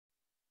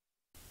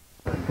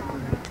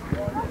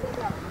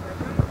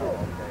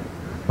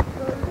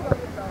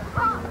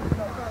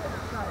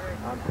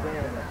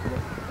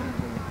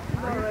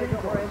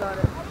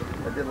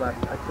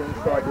left. I changed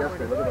side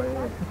yesterday.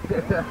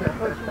 Look at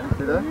my hand.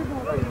 See that?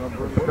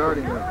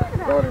 Starting room.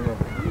 Starting room.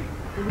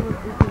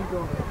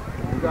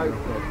 You guys,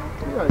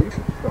 yeah, you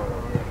should start.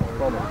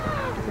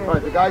 All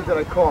right, the guys that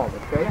I called,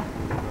 okay?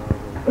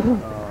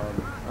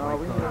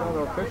 We need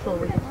another official.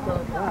 We can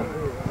start.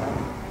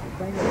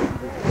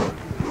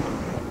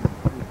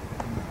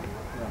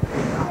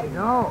 I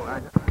know.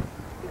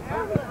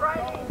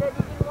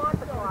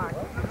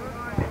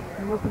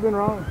 He must have been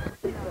wrong.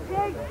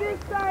 Take this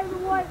side of the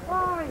white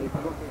line.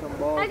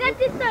 I got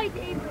this side,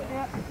 Dave.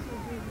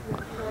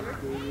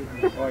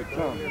 All right,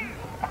 Tom.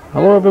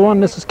 Hello everyone,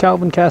 this is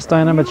Calvin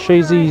Castine. I'm at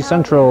Chazy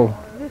Central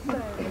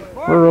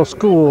Rural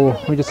School.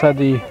 We just had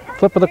the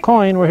flip of the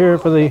coin. We're here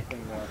for the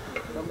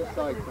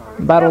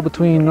battle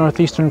between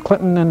Northeastern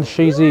Clinton and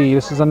Chazy.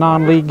 This is a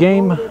non-league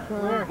game.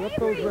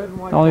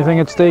 The only thing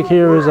at stake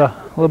here is a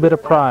little bit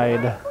of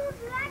pride.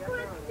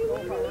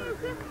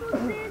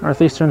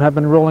 Northeastern have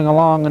been rolling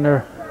along in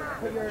their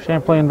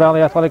Champlain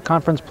Valley Athletic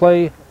Conference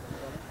play.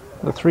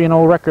 The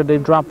 3-0 record,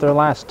 they've dropped their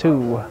last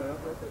two.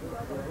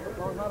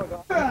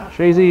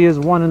 Chazy is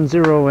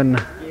 1-0 in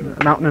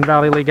Mountain and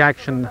Valley League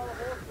action.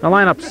 The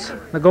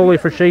lineups: the goalie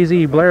for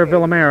Chazy, Blair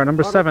Villamere.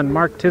 Number 7,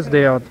 Mark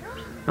Tisdale.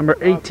 Number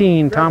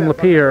 18, Tom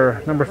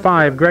Lapierre. Number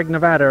 5, Greg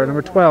Nevada.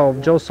 Number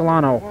 12, Joe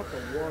Solano.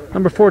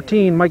 Number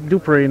 14, Mike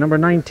Dupree. Number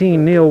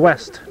 19, Neil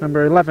West.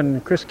 Number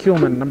 11, Chris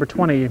Kuhlman. Number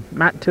 20,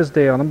 Matt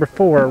Tisdale. Number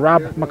 4,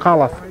 Rob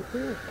McAuliffe.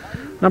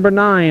 Number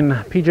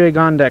 9, PJ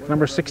Gondek.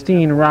 Number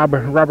 16, Rob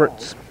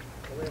Roberts.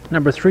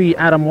 Number 3,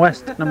 Adam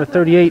West. Number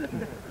 38,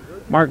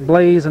 Mark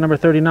Blaze. And number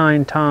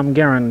 39, Tom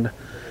Garand.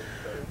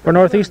 For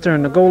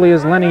Northeastern, the goalie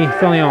is Lenny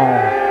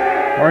Fillion.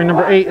 Wearing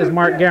number 8 is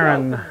Mark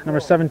Garin.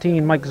 Number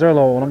 17, Mike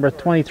Zerlo. Number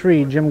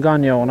 23, Jim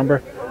Gagno.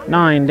 Number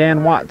 9,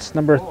 Dan Watts.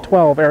 Number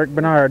 12, Eric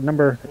Bernard.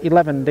 Number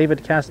 11,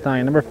 David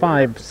Castine. Number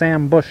 5,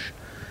 Sam Bush.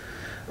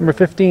 Number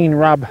 15,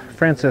 Rob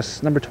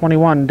Francis. Number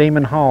 21,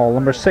 Damon Hall.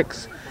 Number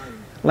 6,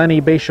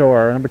 Lenny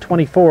Bayshore. Number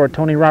 24,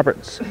 Tony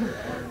Roberts.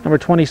 Number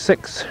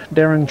 26,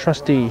 Darren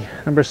Trusty.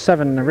 Number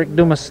 7, Rick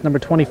Dumas. Number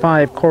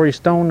 25, Corey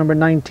Stone. Number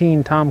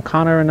 19, Tom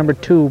Connor. And number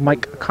 2,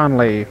 Mike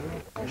Conley.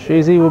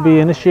 Chazy will be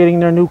initiating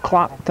their new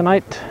clock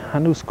tonight, a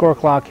new score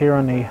clock here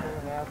on the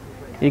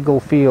Eagle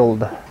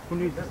Field. Who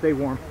needs to stay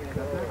warm?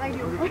 I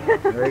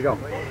do. There you go.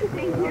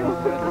 Thank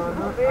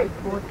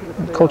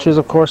you. Coaches,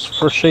 of course,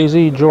 for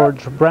Chazy,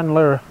 George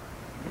Brendler.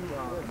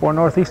 For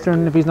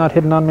Northeastern, if he's not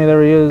hidden on me,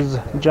 there he is,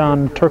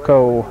 John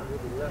Turco.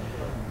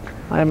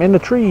 I am in the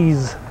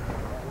trees.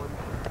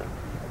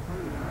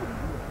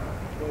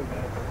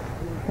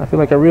 I feel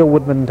like a real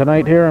woodman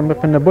tonight here. I'm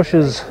up in the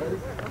bushes.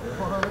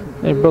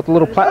 They've built a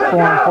little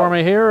platform for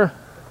me here,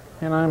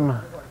 and I'm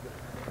going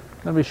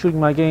to be shooting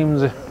my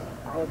games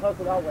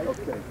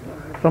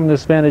from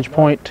this vantage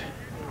point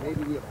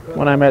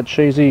when I'm at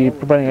Chazy,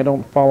 providing I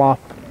don't fall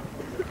off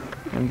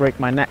and break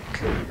my neck.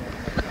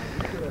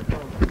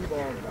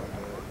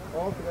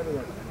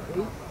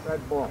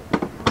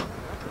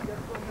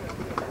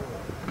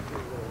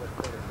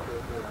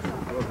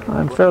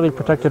 I'm fairly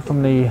protected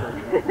from the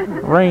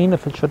rain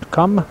if it should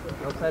come,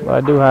 but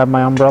I do have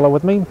my umbrella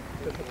with me.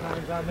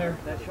 On there.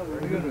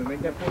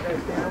 Make that poor guy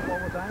stand up all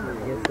the time? I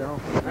guess so.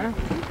 Huh?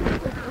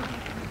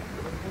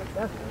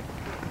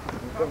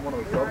 One of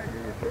the subs.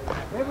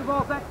 Every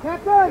ball back,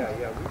 Captain!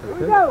 Here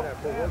we go!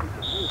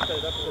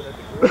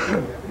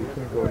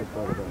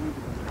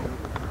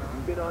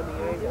 Get on the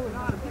angle.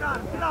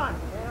 Get on!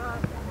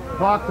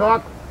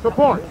 Talk.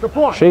 Support.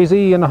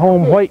 Chazy in the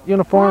home white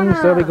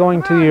uniforms, they'll be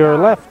going to your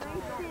left.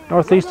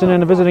 Northeastern in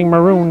the visiting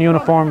maroon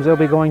uniforms, they'll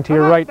be going to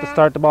your right to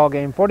start the ball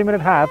game.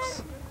 40-minute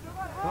halves.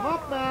 Come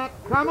up, Matt.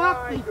 Come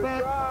up,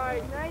 defense.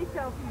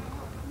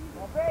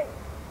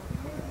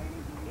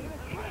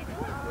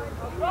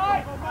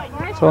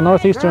 So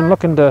Northeastern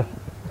looking to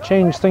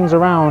change things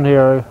around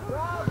here.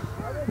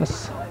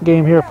 This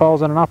game here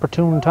falls at an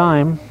opportune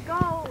time.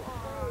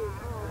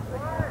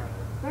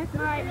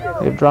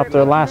 They've dropped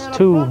their last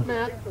two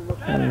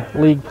in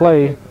league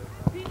play.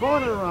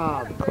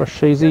 Of course,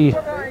 Chazy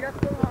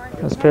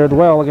has fared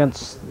well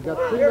against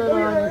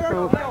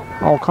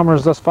all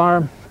comers thus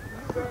far.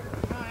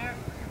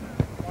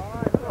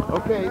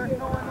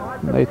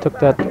 They took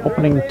that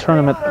opening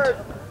tournament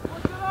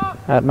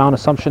at Mount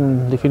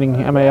Assumption, defeating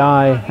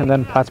MAI and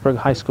then Plattsburgh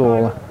High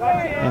School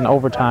in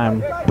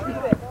overtime.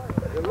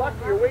 You're lucky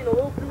you're waiting a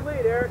little too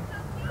late, Eric.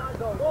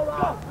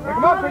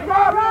 Come on,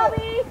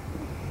 Robbie!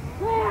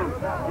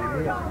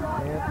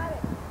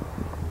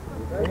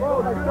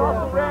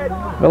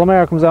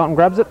 Villamere comes out and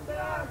grabs it.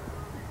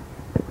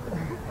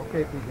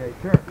 Okay, PJ,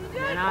 turn.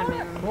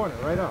 Corner,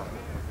 right up.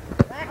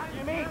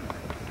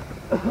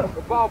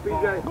 Good ball,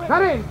 PJ.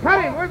 Cut in.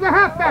 Where's the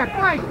halfback?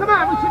 Mike, come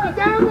on, we should be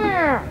down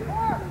there.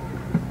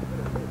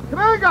 Come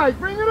on, guys,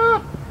 bring it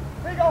up.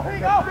 Here you go.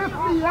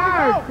 50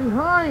 yards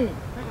behind.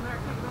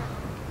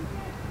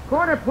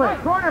 Corner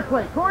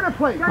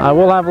play. I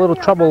will have a little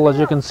trouble, as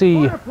you can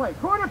see,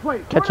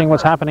 catching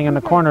what's happening in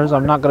the corners.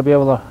 I'm not going to be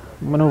able to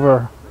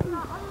maneuver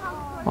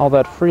all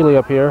that freely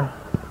up here.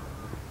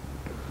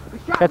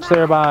 Catch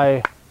there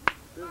by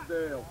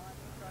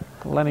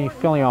Lenny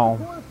Filion.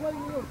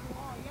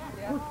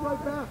 Push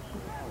right back.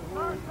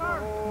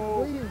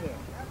 Waiting there.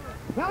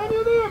 Telling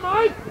you there,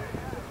 Mike.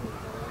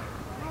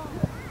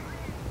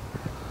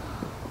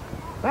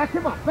 Back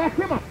him up, back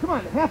him up. Come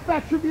on, the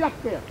halfback should be up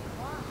there.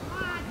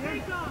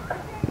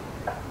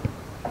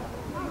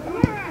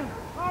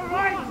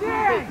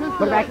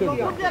 Put it back in.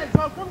 Come get it,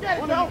 Joe. Come get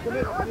it, Joe.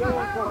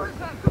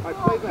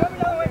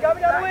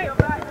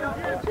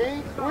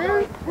 Change,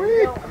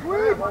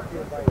 sweep.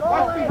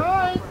 Watch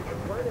behind.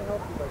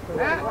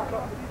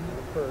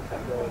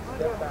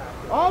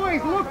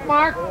 Always look,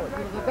 Mark.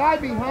 There's a guy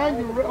behind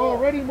you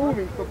already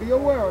moving, so be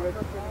aware of it.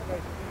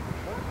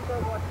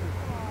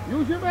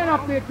 Use your men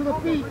up there to the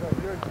feet.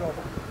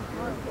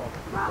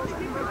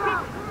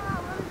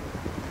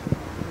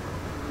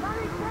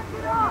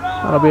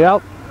 That'll be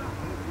out.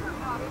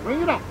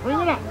 Bring it up.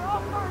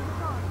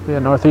 Be a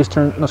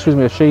Northeastern, no, excuse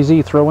me, a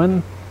Chazy throw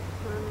in.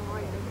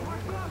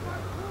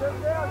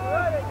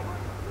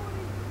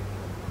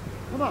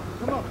 Come up.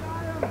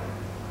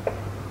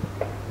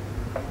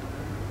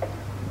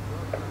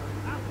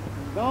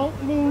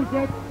 Don't lose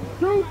it.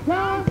 Shoot,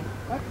 Tom.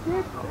 That's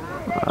it.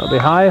 That'll be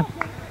high.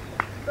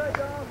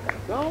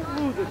 Don't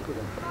lose it to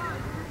them.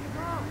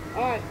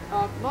 All right,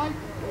 Mike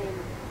and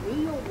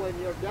Neil, when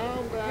you're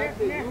down back,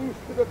 they're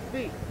used to the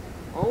feet.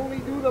 Only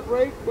do the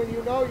break when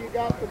you know you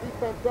got the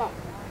defense up.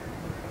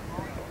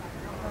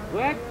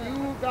 Greg,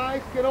 you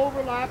guys can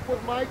overlap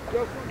with Mike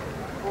just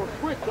or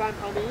switch. I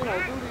mean, do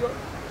the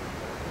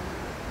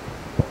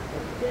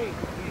exchange.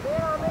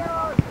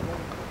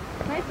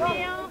 Nice,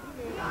 Neil.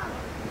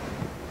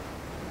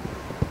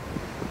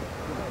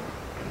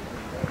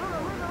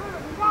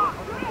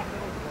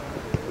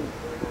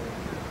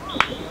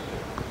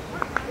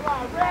 Come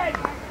on, Red.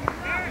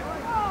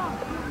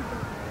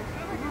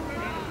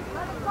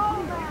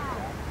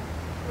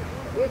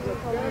 Listen,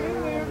 get in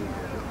there.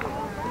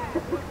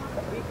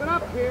 Keep it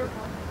up here.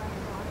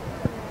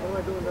 What am I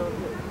doing down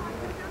here?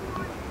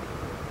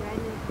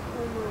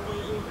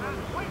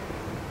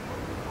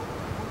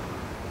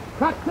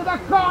 Cut to the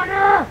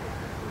corner!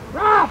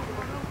 Rough!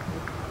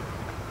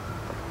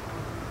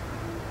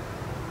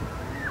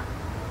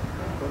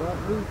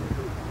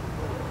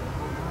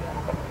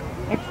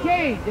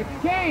 Exchange!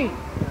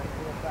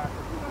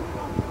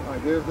 All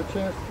right, there's the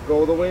chance to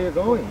go the way you're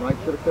going. Mike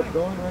should have kept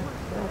going, right?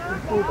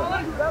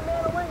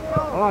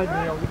 All right,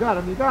 Neil, you got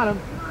him.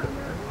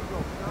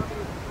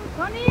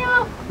 Go,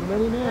 Neil. Too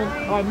many men.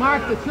 All right,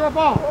 Mark, it's your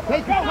ball.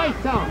 Take your place,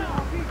 Tom.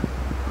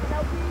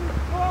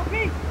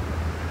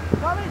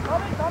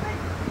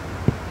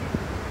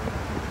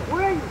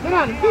 Get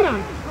on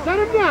him. Set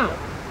him down.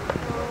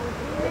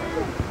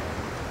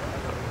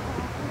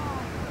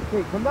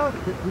 Okay, come down.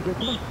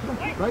 Come on.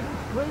 Right in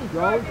range. You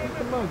always keep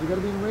in mind. You got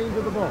to be in range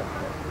of the ball.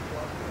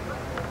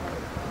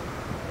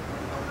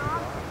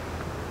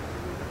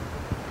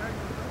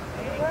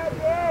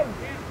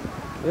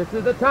 This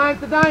is the time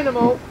to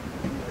dynamo.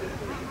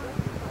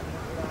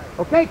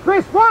 Okay,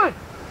 Chris, one.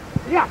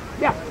 Yeah.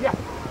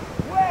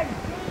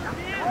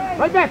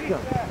 Right back to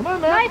him. Come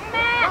on, man. Nice,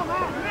 Matt.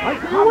 Right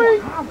to your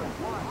wing.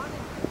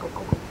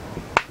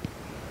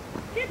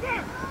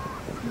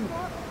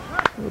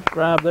 Good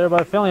grab there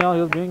by Filion.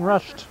 He was being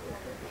rushed.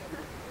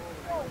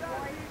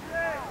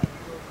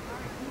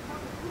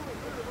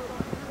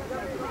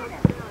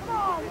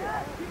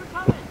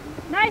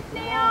 Nice,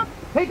 Neil.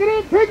 Take it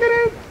in.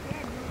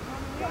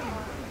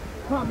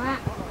 Come on, Matt.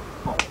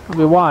 It'll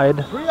be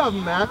wide. 3 of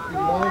them, Matt. You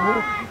want to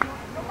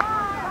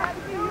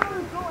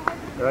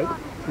All right,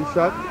 2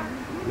 shots.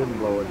 Didn't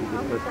blow it. He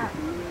just missed it.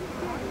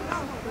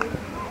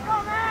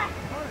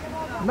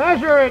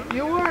 Measure it.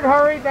 You weren't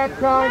hurried that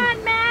time. Come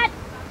on, Matt.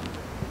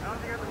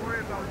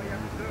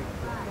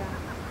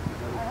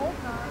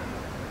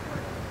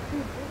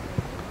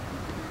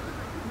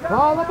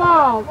 Call the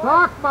ball.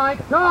 Talk,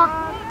 Mike. Talk.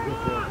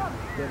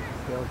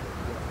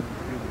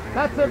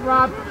 That's it,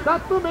 Rob.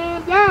 Shut the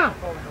man down.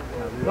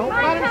 Don't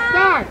let him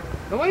start.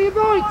 Now, where are you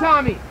going,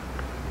 Tommy?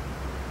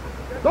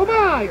 Go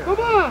by.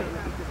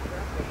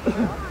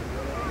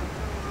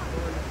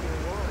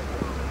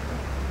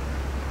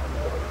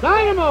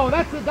 Dynamo.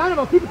 That's it,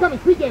 Dynamo. Keep it coming.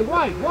 PK.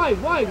 Wide.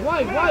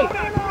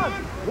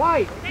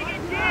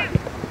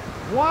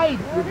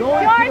 You're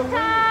going to the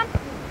wing.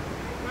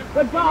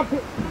 Good job.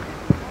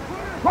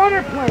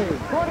 Corner play.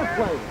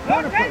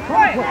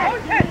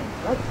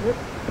 That's it.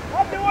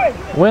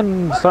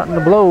 Wind starting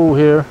to blow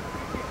here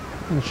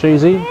in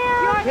Chazy.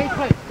 Change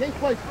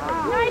place.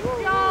 Nice,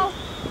 Joe.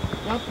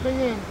 Jumping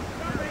in.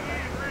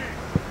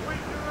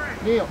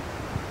 Neil.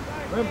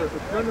 Remember, it's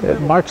going to be.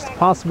 It marks the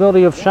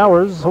possibility of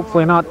showers,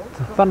 hopefully not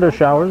thunder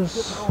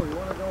showers.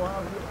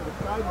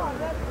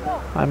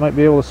 I might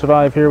be able to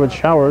survive here with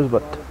showers,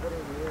 but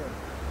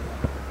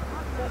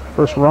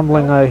first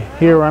rumbling I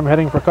hear, I'm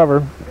heading for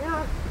cover.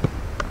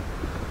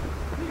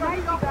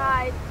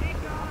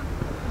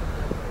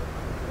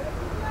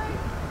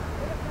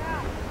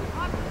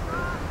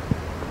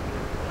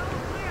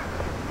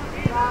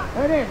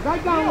 There it is,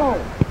 right down low.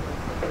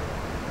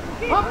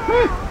 Up,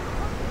 Chris!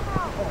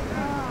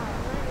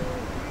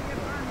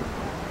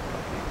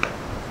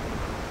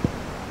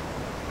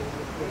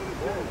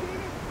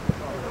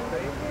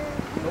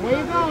 Where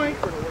you going?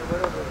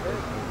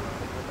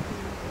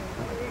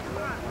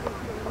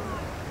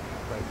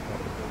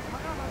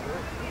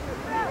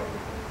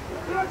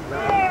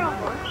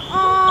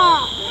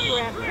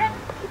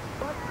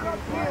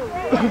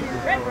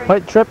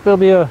 White trip, there'll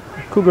be a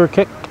Cougar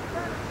kick.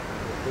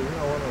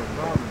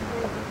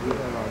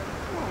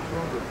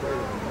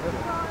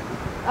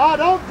 Oh,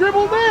 don't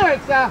dribble there.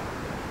 It's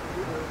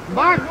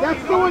Mark,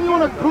 that's the one you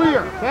want to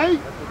clear, okay?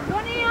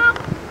 Run,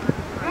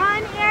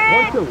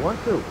 Eric. 1-2,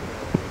 1-2.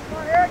 Come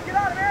on, Eric, get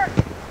out of here.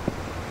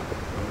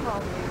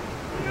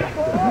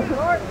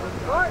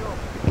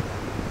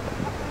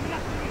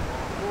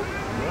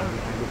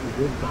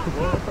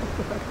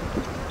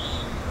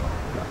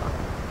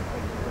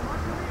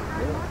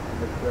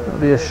 There'll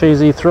be a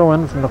Chazy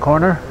throw-in from the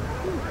corner.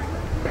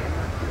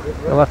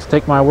 You'll have to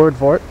take my word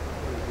for it.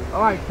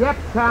 All right, depth,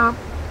 Tom.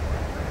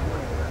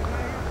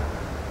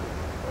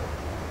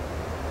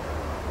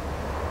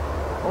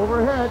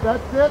 Overhead,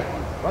 that's it.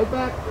 Right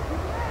back.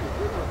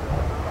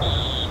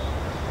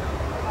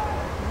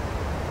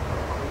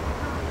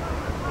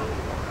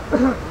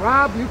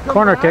 Rob, you come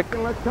Corner back kick.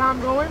 and let Tom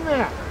go in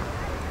there.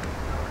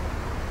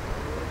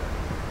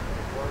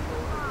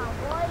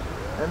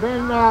 And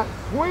then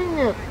swing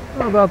it.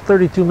 About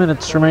 32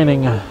 minutes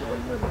remaining.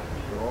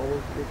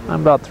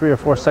 I'm about 3 or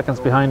 4 seconds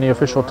behind the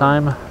official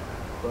time.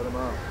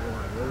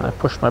 I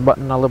pushed my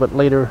button a little bit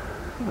later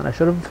than I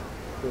should have.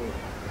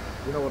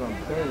 You know what I'm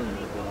saying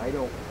is that I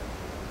don't want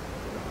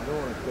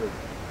to say.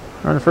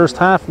 We're in the first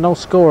half, no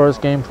scores.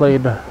 Game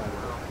played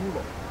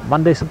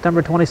Monday,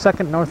 September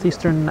 22nd,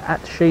 Northeastern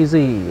at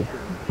Chazy.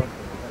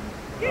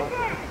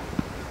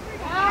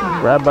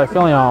 Grabbed by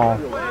Filion.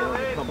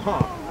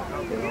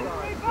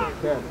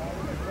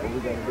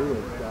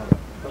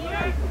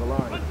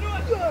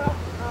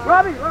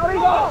 Robbie,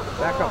 go!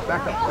 Back up.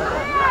 That's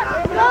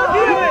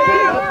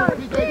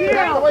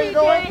the way you're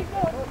going.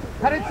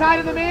 Cut inside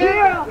of the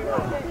man.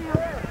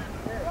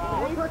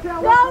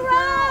 Go,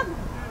 Rob!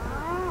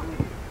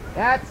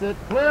 That's it.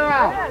 Clear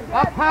out.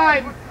 Up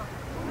high.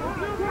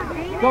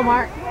 Go,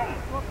 Mark.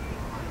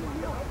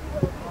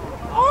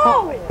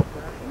 Oh!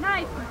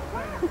 Nice.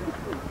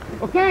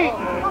 Okay.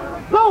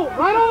 Go.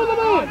 Right over the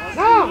man.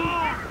 Now.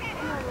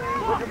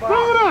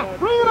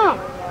 Bring it up.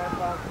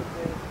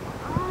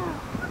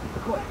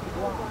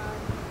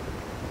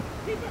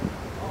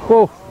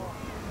 Whoa.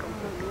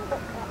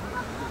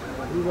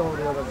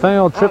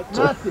 Filion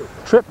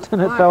tripped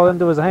and it fell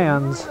into his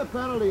hands.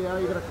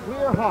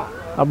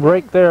 A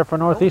break there for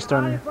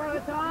Northeastern.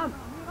 Come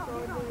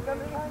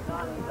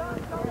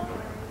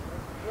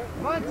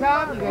on,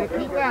 Tom. You got to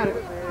keep at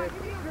it.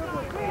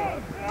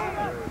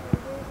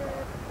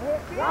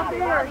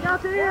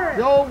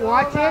 Joe,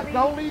 watch it.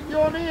 Don't leave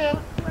your man.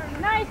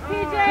 Nice,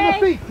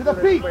 PJ. To the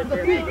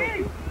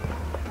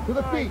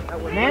feet.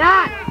 Man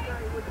on.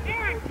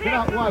 Get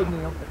out wide,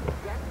 Neil.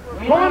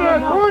 Corner.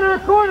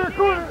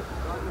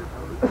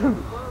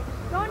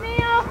 Go,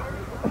 Neil.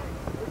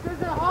 This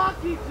isn't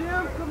hockey,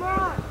 Jim. Come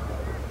on.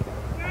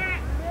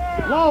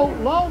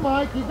 Low,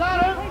 Mike. You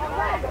got it.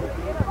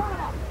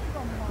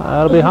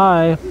 That'll be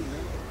high.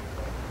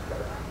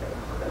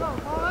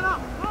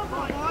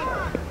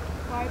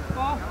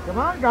 Come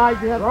on,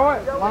 guys. You have a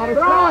lot of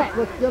shots.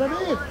 Let's get them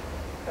in.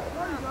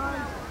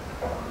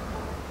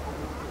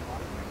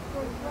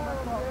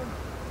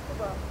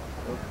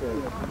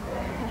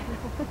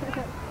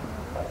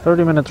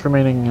 30 minutes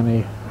remaining in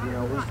the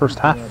first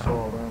half. Who's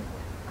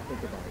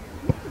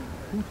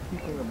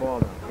keeping the ball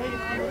down?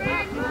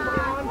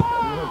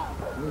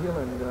 Neil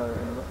and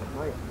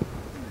Mike.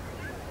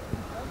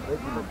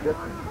 Making a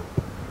difference.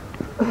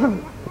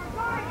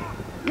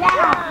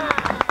 Yeah!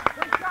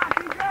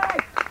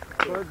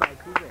 Scored by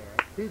TJ.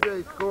 TJ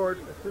scored,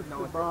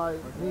 assisted by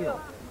Neil.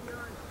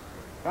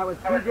 That was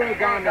TJ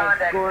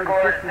Gondak scored,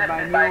 assisted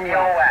by Neil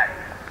West.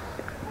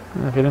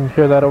 If you didn't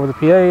hear that over the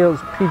PA, it was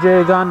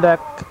PJ Gondak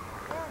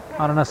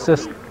on an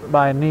assist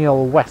by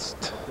Neil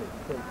West.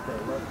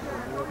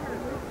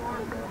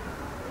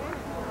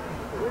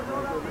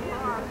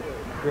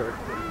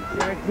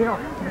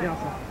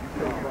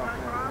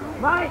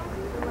 Mike!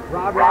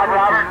 Rob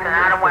Roberts and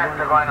Adam West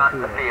are going onto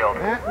the field.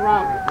 Matt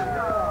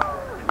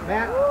Roberts.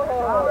 Matt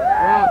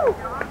Roberts.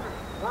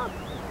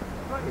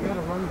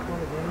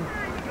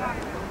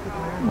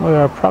 We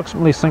are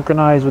approximately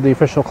synchronized with the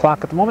official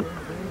clock at the moment.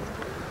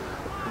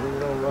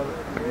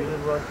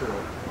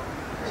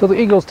 So the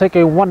Eagles take a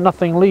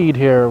 1-0 lead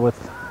here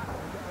with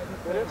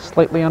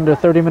slightly under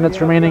 30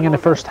 minutes remaining in the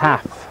first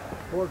half.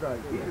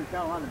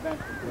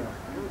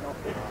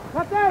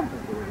 Cut them!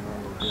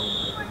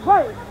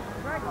 Quiet!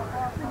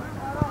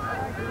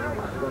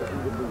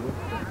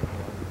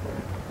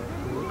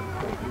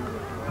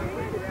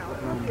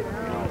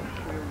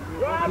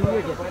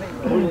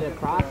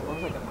 Across,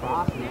 looks like a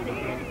cross, and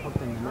then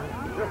hooked in the net.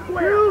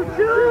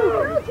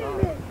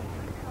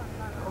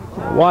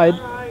 Wide.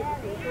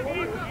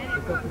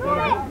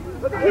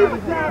 Keep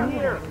it down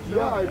here!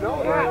 Yeah, I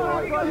know.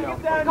 Keep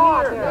it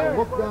down here!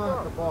 Look down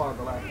at the bar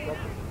the last second.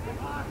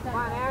 Come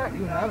on, Eric.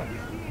 You have it.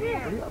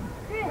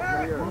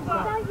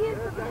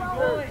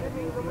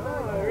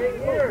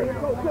 Here.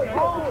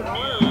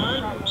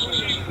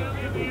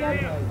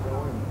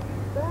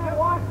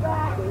 Watch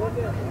back.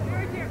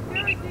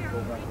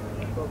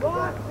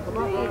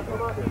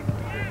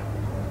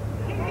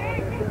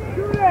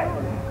 Shoot it.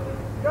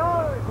 Go.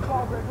 Good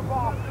ball, Greg. Good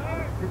ball.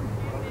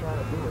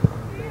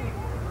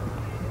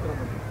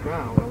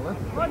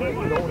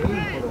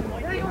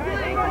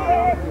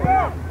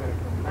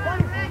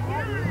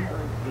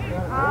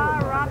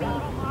 Robbie.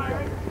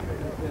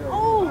 Oh!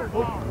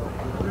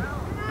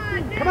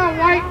 Come on,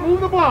 White. Move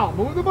the ball.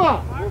 Move the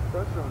ball.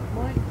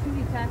 Should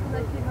we tackle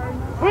that kid hard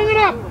enough? Bring it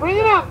up. Bring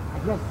it up.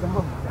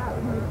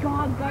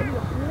 God,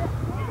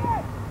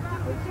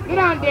 Get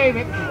on,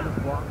 David.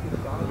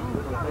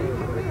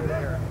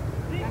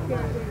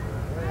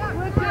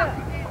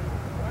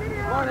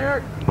 Come on,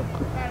 Eric.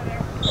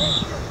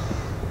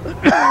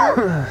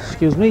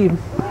 Excuse me.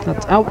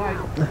 That's out.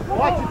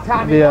 Watch it,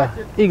 Tommy. The Watch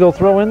it. Eagle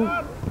throw in.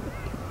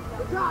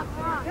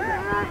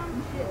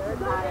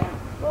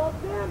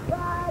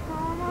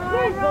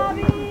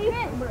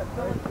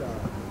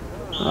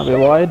 That'll be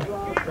wide.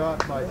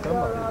 Shot by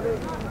somebody.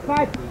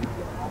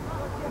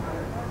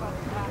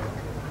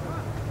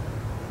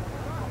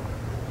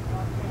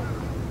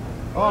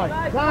 All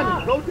right,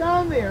 Tommy, go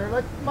down there.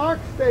 Let Mark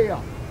stay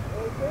up.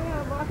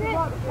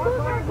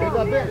 There's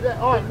a big,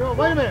 all right, no,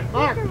 wait a minute.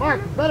 Mark,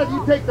 better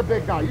you take the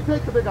big guy. You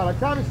take the big guy. Let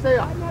Tommy stay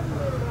up.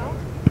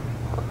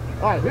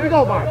 All right, here we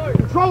go, Mark.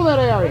 Control that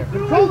area.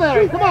 Control that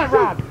area. Come on,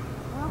 Rob.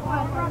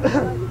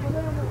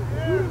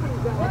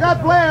 You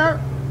got Blair.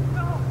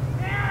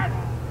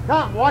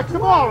 Come, watch the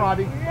ball,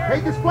 Robbie.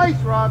 Take his place,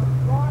 Rob.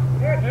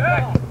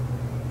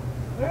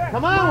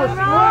 Come on, we're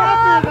screwing up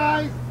here,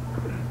 guys.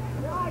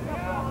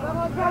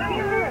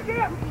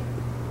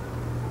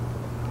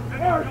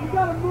 Eric, you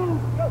gotta move.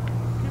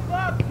 Keep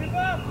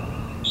up.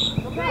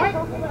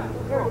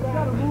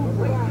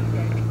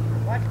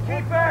 Watch the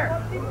keeper.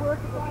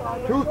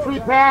 2-3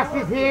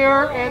 passes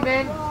here, and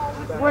then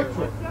switch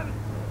it.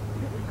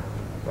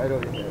 Right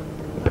over there.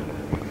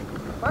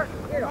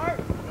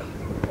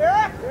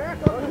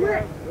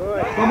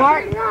 Go,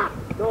 Mark.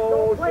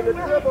 No, should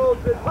have dribbled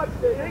and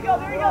touched it. There you go.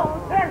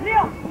 There,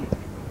 heel.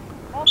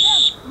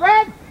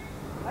 Red.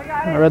 I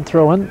got it. Red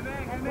throw in.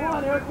 Come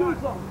on, Eric, do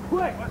something.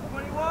 Quick. What's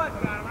 21? I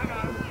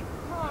got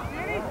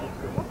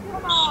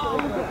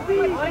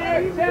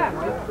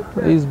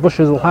him. These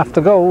bushes will have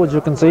to go, as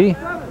you can see.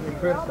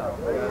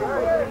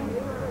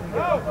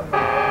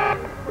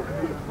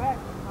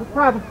 What's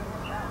problem?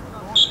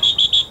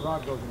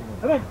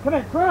 Come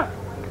in, front.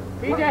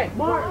 BJ,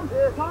 Mark.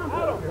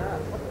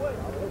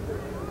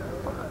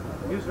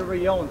 Usually we're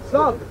yelling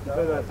sub.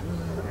 They're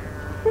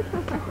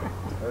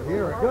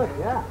here, good,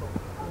 yeah.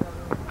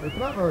 It's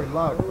not very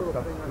loud.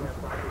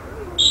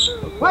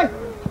 Play.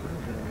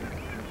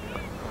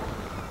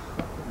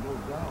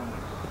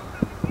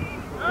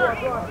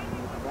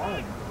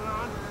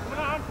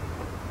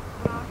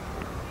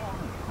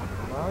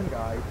 Come on,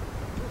 guys.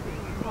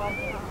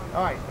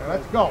 All right, now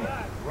let's go.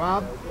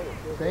 Rob,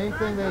 same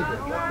thing they did.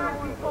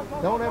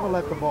 Don't ever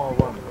let the ball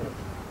run.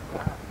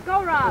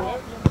 Go,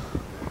 Rob.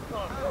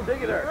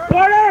 Take it there.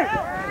 Corner!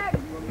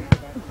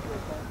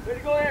 Way to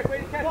go, Eric. Way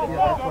to catch it. Yeah,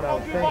 that's what I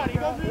was saying.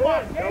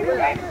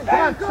 Come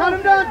on, shut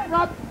him down,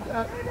 Rob.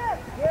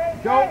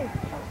 Joe.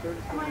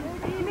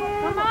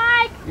 Come,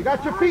 Mike. You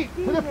got your feet.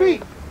 To the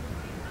feet.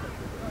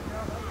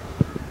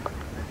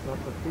 Not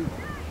the feet.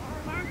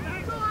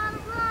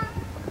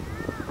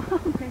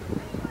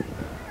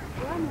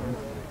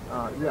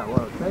 Yeah, what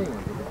I was saying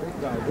was the big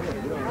guy there.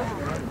 You don't have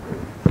to run.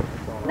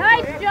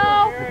 Nice, Joe.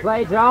 Good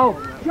play, Joe.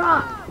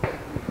 Shot.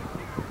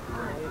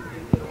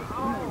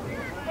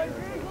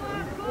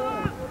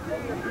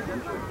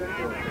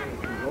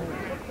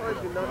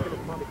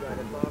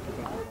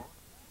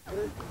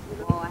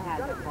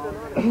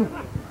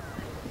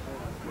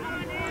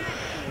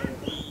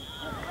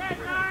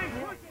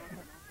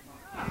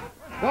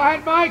 Go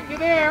ahead, Mike. You're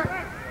there.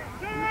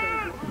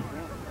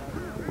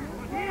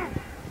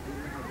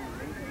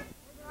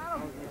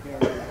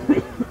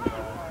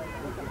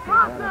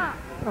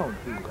 Don't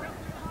do that.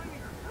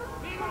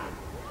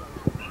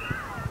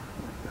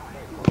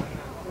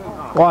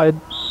 Wide.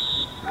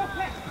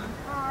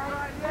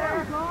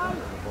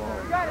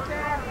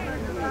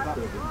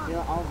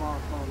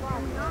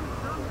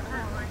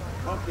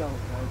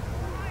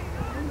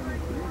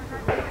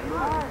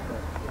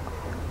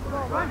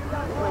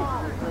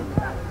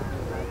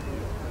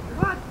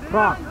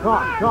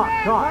 Talk.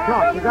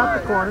 You got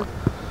the corner.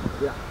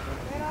 Yeah.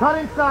 Cut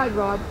inside,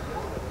 Rob.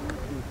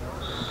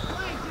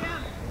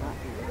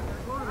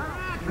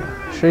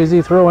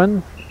 Chazy throw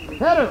in.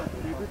 Header.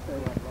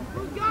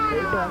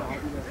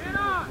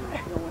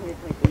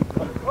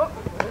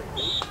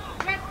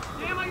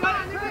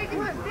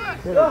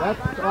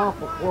 That's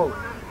awful close.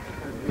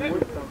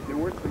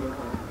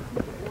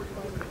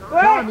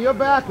 Tom, you're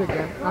back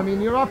again. I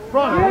mean, you're up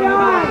front. I want you to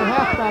get the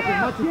halfback as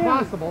much as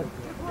possible.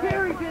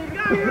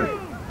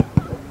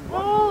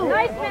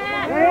 Nice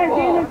pass.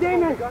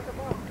 Damon.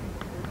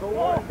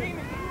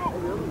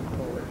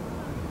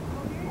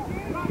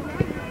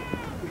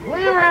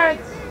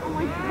 Clearance.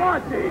 Come on,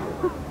 Dave.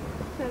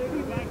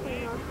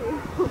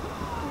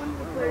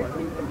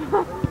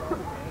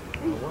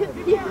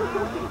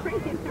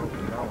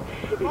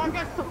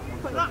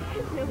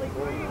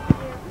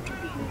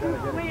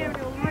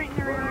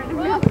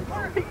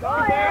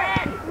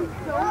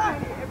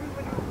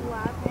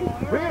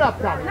 Bring it up,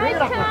 Tommy. Bring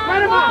it up.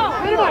 Spread him out.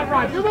 Spread him out,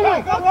 Rod. To the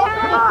wing. To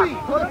the feet.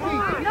 To the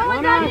feet. No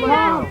one down here.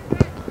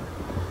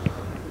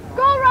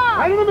 Go, Rob.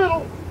 Right in the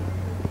middle.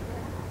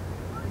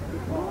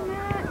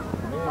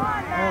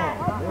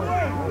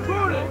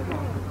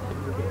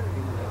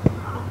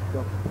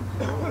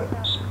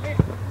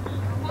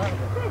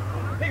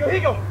 Here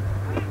you go.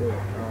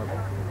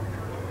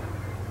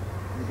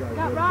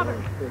 Got Robert.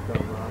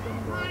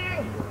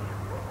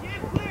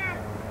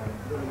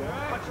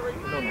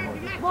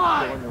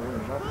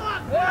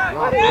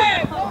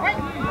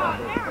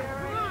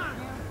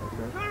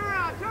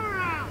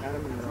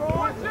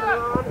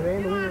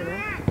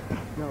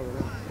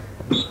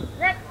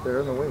 They're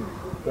in the wing.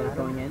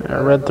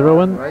 Red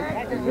throw-in.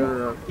 Right? And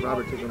your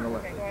Roberts is on the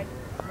left.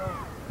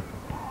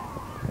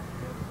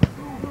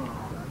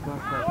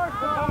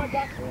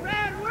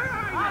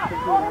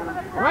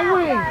 Right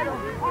wing.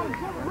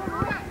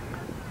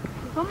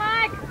 Go,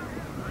 Mike.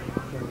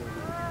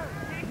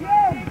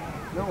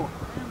 No.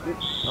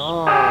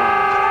 Oh.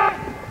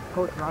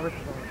 Coach Roberts.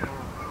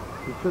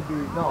 He should be.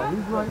 No,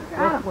 he's right.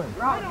 Left wing.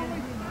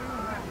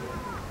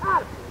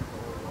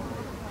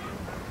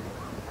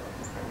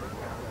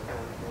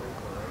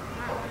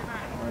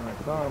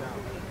 Tom.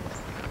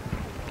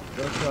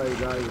 That's why you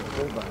got your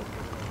fullback.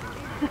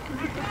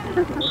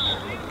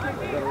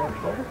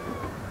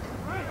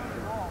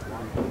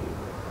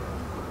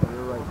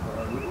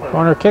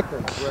 Corner kick.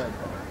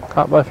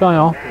 Caught by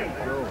Filion.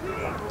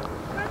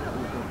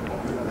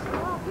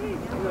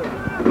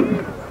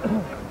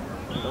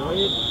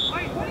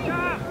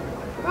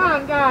 Come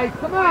on, guys.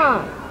 Come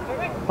on.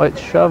 White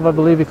shove, I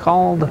believe he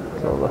called.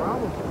 So the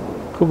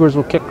Cougars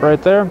will kick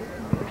right there.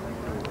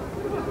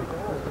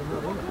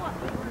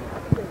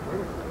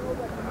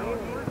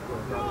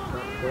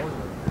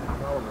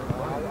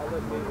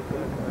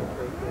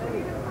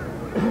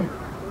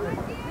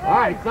 All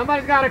right,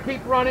 somebody's got to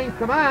keep running.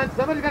 Come on,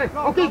 somebody's got to.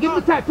 Okay, give him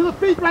the tap to the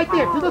feet right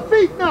there. To the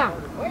feet now.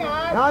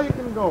 Now you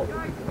can go.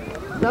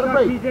 You got a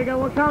break. TJ got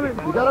one coming.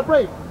 You got a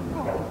break.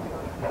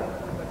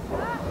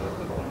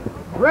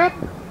 Rip.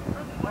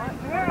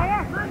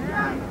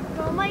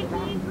 Go,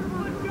 Mikey.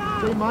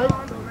 Okay, Mike.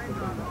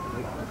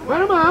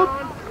 Let him out.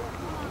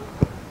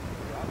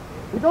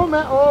 You go,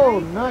 Matt. Oh,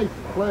 nice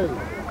play.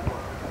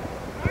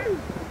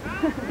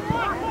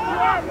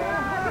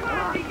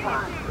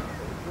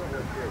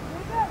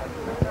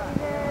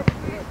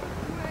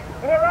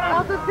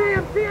 Out the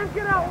team,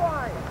 get out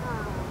wide.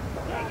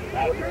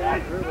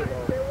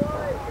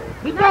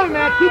 Keep going,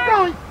 Matt. Keep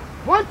going.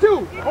 1,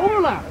 2.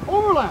 Overlap.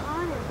 Overlap.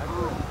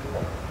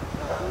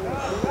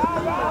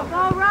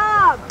 Go,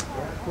 Rob.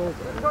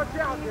 Touch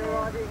out there,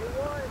 Roddy.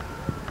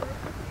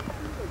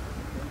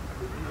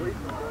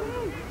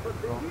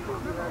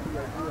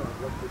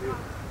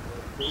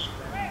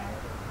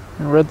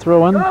 And red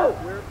throw in.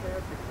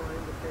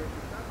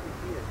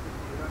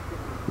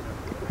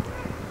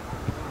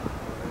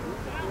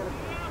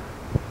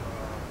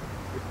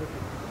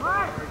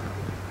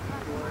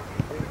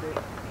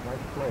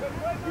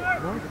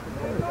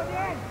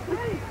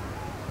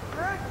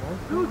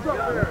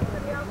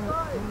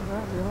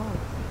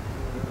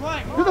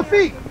 To the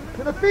feet.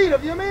 To the feet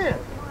of your man.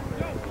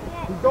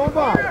 He's going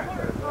by.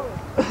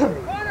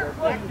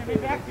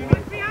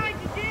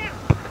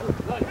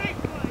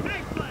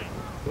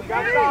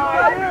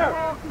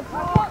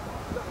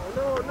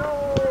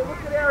 No,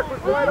 look at Eric.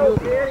 We're right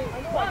over, Danny.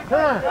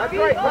 Turn. That's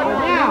right.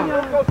 Now.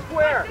 Let's go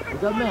square. We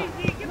got Matt.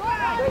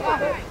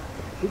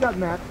 We got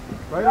Matt.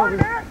 Right over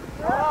here.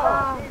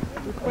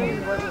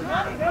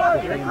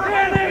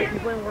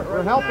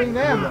 We're helping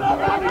them.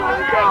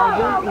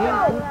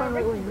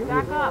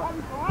 Back up.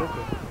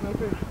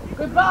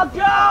 Good ball,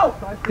 Joe.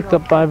 Picked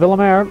up by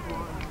Villamere.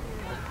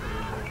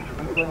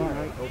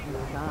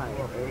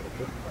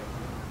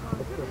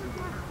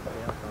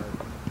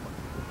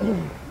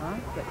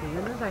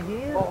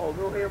 Oh,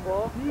 no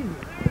handball.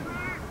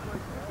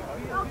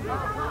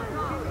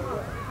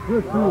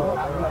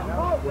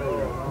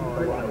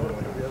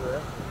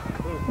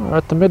 We're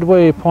at the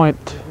midway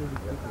point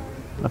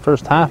in the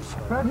first half.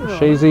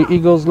 Chazy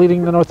Eagles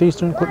leading the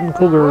Northeastern Clinton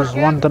Cougars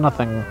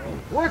 1-0.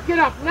 Work it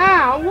up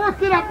now.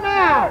 Work it up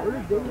now.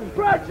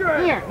 Pressure.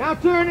 Here. Now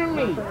turn and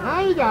lead. Now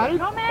you got it.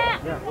 Go,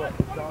 Matt.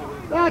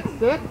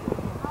 That's it.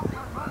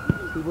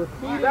 See, we're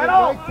feeding it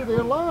right to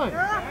their line.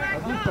 Our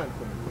defense.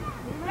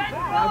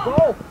 Now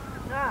go.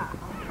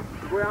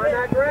 We're on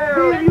that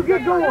ground. You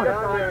get going.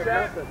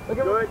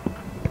 Good.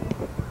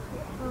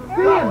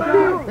 See him.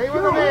 Stay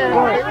with the man.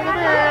 Stay with the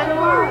man.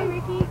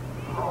 Ricky.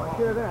 Look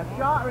at that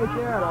shot right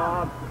there,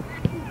 Bob.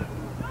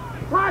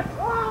 Touch.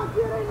 Oh,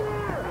 get in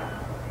there.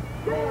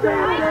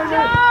 Nice,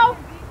 Joe.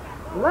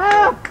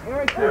 Left.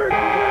 Eric,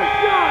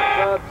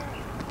 shot.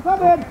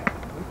 Come in.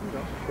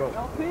 Go.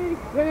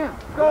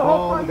 Go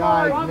home the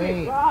guy's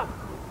name.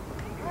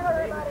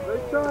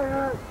 Good try,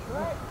 Eric.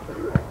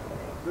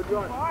 Good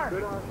run.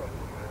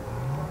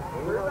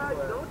 Good on.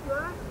 Don't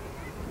try.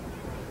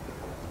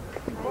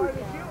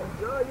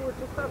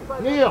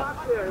 Neil.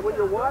 When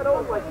you're wide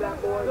open like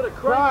that, boy.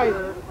 Try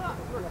to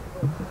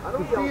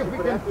see if we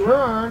can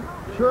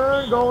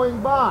turn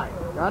going by.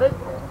 Got it?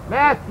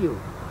 Matthew,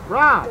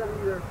 Rob,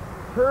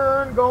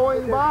 turn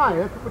going by.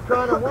 That's what we're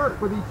trying to work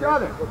with each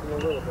other.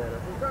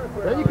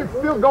 Then you can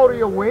still go to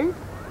your wing.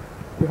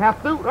 You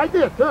have to. Right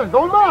there, turn,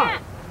 going by.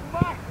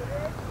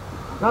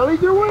 Now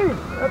lead your wing.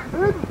 That's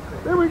it.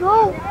 There we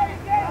go.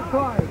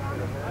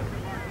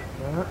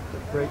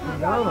 Breaking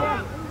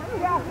down.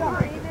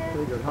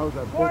 Figured, how's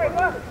that board?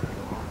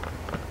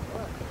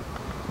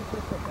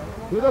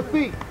 To the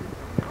feet.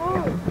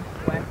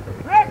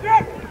 Rick!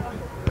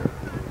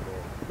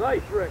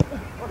 Nice, Rick.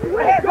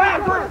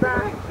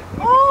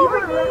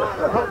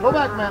 Go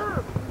back, Matt.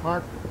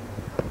 Mark.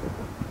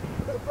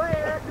 Good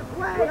play. Good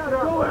play,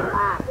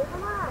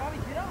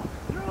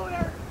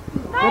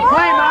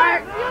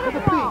 Mark. To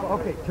the feet.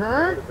 Okay,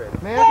 turn.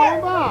 Man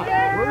going by.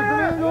 Where's the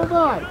man going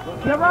by?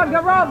 Get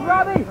Rob,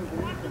 Robbie.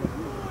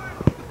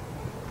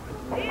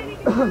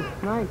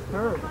 Nice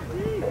turn.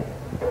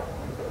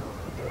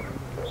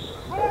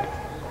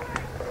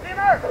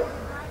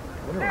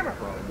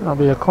 That'll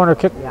be a corner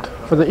kick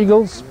for the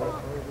Eagles.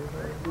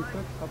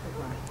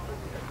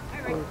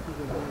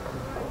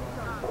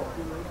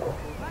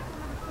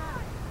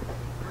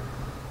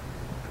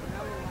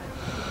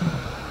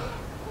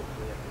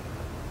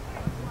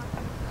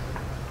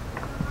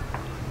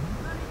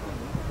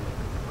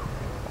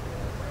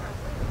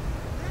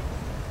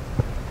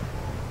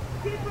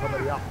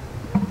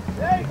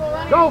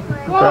 Go!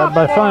 Grabbed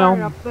by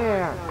foul. Up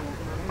there.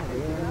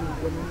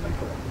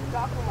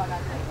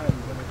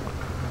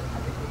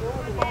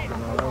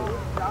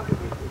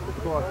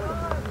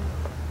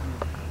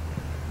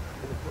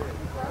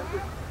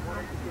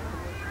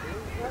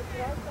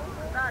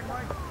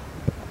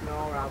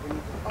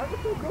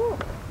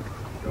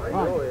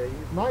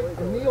 Mike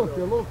and Neil, if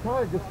you're a little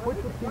tired, just switch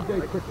with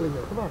TJ quickly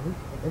here. Come on,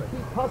 and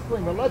keep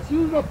hustling. But let's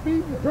use the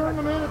feet and turn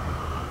them in.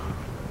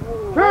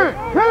 Turn!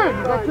 You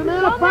got your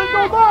man up front,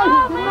 go by.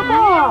 He's getting the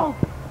ball.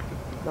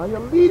 Now you're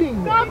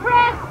leading. Go,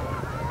 Chris!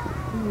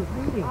 He is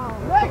leading.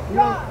 Let's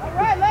go! All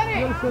right, Lenny!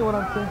 You understand what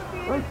I'm saying?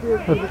 Right there.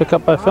 Good pick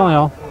up by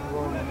Filial.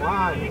 Come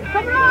on!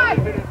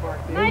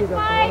 Nice,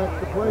 Mike!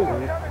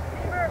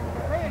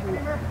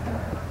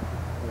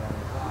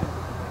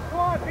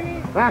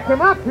 Back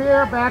him up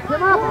here, back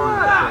him up.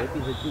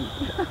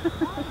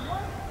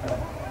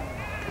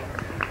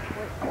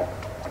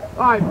 All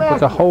right, Matt.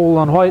 Like a hole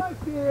on White.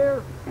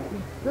 Here.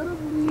 Instead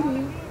of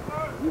leading,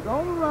 you go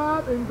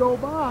around and go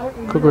by.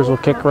 And Cougars will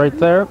kick right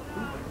there.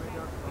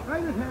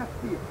 Right at half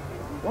field.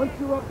 Once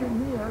you're up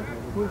in here,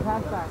 we'll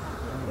pass back.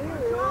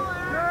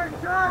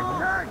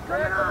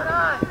 Turn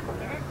on.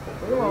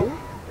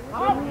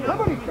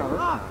 Somebody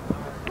turn.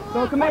 So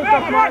come in,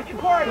 Mark.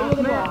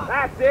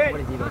 That's it.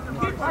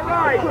 All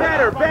right,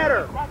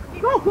 better.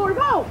 Go, Corey,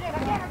 go!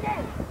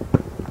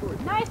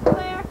 Nice,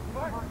 Claire.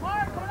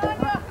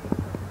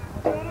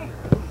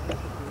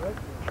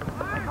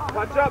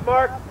 Watch up,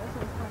 Mark.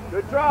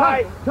 Good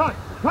try. Touch.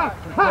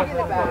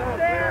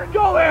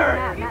 Go,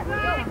 Eric.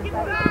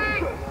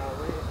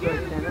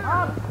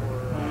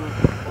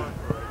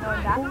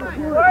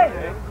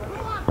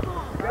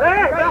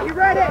 Hey, you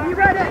read it.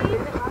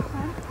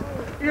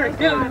 Here,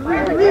 get him.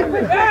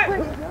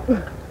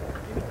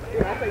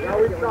 Now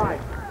we try.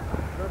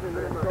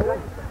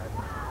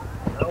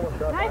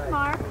 Nice,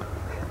 Mark.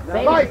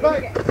 Nice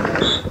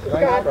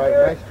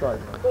try.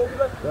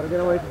 Gotta get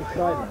away from the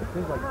side. It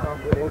seems like Tom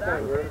did all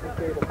time. Where's the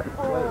table?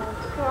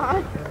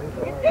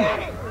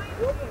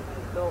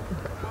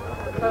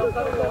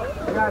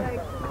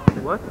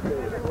 What?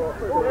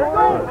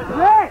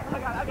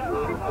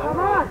 Come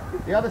on.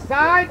 The other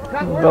side.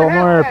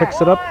 Belmore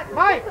picks it up.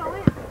 Mike.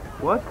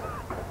 What?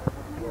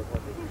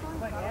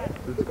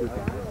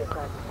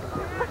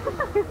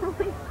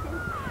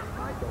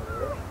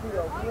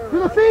 To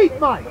the feet,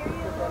 Mike.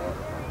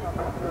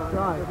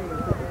 Try.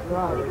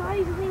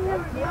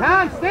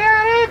 Tom, stay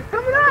on it.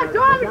 Coming on,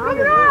 Tommy,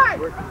 coming on.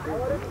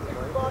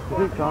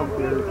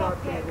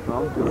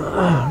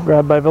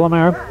 Grabbed by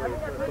Villamere.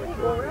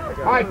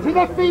 All right, to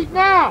the feet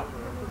now.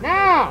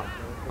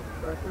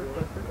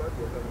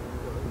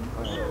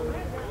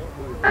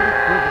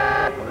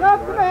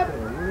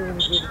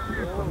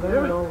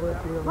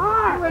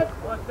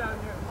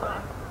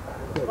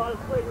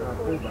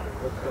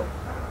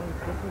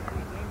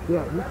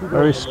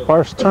 Very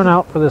sparse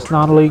turnout for this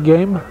non-league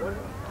game.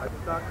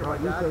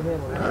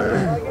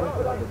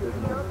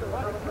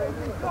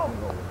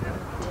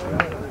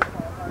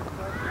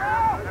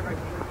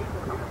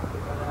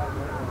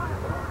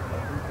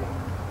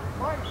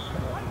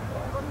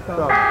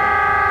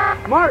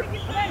 Mark!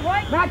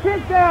 Matt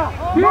Tisdale!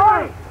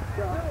 Mark!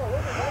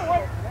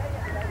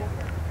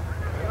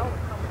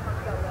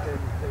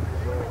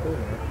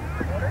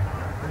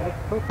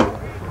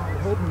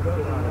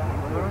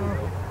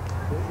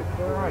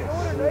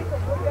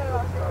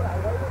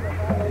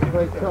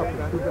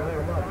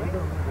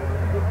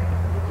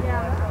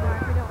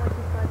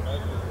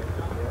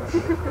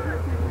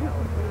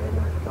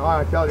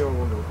 I tell you what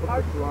we'll do.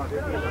 Right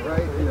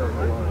here.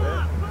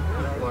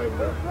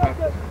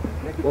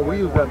 Well, we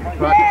use that in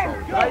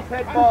practice. Nice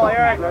head ball,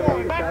 Eric.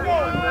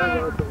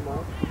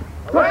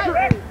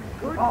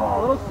 Oh,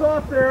 a little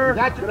softer.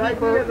 Got your Good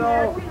keeper. idea,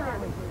 though.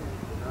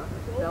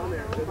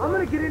 I'm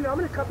going to get in. I'm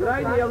going to cut. Good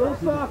idea. A little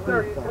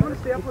softer. I'm going to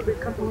stay up a little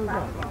bit. Cut those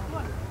back.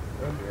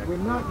 We're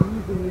not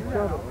using each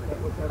other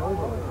with that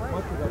overlay. As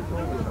much as I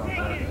told you about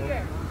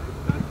that.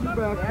 Two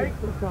back,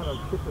 just kind of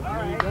put the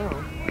knee down.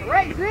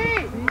 Crazy!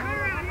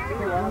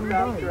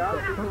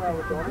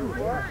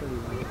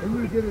 And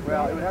you get it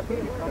down. It would have to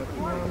be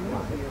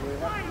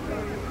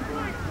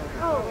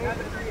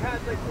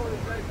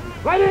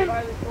Right in!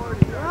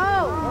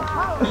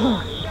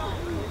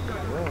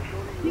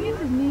 He needs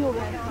his kneel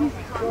then. He's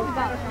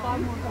about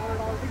 5 more.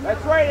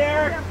 That's right,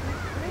 Eric.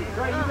 That's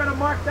right. You're going to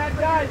mark that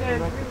guy then.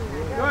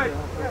 Good.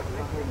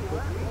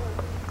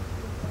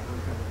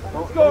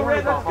 Let's go,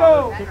 Red. Let's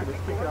go.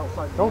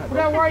 Don't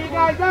forget where you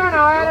guys are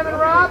now, Adam and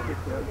Rob.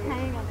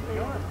 Hang up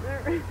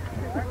there.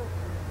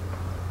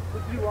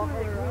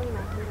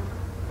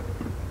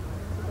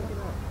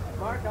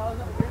 Mark, how's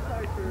it on your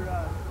side for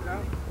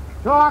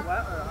Talk.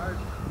 flat or hard?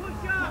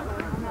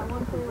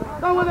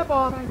 Go with it,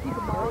 boss. Go,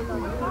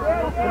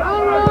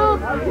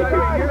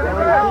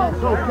 Rob.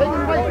 So, take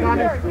his place,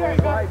 Tommy.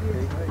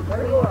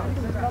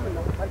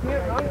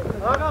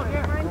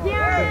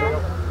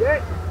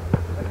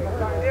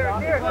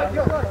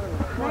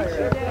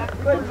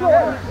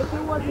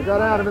 You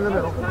got Adam in the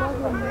middle.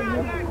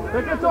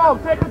 Take it home,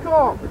 take it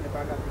home.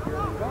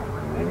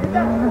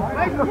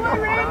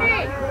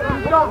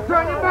 Don't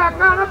turn your back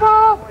on the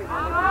ball.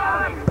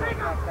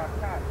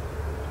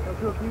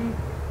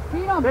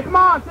 Take him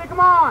on, take him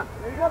on.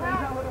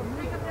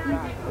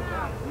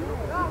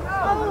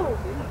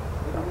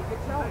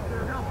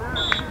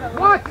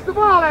 Watch the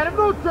ball, Adam.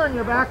 Don't turn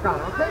your back on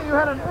it, okay? You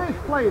had a nice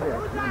play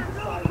there.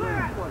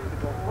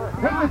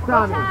 Take it,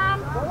 Tommy.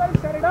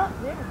 Set it up.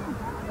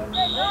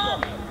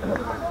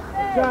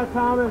 Good shot,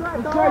 Thomas.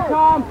 Good try,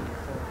 Tom.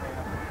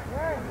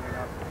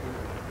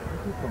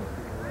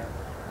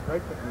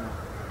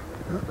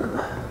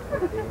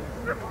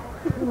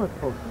 You're not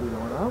supposed to be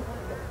going out.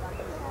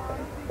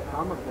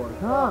 I'm a forward.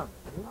 Huh?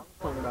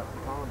 Talking about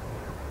Tom.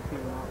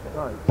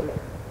 Right, take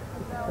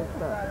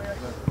that.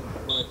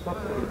 When I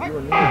substitute you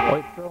and me.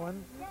 White throw in.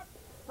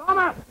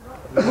 Thomas!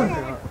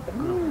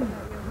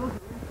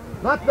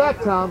 Not that,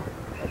 Tom.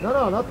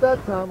 No, not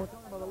that, Tom. We're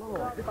talking about a little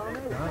one.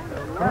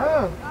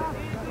 Yeah.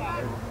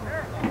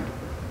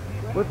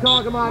 We're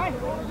talking about...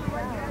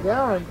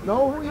 Darren,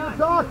 know who you're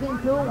talking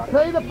to.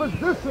 Say the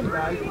position,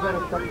 guys. You gotta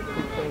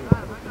substitute things.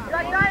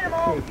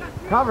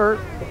 Covered.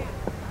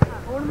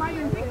 What am I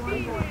going to do?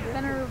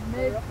 Center,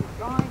 mid,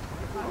 line?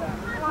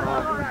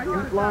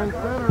 Deep line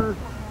center.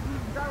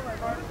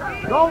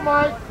 Go,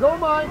 Mike. Go,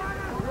 Mike.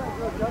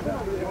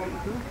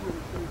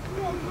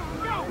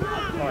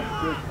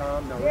 Good,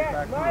 Tom. Now we're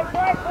back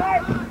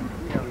to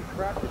we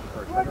practiced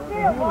first.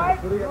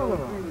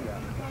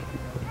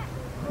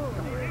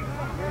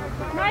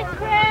 Nice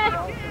pass!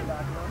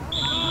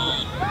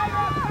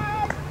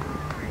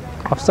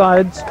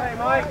 Offsides. Hey,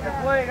 Mike, good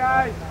play,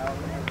 guys.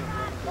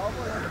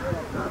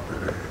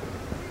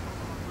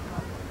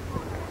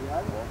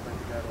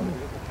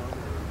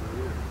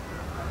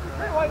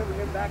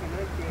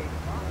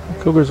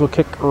 Cougars will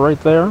kick right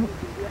there.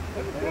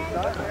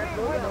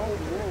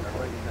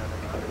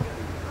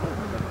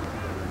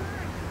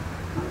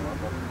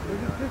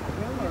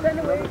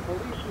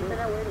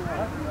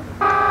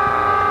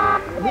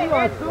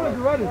 As soon as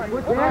you're ready,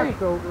 switch back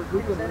so we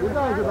can, you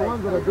guys are the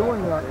ones that are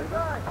doing that.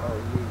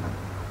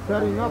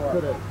 Setting up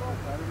today.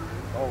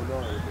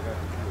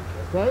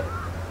 Okay?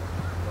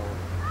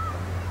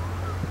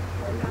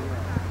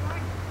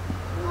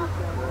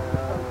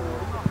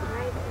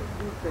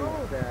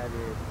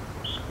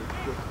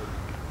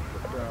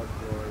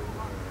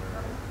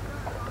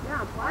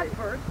 Yeah, flat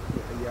first.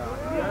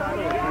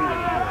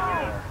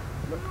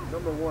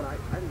 Number one, I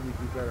think we'd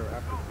do better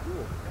after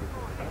school.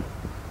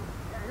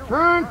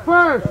 Turn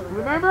first,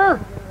 remember?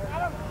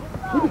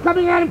 Keep it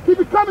coming at him, keep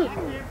it coming!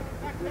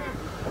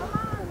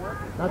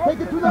 Now take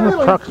it to the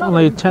middle.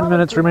 Approximately 10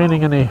 minutes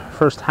remaining in the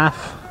first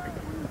half.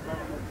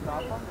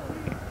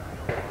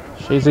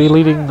 Chazy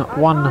leading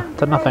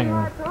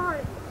 1-0.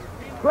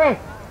 Chris,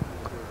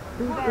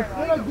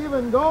 instead of give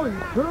and go, you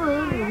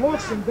turn, you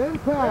look, and then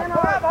pass.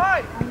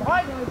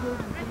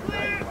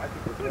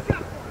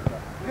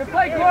 Good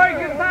play, Corey.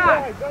 Good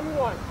pass.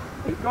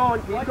 Keep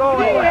going. Keep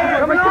going.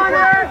 Coming on,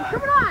 Eric!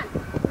 Coming on!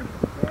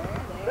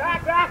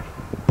 Back.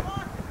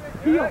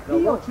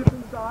 Heel. Chip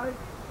inside.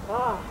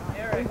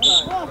 Eric. Good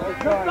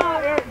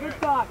shot, Eric. Good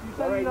shot. You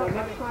set it up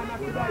next time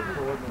after that.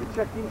 You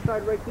check the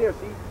inside right there.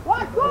 See?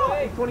 What?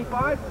 Go!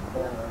 25?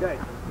 Okay.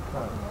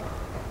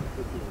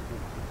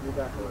 You're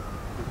back.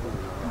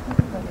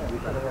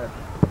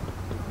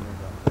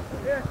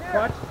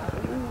 Touch.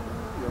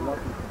 You're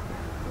lucky.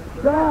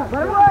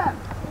 Right away!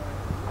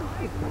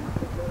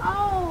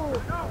 Oh!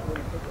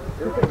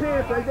 There's a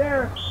chance right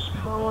there.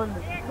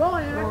 Go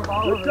in, Eric.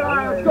 Good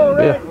try. Let's go,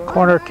 Rick.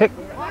 Corner kick.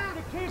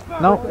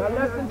 No. Got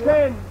less than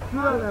 10.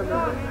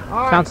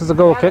 Counts as a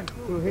goal kick.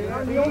 On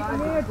the open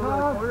man,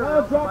 Tom.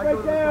 Now drop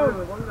right down.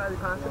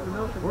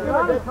 We're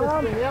going to get this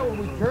thing out when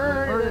we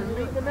turn and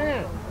meet the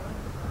man.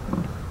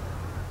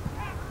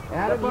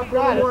 Adam, you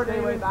got it.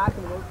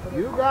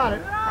 You got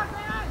it.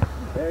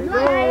 There you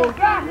go.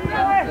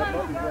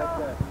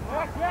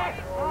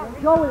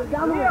 Going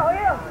down the way.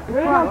 Keep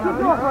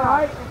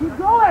going. Keep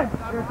going.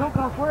 Here, don't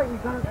go for it. You're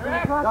going to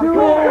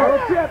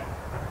cross. Chip.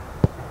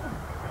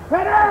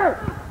 Header.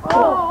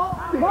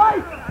 Oh,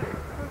 Mike.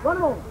 Run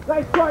him over.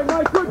 Nice try,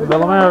 Mike.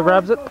 Villamera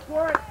grabs it.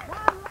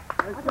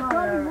 Nice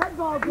try. Head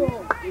ball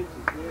goal.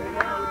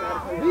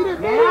 Meet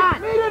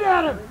it,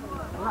 Adam.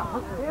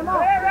 Come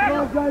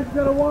on, guys,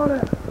 you're gonna want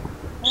it.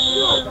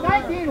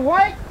 19,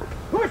 White.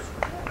 Push.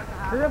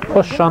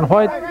 Push on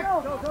White.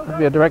 That'd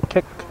be a direct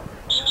kick.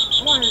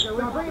 Come on,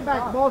 bring it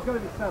back. The ball's going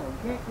to be settled.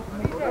 You can't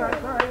keep it. All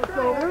right.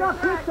 So we're not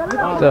quick.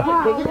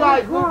 Can you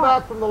guys move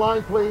back from the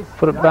line, please?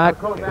 Put it back.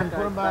 Put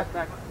them back.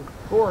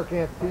 Score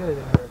can't see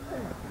anything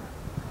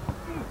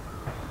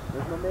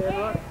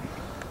here.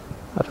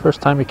 That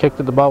first time he kicked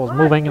it, the ball was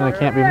moving, and it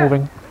can't be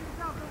moving.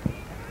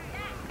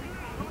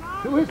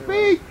 To his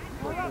feet.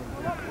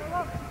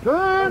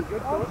 Turn.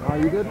 Oh,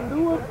 you didn't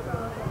do it.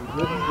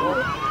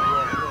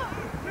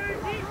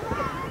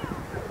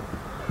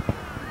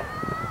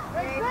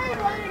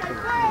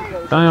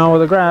 Going on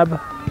with a grab.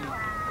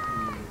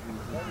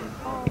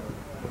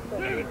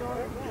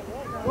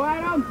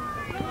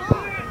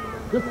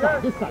 This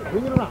side.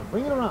 Bring it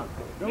around.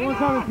 No one's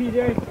coming,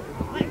 PJ.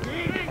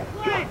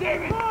 Go,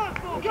 David!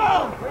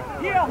 Go!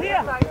 Heel!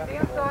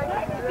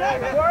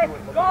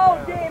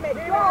 Go, David!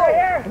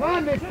 Go! Come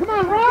on, Mitch. Come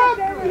on, Rob.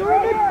 You're a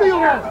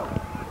midfielder.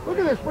 Look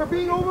at this. We're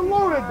being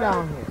overloaded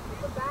down here.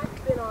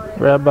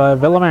 Grabbed by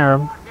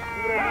Villamera.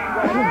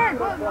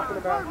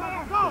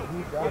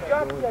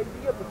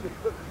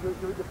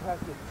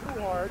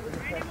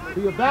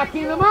 So you're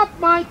backing them up,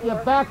 Mike.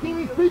 You're backing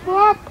these people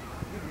up.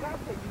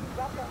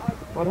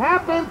 What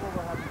happened?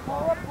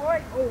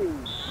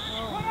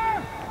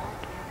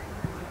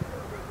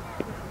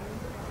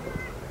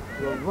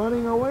 You're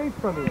running away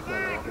from each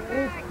other.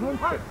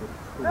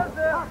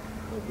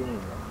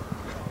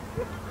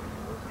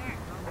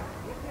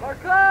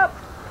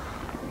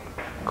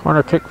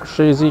 Corner kick for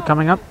Chazy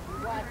coming up.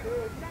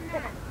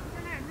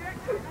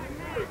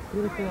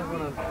 You understand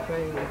what I'm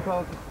saying?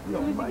 Because,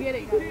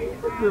 Mike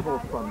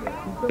dribbles from there.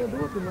 He's going to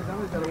do it, and now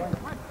he's got to run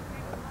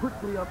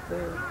quickly up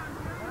there.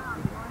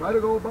 Try to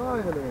go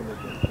by the man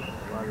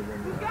rather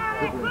than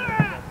dribbling.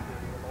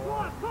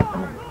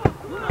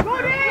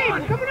 Go,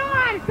 Dave! Coming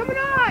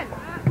on!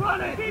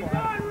 Run it! Keep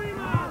going,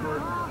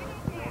 Remo!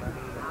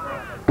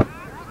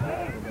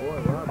 Boy,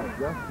 Rob is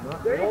just not...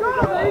 There you go!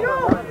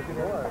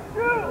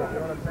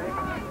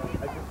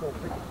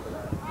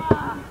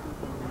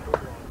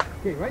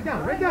 Okay, right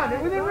down.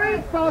 They're within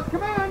range, fellas.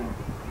 Come on.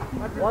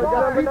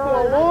 People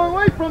a long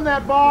way from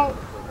that ball.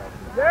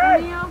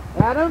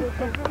 Adam.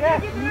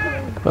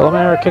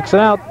 Villamera kicks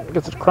it out.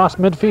 Gets it across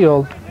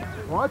midfield.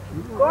 Watch.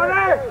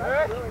 Corner!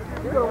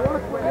 Go,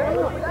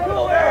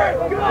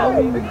 Eric!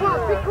 Go! Big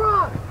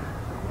cross.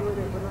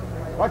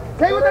 Watch.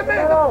 Stay with that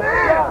man.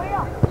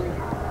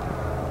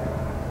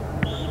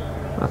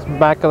 That's the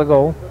back of the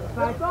goal.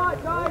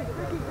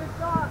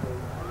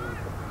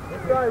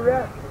 Good try,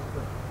 Rhett.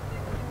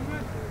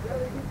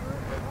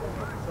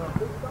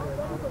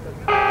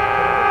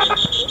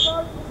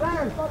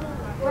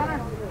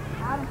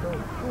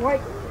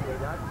 Wait.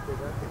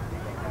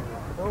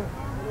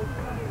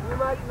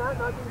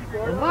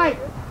 Mike,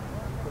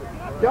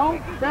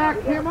 don't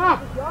back him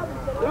up.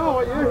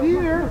 No, you're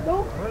here.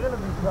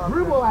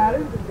 Dribble at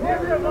him. Give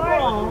him the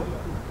ball.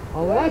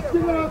 Unless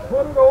you're going to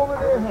put it over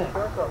their head.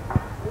 Come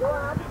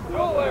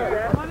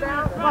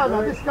on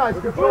now, this guy's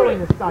controlling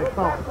this side,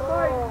 fellas.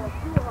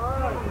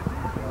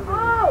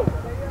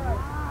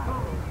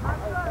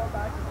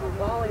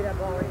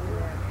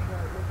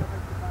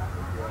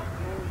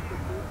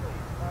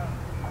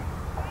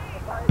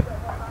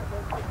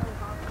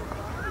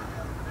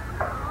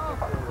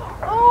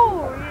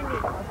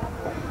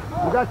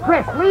 You got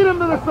Chris, lead him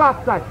to the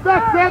soft side.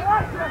 That's it.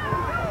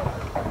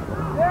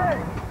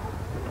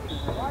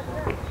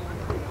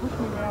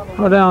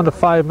 We're down to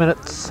 5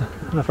 minutes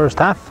in the first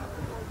half.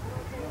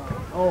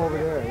 Oh, over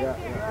there, yeah.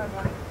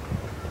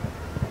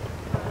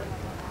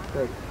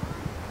 Okay,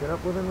 get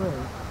up within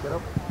range. Get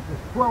up. This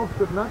 12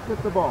 should not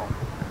get the ball.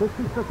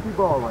 50-50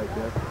 ball right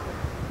there.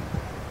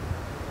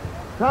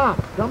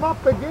 Tom, come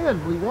up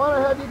again. We want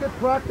to have you get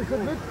practice at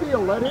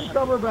midfield. Let him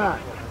cover back.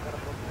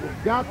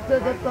 You've got to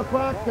get the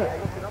practice.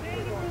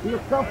 Feel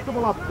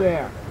comfortable up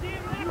there.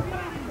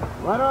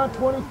 Right on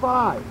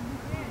 25.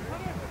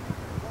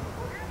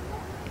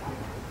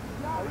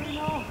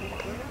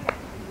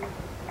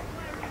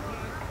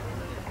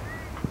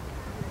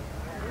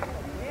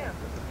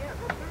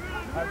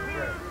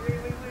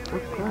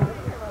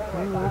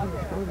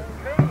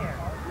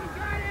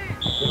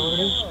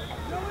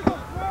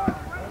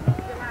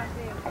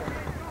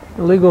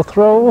 Illegal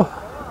throw,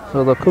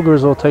 so the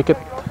Cougars will take it.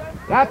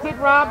 That's it,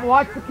 Rob.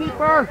 Watch the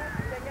keeper.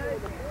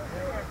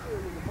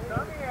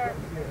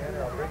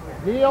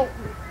 Neil.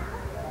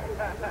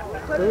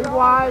 Stay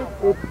wide.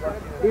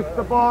 If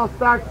the ball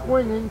starts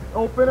swinging,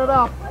 open it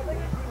up.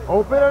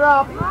 Open it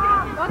up.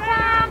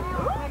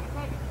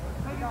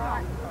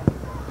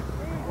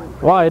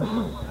 Wide.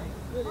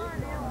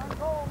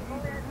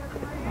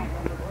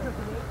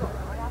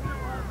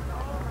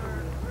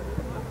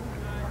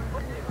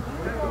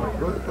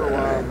 Good for a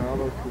while now,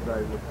 those two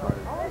guys look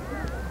tired.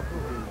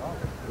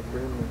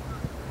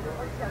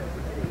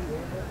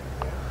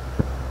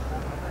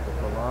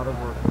 It's a lot of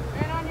work.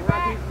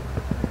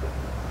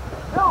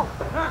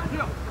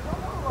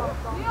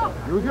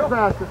 Use your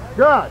passes.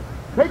 Good.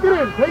 Take it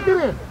in, take it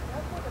in.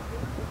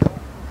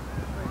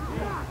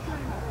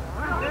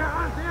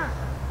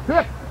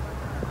 Sit.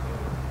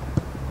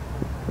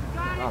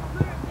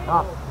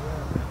 Up.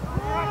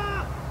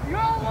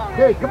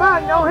 Okay, come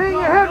on, now hang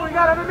your head. We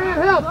got a man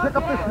help. Pick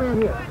up this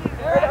man here.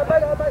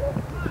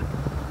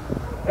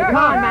 Come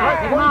on,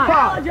 Matt. Come on.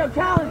 Challenge him,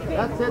 challenge him.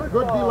 That's it.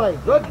 Good delay.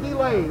 Good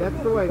delay.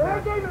 That's the way,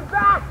 Matt.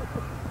 Back.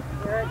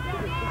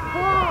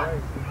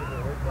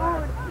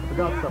 I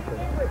got something.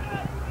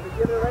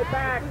 Give it right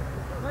back.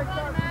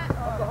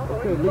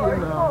 Okay, lead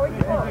him now.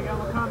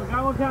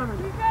 Got one coming.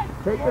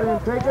 Take it in,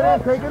 take it in,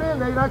 take it in.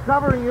 They're not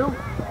covering you.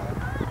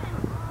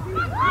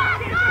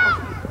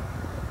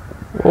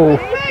 Oh.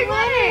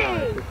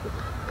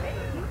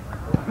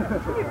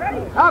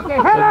 Okay,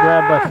 head Good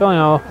grab by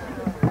Filio.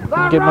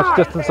 Didn't get much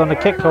distance on the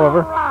kick,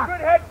 however.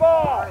 Good head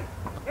ball.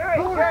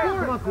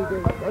 Come on,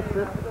 PJ. That's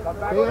it.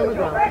 Stay on the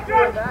ground.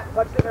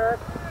 Touch it, Eric.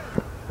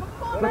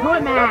 Good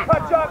one, Matt.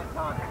 Touch up.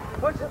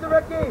 Push it to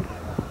Ricky.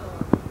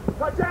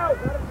 Touch out.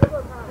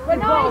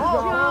 Nice,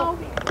 Joe.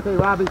 Okay,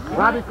 Robbie.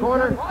 Robbie,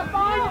 corner.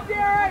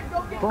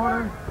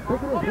 Corner.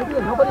 Take it in, take it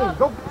in. Nobody in.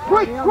 Go.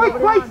 Quick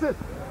places.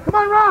 Come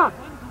on, Rob.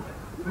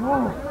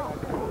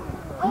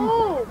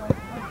 Oh.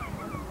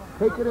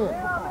 Take it in.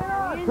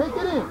 Take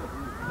it in.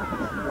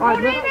 All right,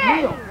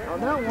 Neil. On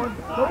that one.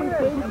 Nobody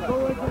stays and go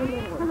right there.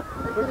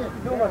 Take it in.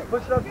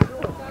 Push it up.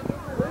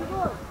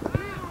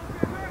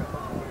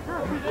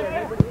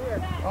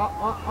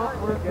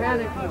 We're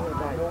panicking.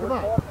 Come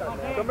on.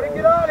 Somebody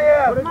get out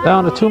here.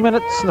 Down to 2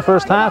 minutes in the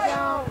first half.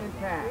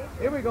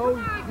 Here we go.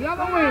 The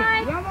other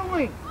wing. The other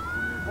wing.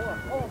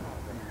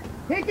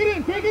 Take it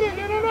in. Take it in.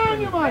 Get it on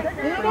you, Mike.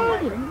 Get it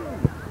on you.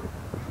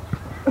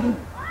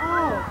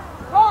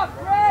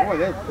 Boy,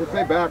 if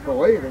they back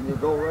away, then you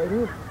go right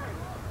in.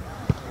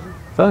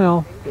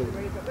 Filio.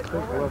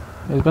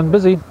 He's been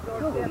busy. Wait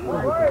a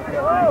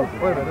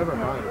minute, never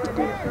mind.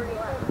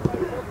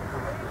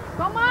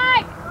 Go,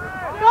 Mike.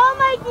 Go,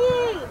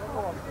 Mikey.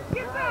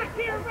 Get back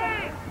here,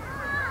 man.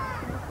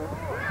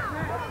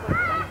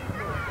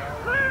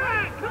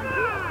 Come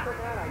on.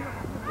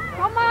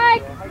 Go,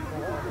 Mike.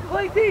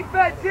 Play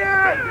defense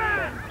here.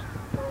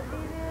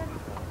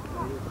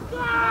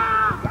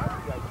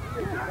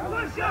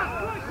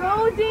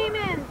 Go,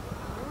 Demons.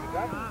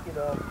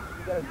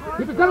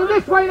 Keep it coming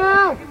this way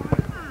now.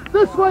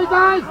 This way,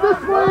 guys. This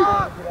way.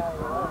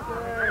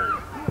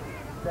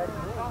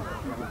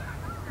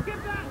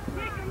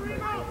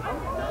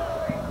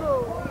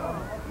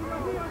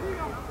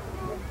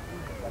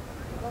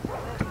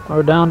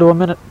 We're down to a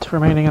minute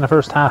remaining in the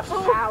first half.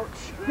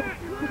 Ouch.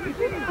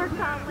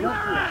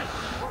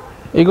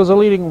 Eagles are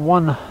leading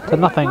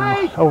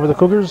 1-0 over the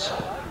Cougars.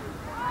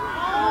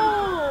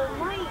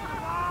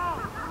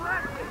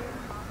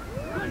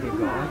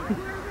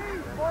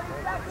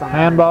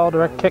 Handball,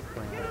 direct kick.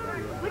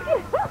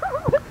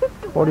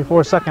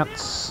 44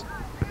 seconds.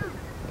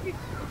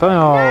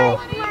 Oh.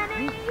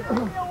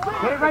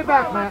 Get it right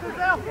back, Matt.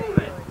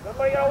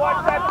 Somebody gotta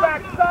watch that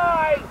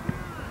backside.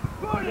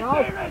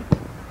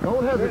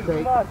 Don't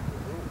hesitate. Go,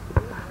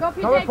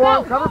 Cover PJ, for go.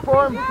 him. Cover for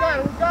him. Come on,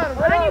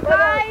 you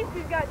guys.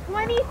 We've got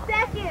 20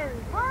 seconds.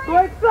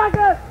 20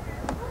 seconds.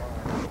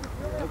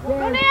 Go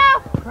now.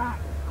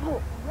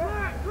 Go.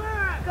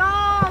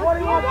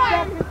 21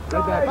 seconds.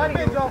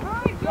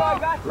 Right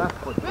back. Left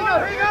foot.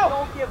 Here you go.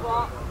 Don't give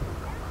up.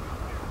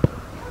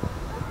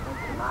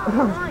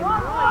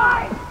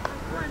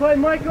 Play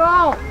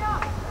Michael.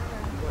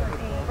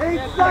 8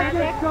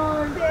 seconds,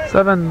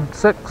 son.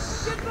 7-6.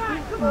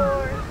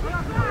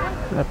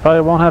 They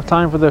probably won't have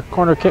time for the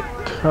corner kick.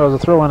 That was a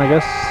throw-in, I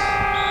guess.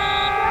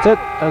 That's it.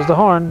 There's the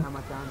horn.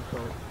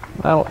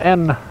 That'll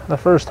end the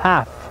first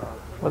half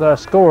with our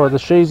score. The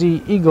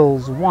Chazy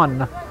Eagles 1.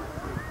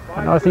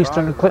 The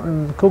Northeastern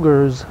Clinton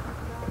Cougars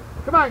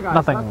Come on, guys.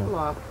 nothing.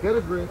 Get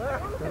a drink.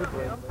 Get a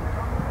drink.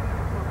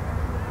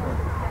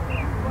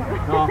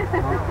 No.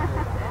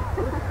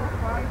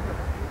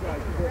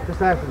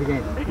 Just after the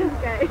game.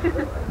 Okay.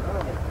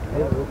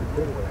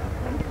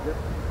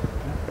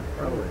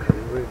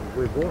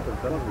 We both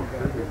have done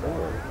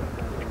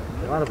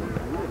a lot of them.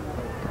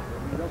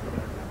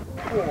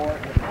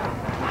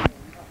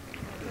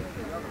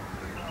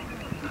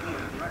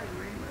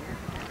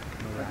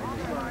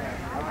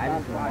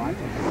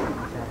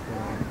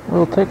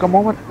 We'll take a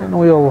moment and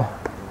we'll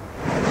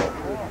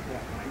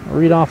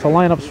read off the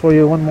lineups for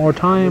you one more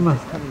time.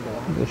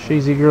 The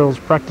Chazy girls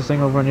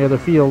practicing over on the other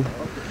field.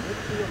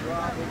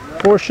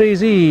 For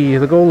Chazy,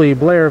 the goalie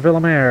Blair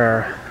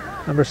Villamere.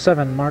 Number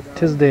 7, Mark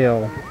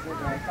Tisdale.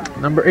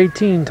 Number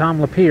 18, Tom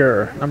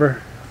Lapierre.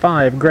 Number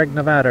 5, Greg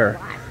Nevader.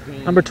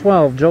 Number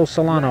 12, Joe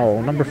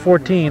Solano. Number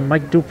 14,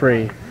 Mike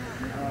Dupree.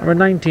 Number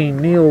 19,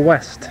 Neil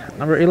West.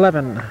 Number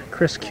 11,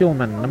 Chris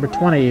Kuhlman. Number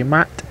 20,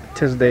 Matt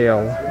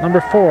Tisdale. Number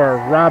 4,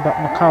 Rob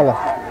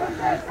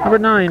McAuliffe. Number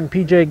 9,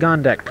 PJ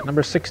Gondek.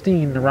 Number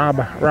 16,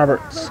 Rob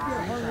Roberts.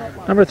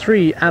 Number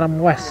 3, Adam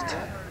West.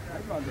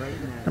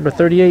 Number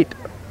 38,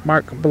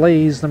 Mark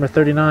Blaze. Number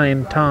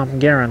 39, Tom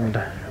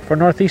Garand. For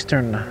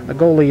Northeastern, the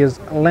goalie is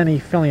Lenny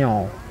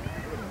Fillion.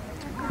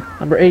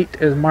 Number 8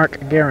 is Mark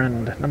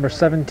Garand. Number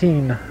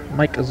 17,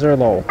 Mike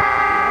Zerlo.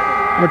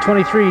 Number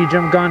 23,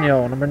 Jim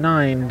Gagno. Number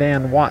 9,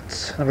 Dan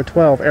Watts. Number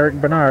 12, Eric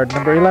Bernard.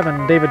 Number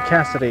 11, David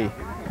Cassidy.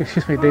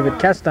 Excuse me, David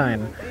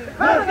Castine.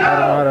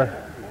 I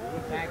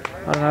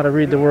don't know how to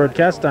read the word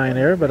Castine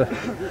here, but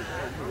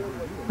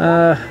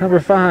number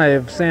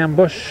 5, Sam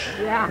Bush.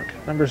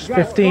 Number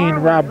 15,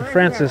 Rob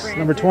Francis.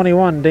 Number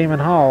 21, Damon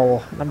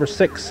Hall. Number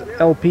 6,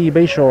 LP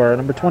Bayshore.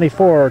 Number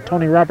 24,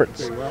 Tony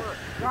Roberts.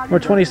 Number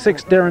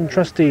 26, Darren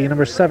Trusty.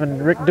 Number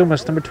 7, Rick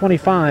Dumas. Number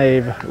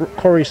 25,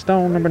 Corey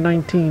Stone. Number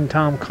 19,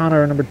 Tom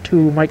Connor. Number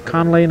 2, Mike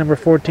Conley. Number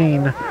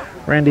 14,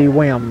 Randy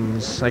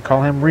Williams. I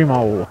call him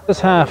Remo. This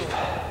half,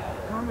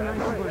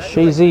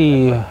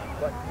 Chazy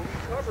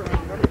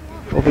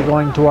will be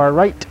going to our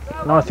right.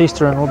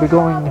 Northeastern will be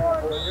going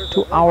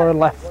to our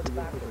left.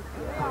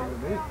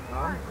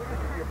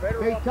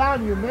 Hey,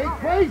 Tom, you make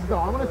plays, though.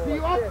 I want to see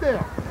you up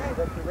there.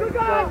 Good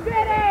job,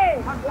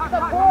 Vinny!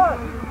 Support!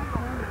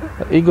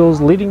 The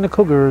Eagles leading the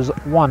Cougars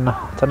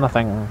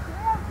 1-0.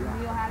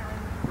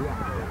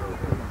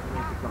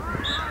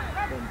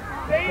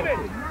 David!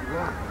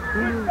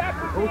 You're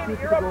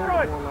up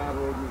front!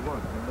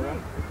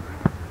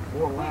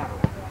 More lateral.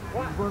 You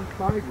run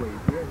sideways.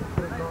 You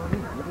put it on in.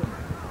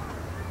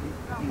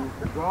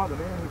 You draw the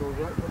man, he goes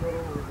right in the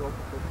middle and goes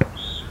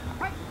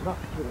up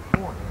to the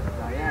corner.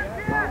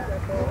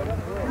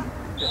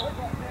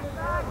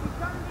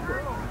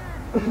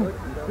 You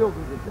still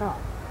do the job.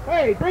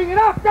 Hey, bring it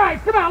up, guys.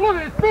 Come on, look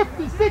at it.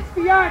 50,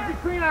 60 yards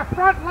between our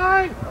front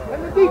line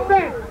and the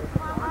defense.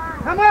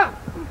 Come on.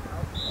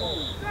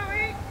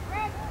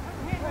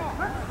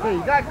 Hey,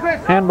 you got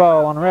Chris.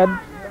 Handball on red.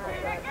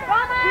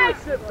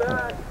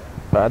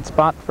 Bad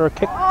spot for a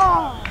kick.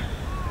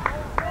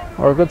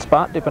 Or a good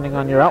spot, depending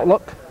on your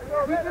outlook.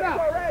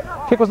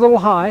 Kick was a little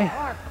high.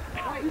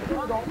 Let's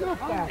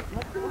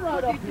go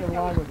right up here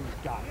along with these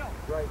guys.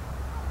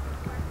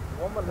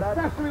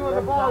 Especially when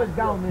the ball is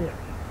down there.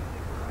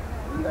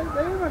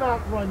 They would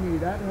outrun you.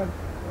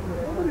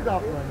 Nobody's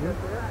outrun you.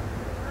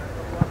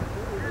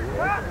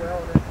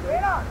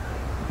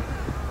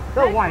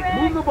 Go, White.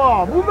 Move the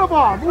ball. Move the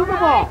ball. Move the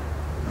ball.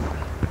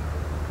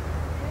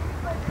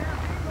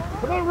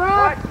 Come on,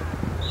 Rob.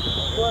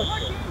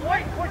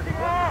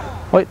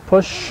 White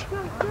push.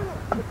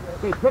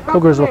 Okay, pick up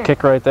Cougars the will man.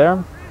 kick right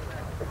there.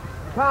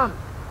 Tom.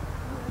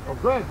 Oh,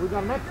 Greg, we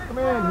got an extra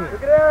man here.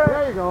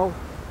 There you go.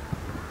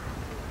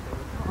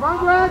 Come on,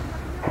 Greg.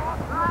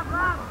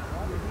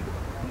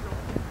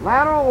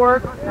 Lateral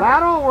work.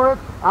 Lateral work.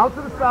 Out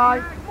to the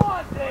side.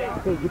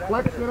 Okay,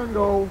 deflection and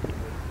go.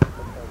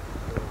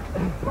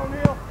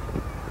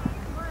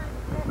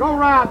 Go,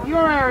 Rob.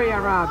 Your area,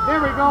 Rob.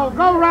 There we go.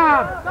 Go,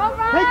 Rob.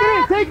 Take it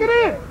in. Take it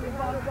in.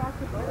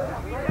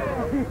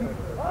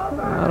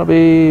 That'll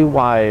be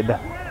wide.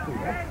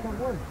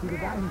 See, the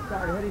guy who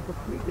started heading for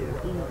free there,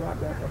 he got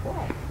back the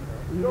ball.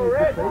 He made the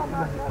face and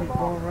then keep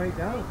going right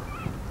down.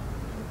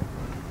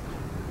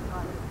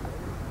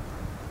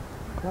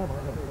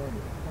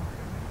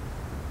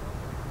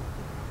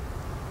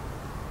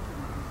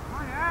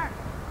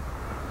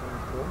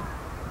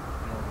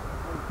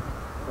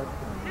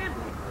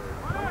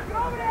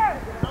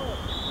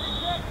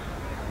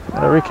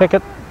 Gotta re-kick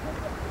it.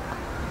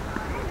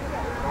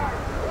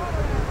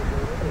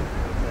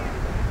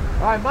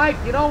 All right, Mike,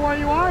 you know where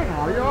you are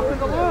now. You're up in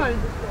the line.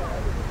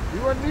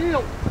 You and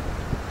Neil.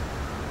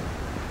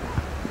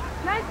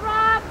 Nice,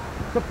 Rob!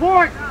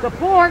 Support!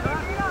 Support!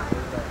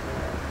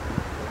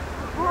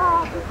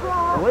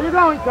 Where you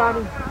going,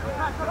 Tommy?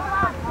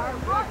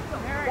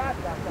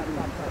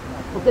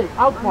 Okay,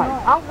 out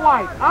wide, out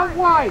wide, out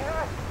wide!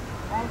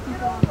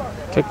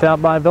 Kicked out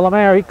by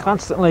Villamere. He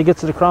constantly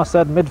gets it across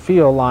that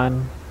midfield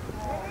line.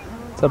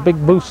 It's a big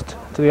boost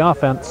to the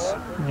offense.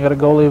 You got a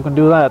goalie who can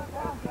do that.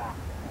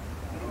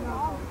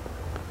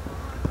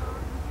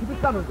 Keep it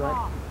coming, Greg.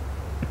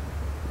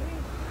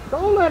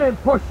 Don't let him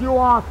push you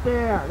off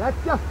there. That's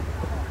just...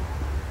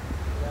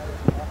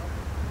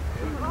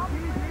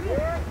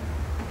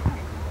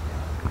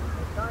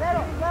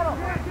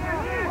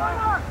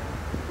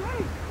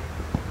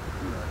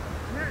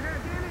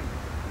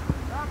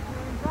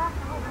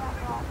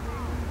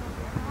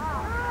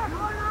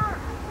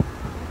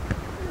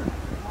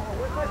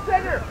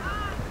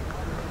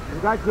 You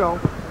got Joe.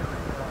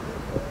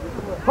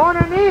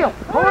 Corner Neil!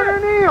 Corner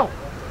Neil!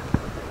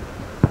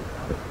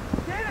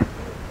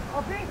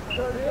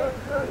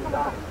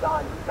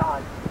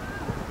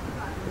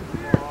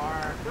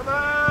 Come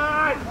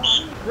on!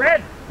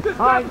 Red!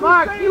 All right,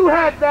 Mark, you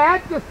had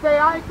that. Just say,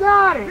 I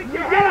got it. You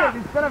get it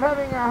instead of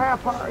having a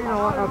half, you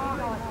know, a...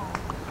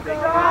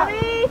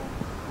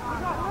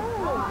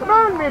 Come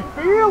on,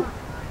 midfield.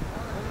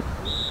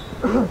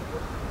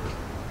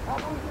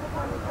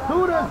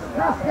 once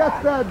Chris gets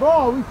that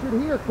ball, we should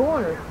hear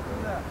corner.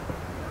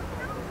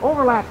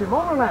 Overlap him,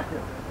 overlap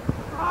him.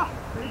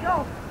 There you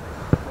go.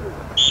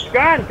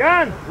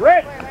 Gun,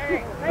 Rick.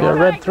 Yeah,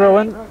 red throw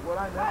in.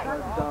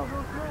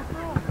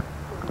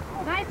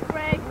 Nice,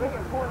 Greg.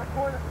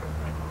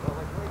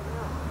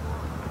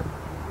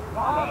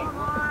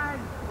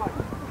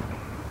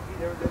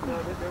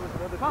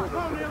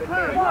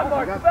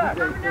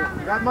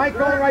 Got Mike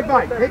going right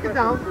by. Take it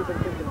down.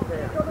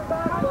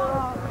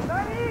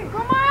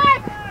 Come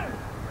on!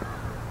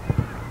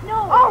 No!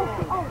 Oh!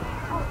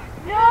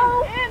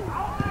 No!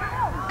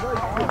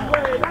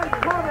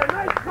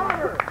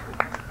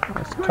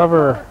 Nice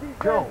cover.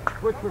 Joe,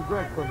 switch with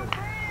Greg for me.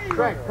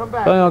 Greg, come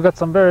back. Fillion got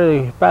some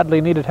very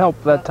badly needed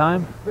help that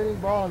time. Spinning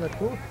ball on the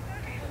tooth.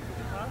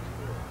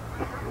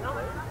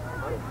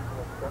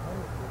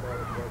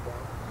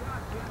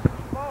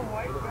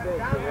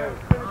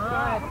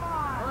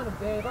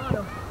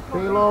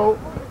 Stay low.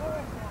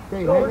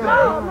 Okay, hang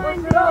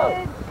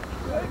on.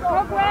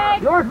 Go,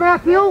 Greg! Yours,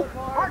 Matthew.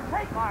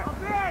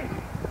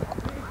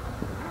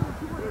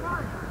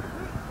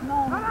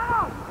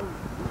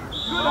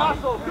 Good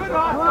hustle, good hustle.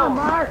 Come on,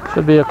 Mark.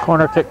 Should be a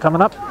corner kick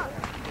coming up.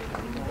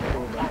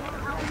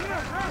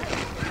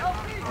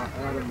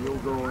 Adam, you'll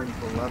go in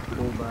for left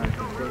fullback and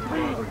take the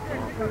other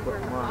top and put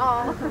him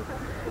on.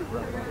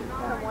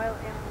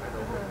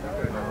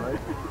 Alright?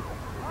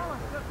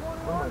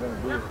 What am I going to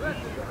do?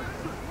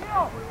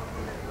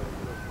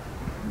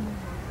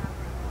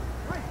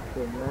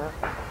 Okay, Matt.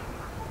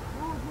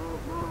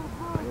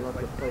 You'll have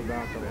to play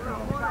back on the top.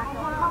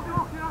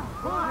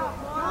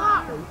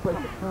 You play the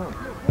pump. You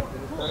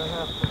just gotta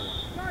have to.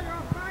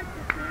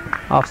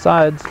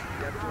 Offsides.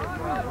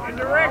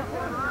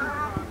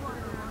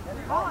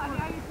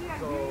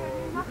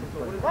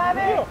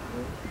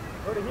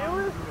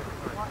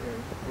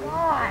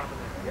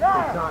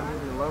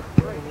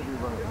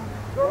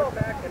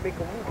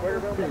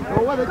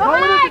 Go with it, you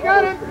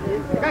got him.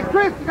 You got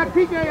Chris, you got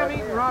PJ, I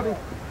mean, Robbie.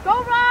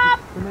 Go, Rob!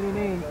 Too many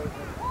names.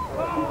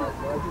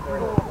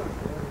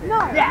 No!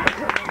 Yeah!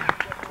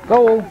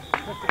 Goal.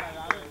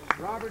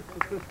 Robert's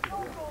assistant.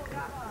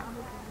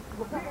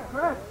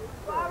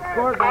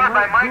 Scored by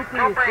Mike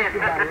Dupree,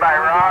 assisted by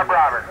Rob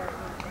Roberts.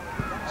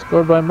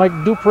 Scored by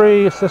Mike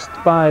Dupree, assist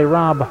by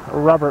Rob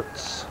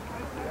Roberts.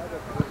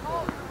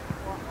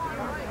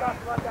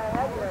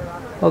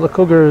 Well, the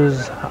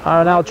Cougars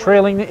are now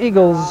trailing the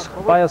Eagles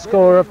by a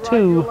score of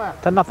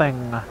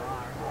 2-0.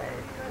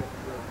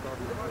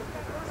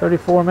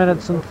 34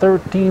 minutes and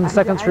 13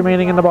 seconds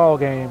remaining in the ball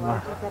game.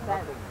 Come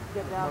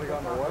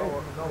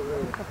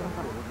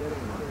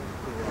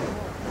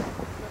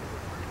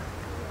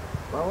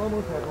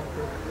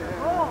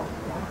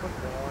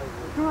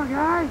on,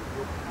 guys.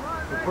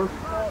 The first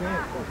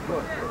chance was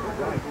good. The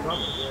guy's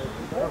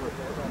covered.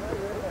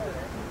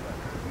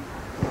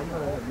 I'm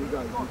going to have you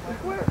guys do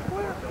something.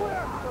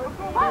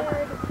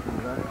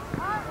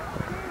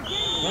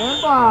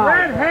 Handball.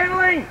 Red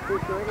handling.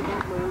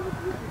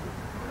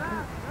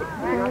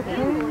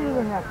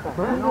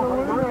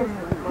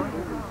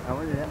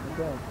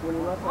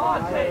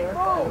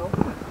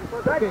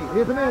 Okay,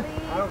 here's the man.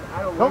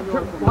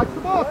 Don't watch the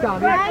ball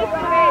down here.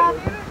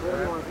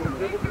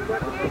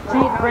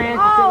 Cheat,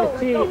 Francis, it was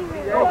cheat.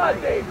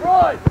 Run, Dave,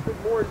 run.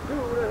 More than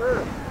two would have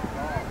hurt.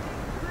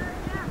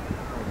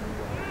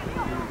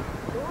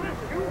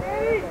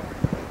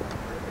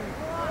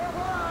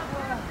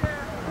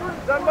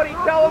 Somebody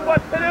tell him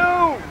what to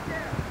do.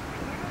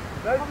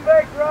 Nice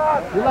fake,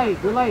 Rob. You're late.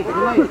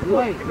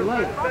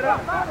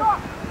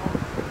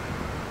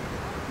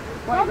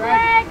 Go,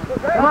 Greg!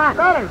 Come on,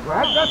 better,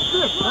 Greg. That's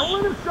it. Don't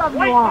let him shove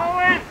you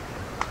off.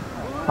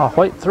 A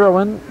white throw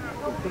in.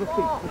 To the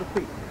feet.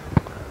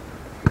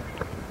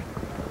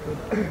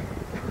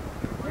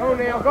 Go,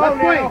 Neil, go,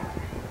 Neil.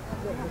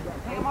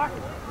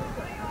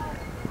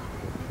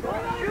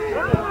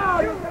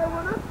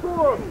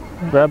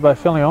 Grabbed by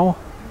Fillion.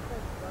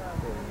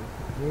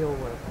 Neil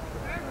West.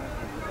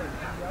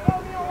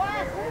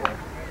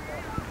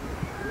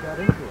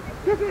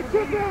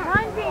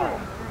 Run, Dean!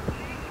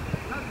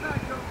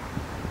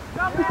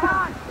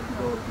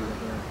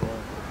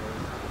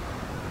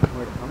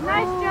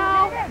 Nice,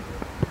 Joe!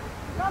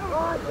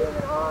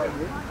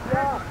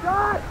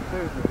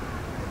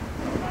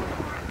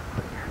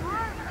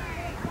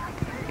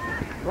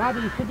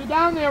 Robbie, you should be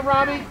down there,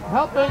 Robbie.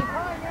 Helping.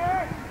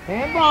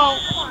 Handball.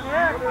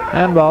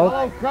 Handball.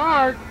 Yellow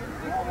card.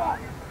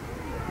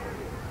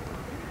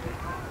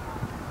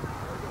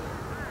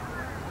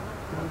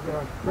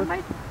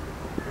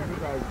 You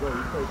guys go. You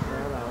take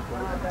Matt out.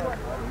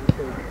 You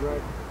take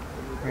Greg.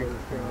 And you take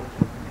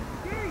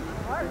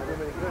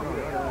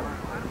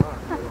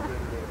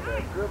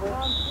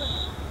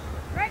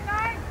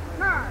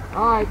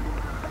All right.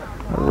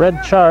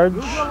 Red charge.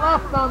 Move to the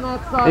left on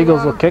that side.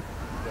 Eagles will kick.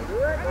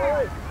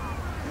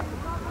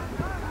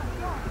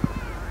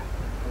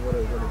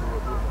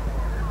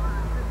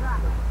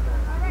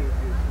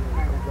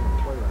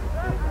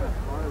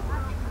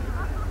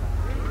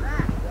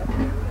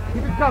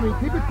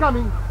 Keep it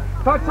coming.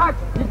 Touch.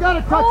 You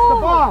gotta touch the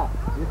ball.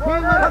 You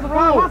can't let it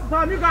roll. Muscle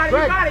time. You got it.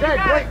 Greg, You got it. You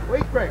got it.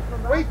 wait, Greg.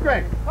 Wait,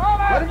 Greg.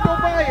 Let him go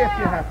by if you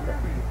have to.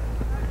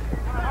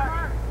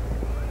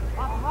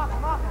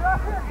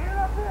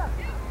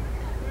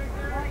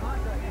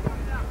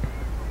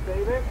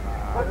 Save it.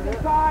 Touch the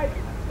inside.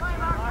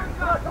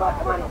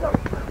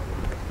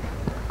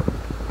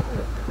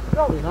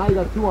 See, now you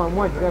got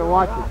 2-on-1. You gotta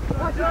watch it.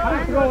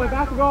 Back to goalie.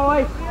 Back to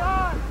goalie.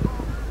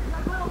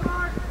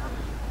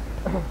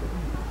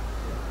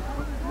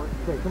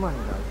 Okay, come on, you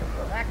guys.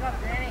 Back up,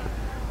 Danny.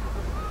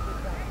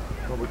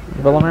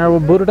 Villamere will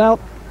boot it out.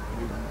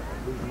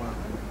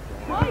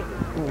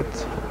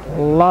 It's a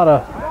lot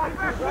of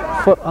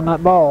foot on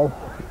that ball.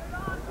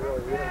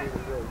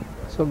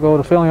 So go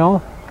to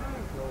Fillion.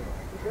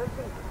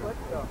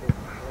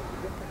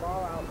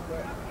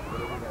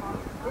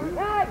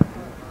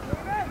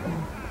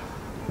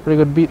 Pretty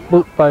good beat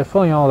boot by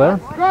Fillion there.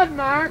 That's good,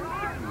 Mark.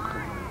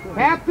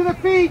 Tap to the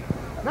feet.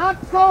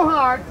 Not so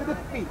hard to the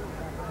feet.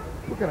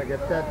 We're gonna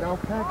get that down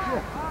packed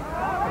yet.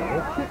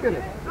 Let's kick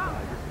it.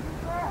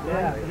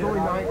 Yeah. It's only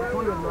 9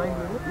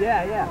 minutes.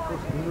 Yeah, yeah.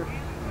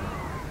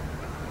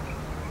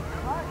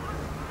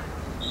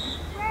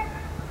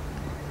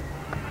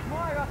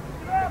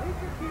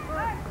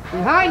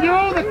 Behind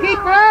you, the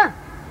keeper.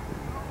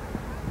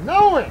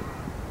 Know it.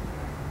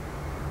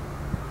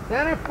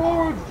 Center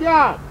forward's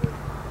job.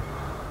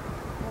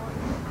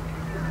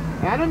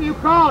 Adam, you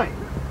call it.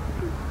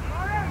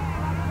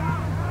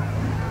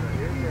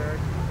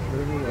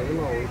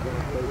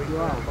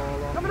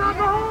 Coming on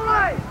the hole!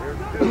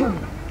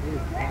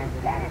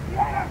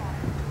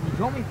 You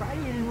told me Friday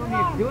you didn't want me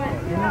to do it.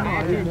 I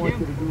didn't want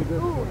you to do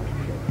this one.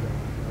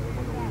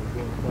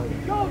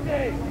 Go,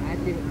 Dave! I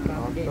did it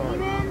about the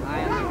game. I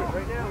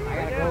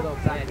gotta go though,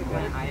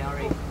 because I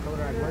already told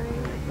her I'd work.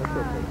 That's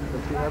okay.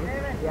 Does she have it?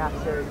 Yeah,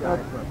 sure.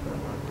 That's not bad.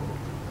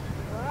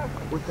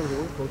 What's the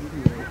rule? Go to you.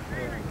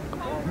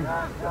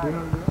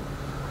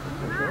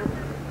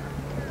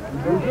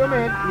 Use your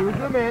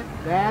mint.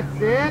 That's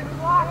it.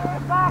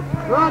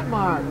 Good,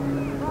 Mark.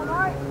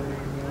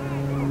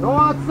 Go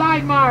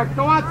outside, Mark.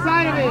 Go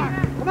outside of him.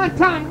 Come on,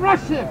 Tom.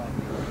 Rush him.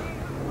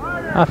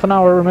 Half an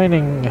hour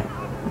remaining in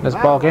this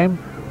ball game.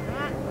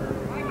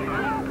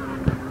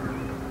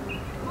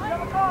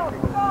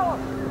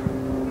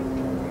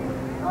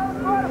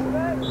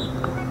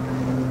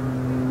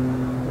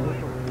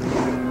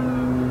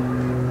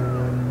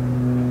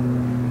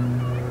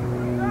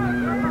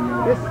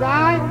 This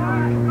side.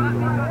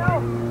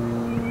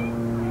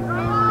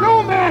 Go,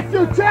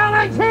 Matthew.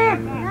 Challenge him.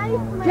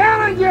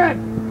 Challenge it.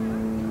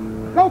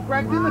 Go,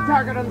 Greg. Do the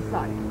target on the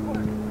side.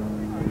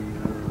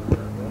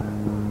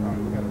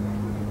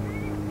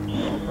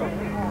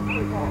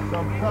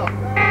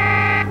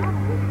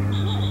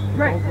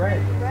 Greg.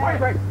 Greg.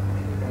 Greg.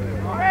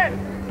 Red!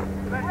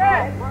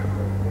 Red!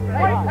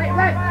 Hey,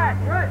 Red!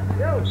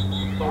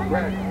 Go,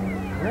 Greg.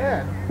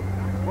 Red.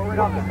 Forward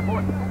up the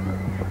foot.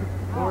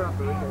 Oh,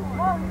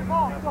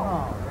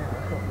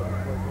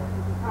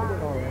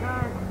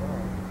 man.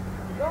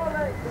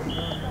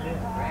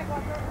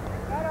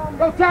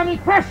 Go, Tommy.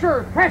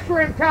 Pressure. Pressure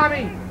him,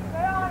 Tommy.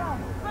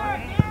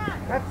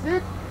 That's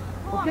it.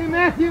 Okay,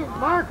 Matthew.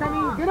 Mark,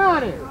 get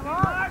on it.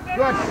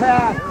 Good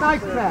pass.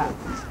 Nice pass.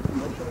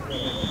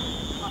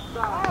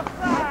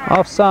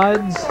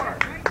 Offsides.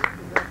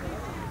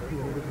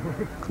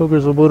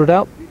 Cougars will boot it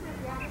out.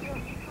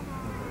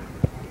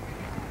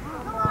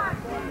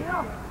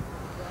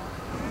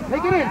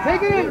 Take it in.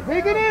 Take it in.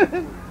 Take it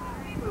in.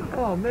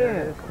 Oh,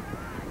 man.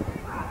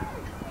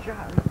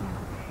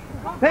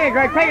 Take it,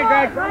 Greg. Take it,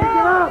 Greg.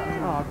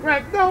 Oh,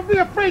 Greg, don't be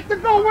afraid to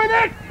go with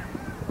it.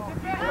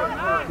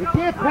 You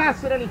can't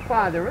pass it any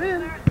farther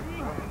in.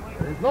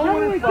 There's no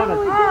one in front of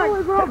us.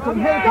 Go, Robbie!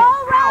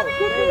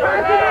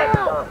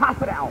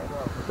 Pass it out.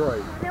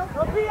 Sorry.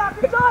 Be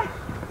up inside.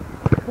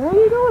 What are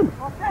you doing?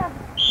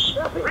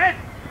 Red!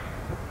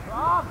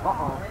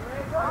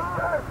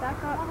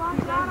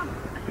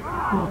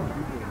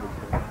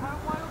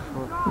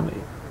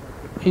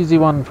 Easy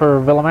one for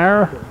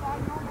Villamere.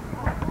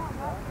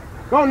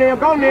 Go, Neil.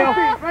 Go, Neil.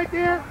 Right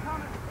there.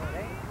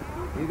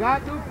 You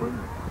got Duper.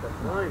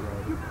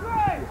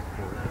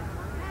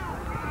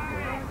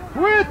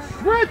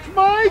 Switch,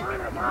 Mike.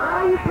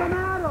 Now you come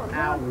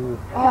at him.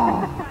 Oh.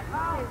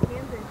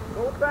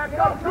 Go back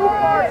up. Too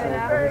far.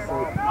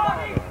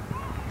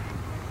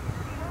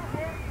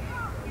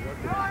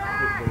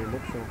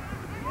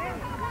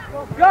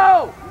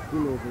 Go!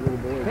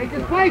 Take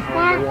his place,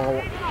 Mark.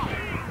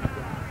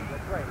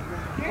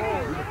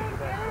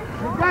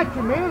 You got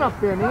your man up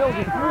there, Neil.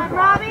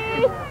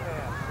 Robbie!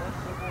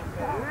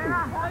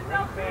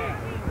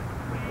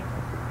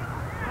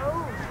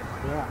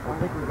 Yeah, I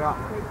think we got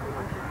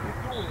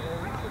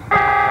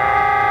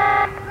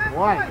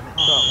one.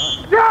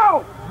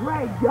 Go!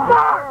 Great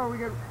job. We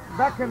get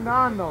beckoned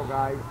on though,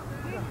 guys.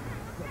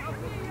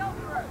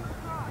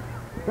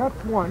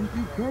 That's one.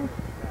 You can't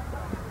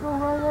go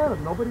right at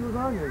him. Nobody was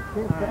on there. You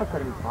can't pass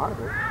any part of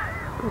it.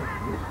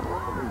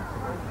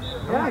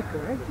 Yeah,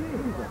 Greg.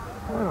 Jesus.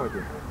 I know it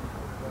is.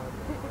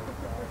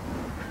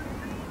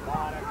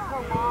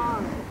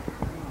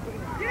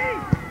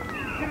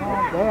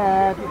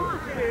 Dad.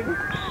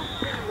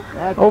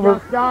 That's Over.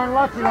 just darn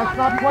lucky. Let's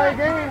not play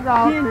games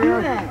out here.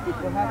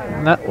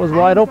 And that was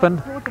wide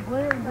open.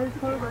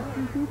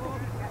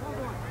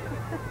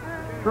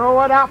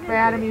 Throw it up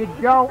at him, you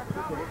joke.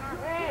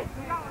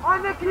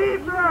 On the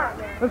keeper!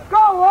 Let's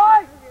go,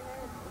 boy!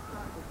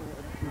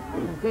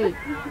 Okay.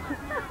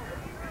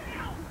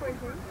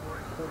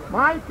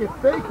 Mike,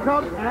 if they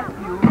come at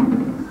you,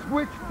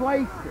 switch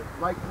places,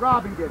 like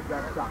Robin did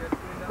that time.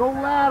 Go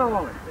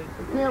laterally.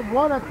 You can't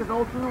run at the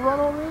goal, so you run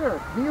over here.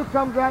 Neil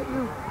comes at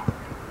you.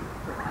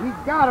 He's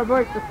got to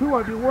make the two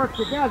of you work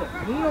together.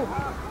 Neil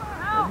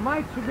and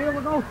Mike should be able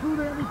to go through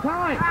there every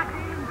time.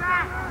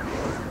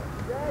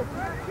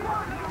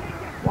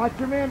 Watch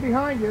your man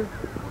behind you.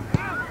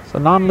 It's a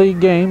non-league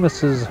game.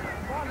 This is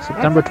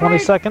September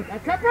 22nd.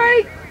 That's a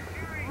break.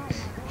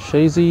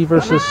 Chazy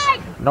versus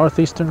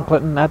Northeastern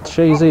Clinton at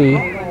Chazy.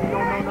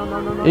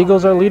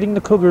 Eagles are leading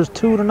the Cougars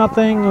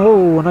 2-0.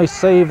 Oh, a nice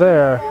save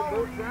there.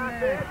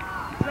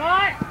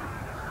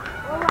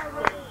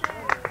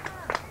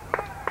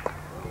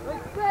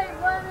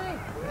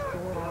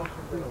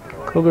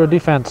 Cougar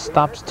defense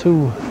stops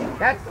two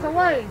That's the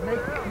way.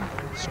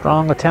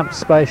 strong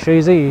attempts by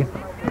Chazy.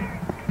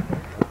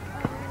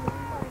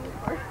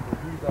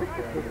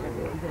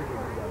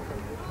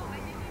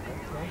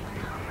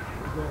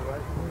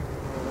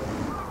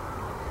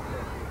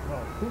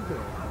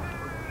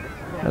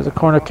 There's a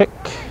corner kick.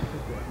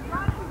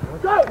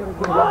 Good.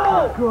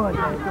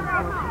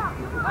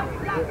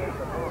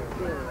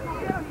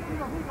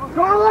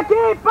 Go the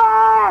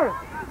keeper!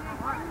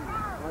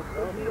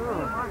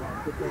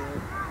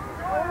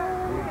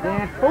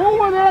 Can't fool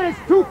with it. It's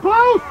too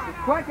close.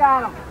 Quick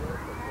at him.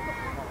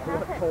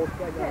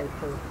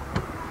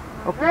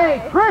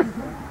 Okay, Chris.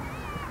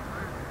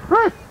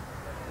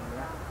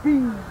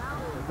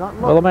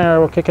 Willamere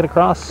will kick it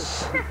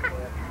across.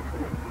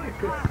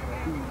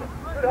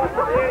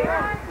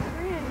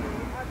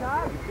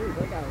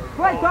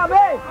 Quick, Tommy!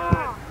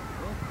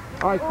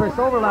 All right, Chris,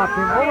 overlap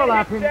him.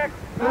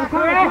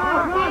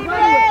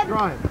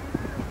 Try him.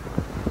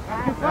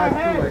 That's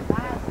too late.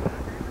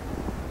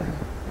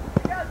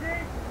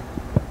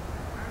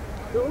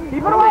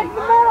 Keep it away from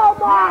the middle,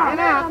 Mark! Get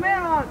out.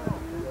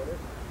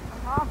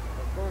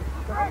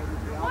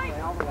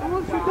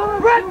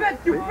 Rip it,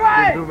 you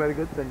fight!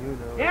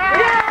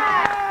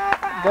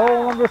 Yeah!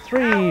 Goal number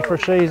 3 for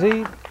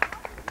Chazy.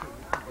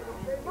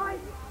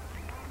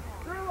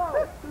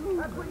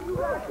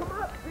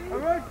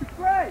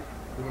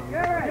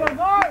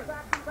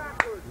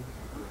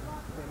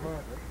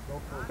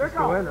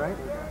 Go in, right?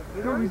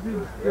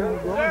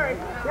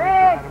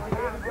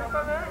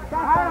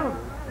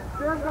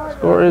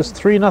 Score is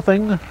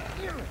 3-0.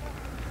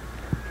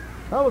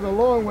 That was a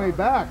long way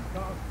back.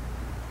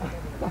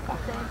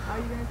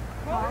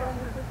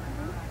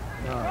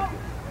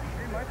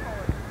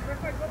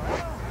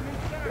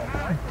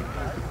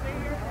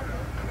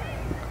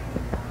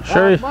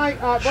 Sherry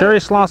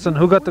Slauson,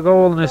 who got the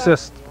goal and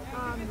assist?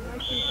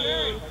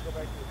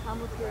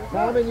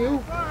 Tom and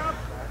you?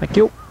 Thank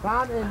you.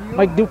 Tom and you?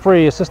 Mike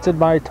Dupree, assisted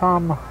by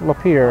Tom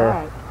Lapierre.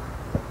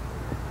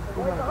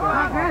 All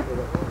right.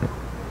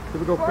 Here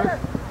we go, Chris.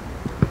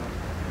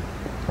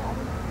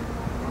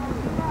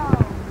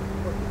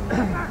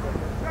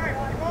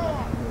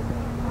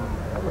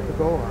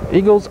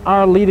 Eagles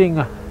are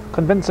leading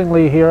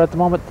convincingly here at the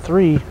moment,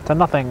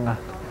 3-0.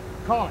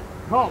 Call it.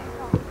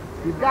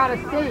 You've got to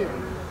stay it.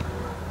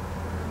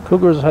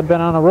 Cougars had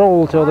been on a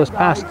roll till this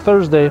past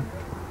Thursday.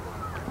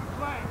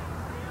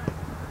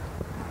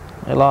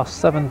 They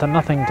lost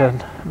 7-0 to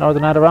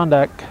Northern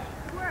Adirondack.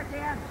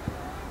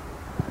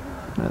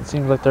 And it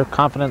seems like their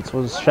confidence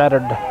was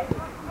shattered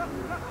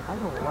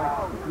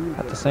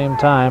at the same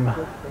time.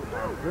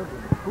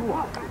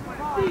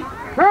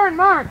 Turn,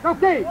 Mark.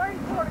 Okay.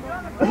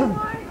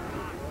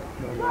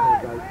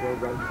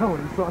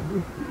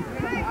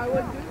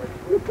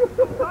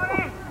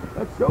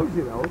 That shows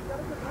you, though,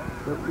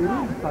 that it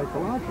is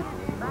psychological.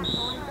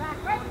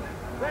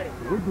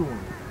 We're doing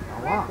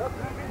a lot.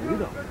 You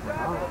don't.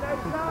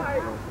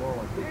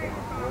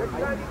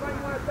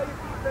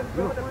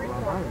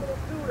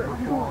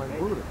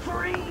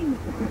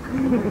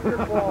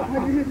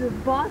 There's a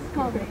boss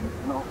coming.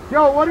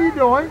 Joe, what are you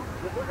doing?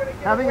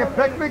 Having a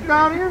picnic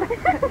down here?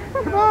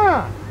 Come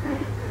on.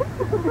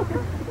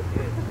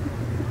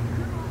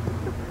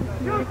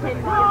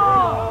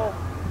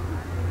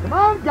 Come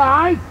on,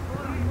 guys.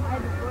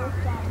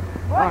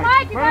 Oh,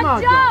 Mike, you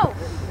got Joe!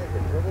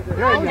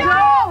 There you go.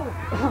 Joe!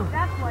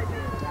 That's why.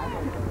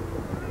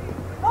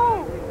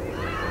 Oh!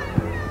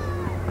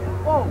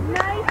 Oh.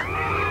 Nice.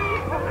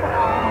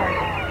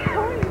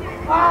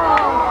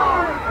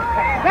 Oh.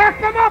 Back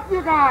them up,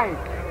 you guys.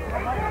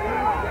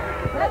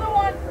 Another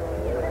one.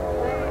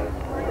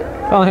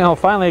 Fellingham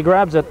finally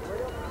grabs it.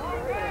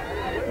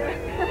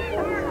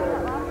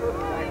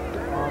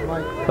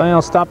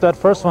 Fellingham stopped that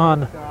first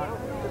one.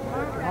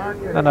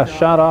 And a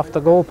shot off the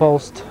goal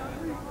post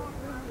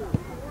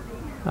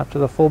after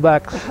the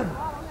fullback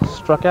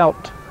struck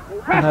out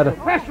and had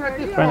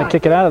trying to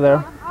kick it out of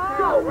there.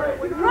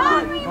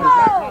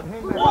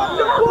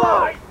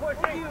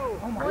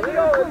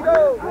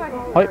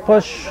 White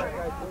push.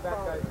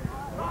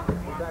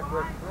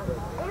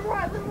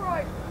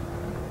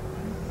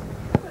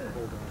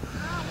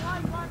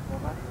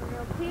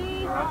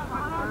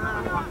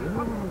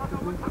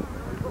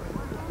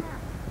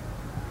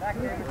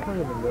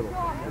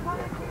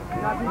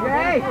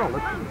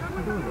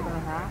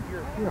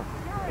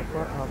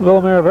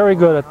 Villamere very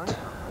good at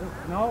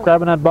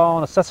grabbing that ball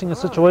and assessing the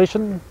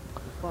situation,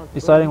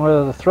 deciding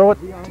whether to throw it,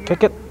 to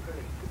kick it.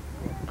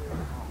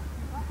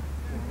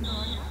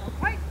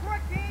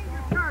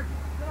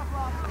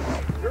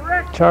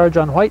 Charge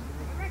on White.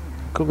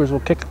 Cougars will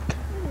kick it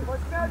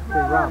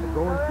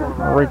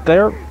right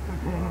there.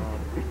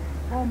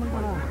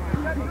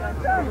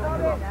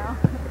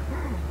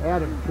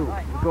 Adam too.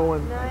 You go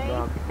in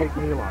and take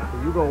me line.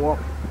 So you go up.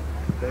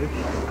 Okay?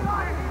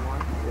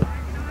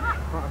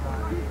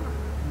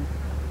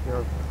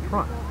 You're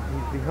front.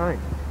 He's behind.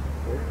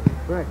 Okay?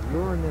 Greg,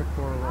 you're in there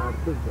for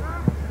Tisdale.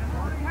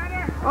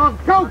 Oh,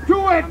 go to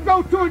it!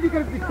 Go to it! You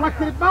gotta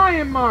deflect it by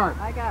him, Mark!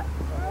 I got.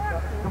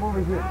 Come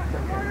over here.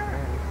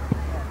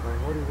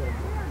 What are you gonna do?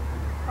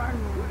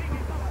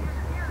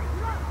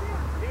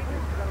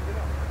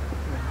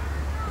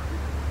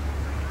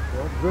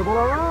 Well, dribble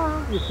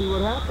around. You see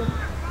what happens.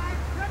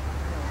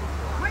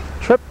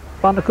 Trip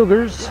on the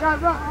Cougars.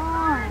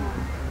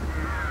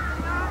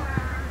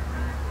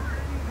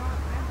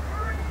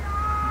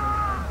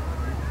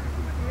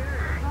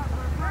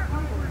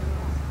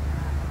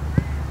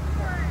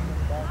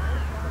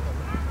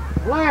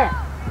 Blair.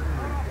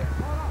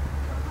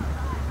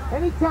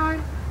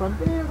 Anytime from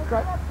there,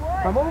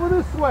 come over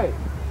this way.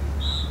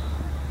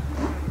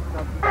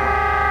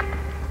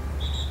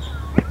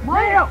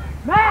 Neil!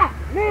 Matt!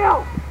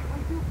 Neil!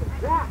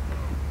 Yeah.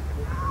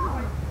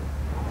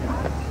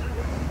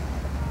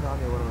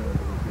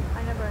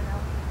 I never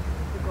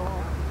announced the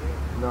goal.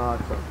 No,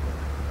 it's okay.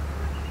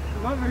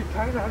 I'm not very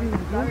tired of having you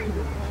do it.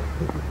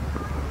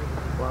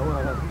 Well, I want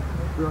to have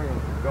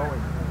experience in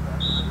going.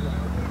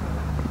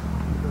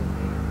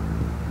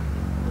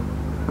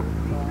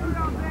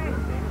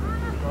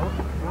 Well,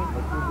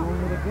 but we're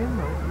doing it again,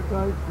 though. You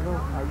guys, you know,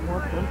 I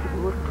want them to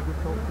do it, and you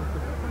just don't think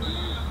it's...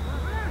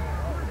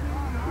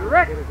 You're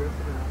right!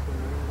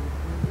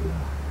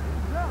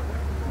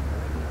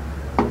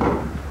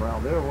 Well,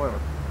 there was.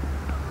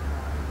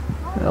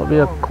 There'll be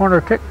a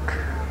corner kick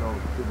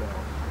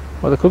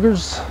for the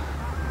Cougars. Oh,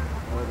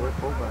 they're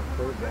fullback,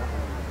 third down.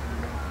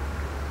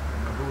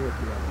 Who is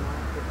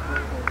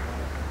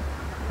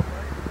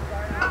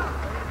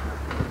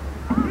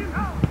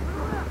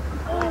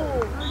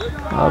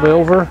That'll be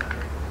over.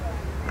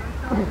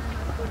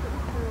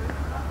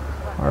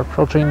 We're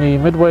approaching the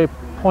midway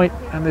point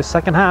in the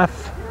second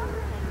half.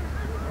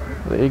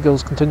 The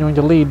Eagles continuing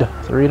to lead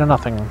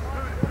 3-0.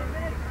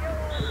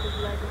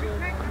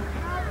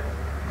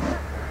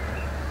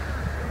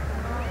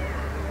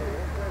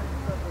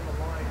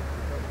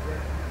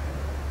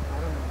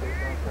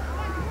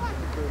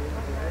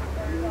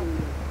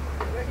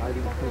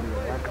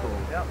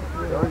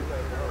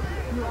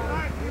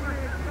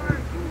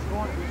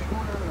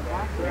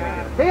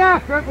 Stay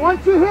after it.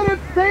 Once you hit it,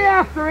 stay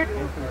after it.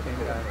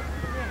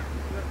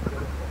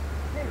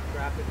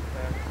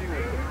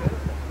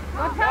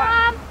 Go,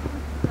 Tom!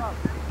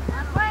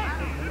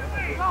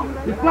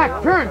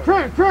 Deflect.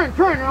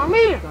 Turn. Now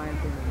lead it.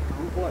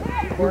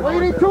 You're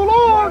waiting too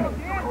long.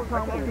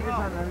 All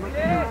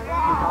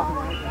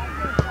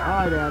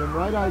right, Adam.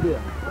 Right idea.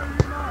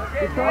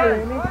 Good try,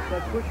 Amy.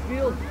 That's push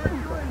field.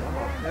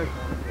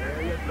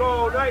 There you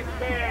go. Nice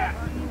pass.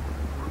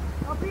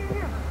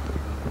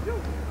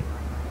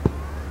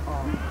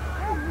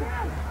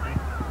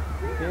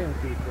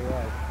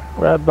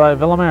 Grabbed by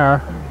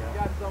Villamere.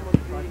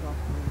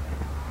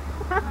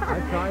 I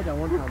tried that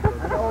one time.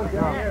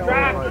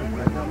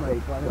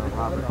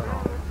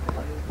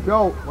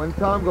 Joe, when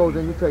Tom goes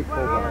in, you take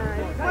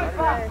fullback.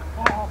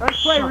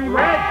 Nice play, Reed.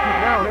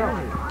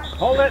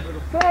 Hold it.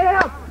 Stay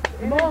up.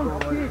 Come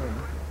on, Steve.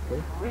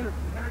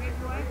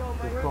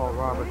 Just call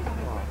Robert.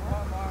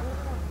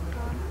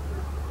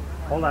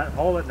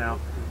 Hold it now.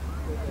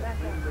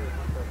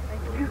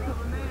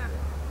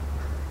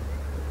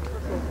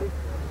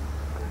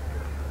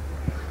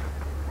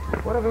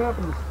 Whatever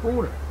happened to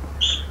Spooner?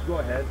 Go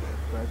ahead.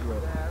 I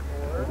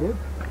did?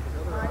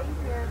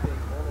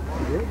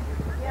 You did?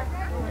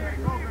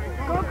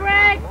 Go,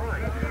 Greg!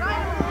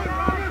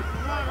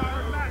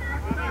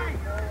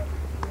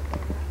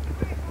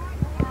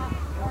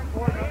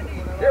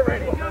 Get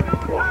ready.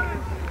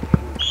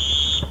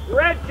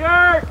 Red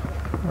shirt.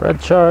 Red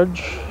charge.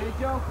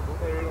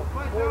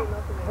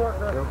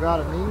 You got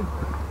a knee?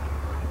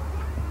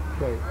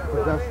 Okay,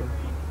 possession.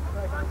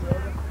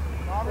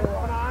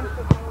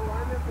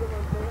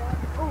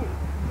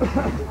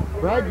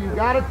 Brad, you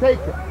gotta take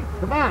it.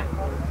 Come on.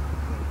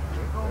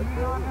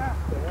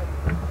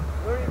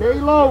 Stay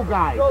low,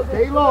 guys.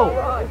 Stay low.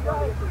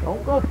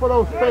 Don't go for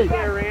those fakes.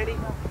 There, Randy.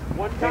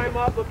 One time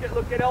up. Look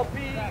at LP.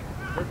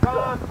 Here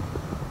comes.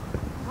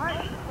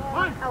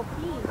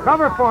 LP.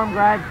 Cover for him,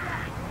 Greg.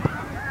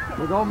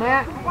 Here you go,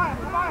 Matt.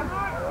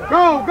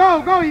 Go,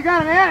 go, go. You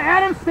got him,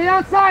 Adam. Stay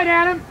outside,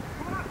 Adam.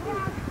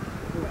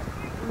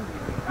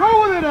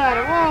 Go with it,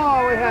 Adam.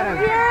 Oh, we had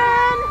him.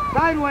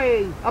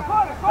 Sideways. Up.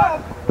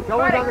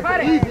 Going down the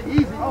side. Easy,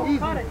 easy, easy.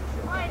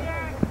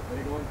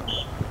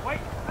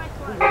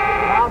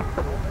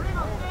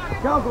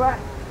 Go, go back.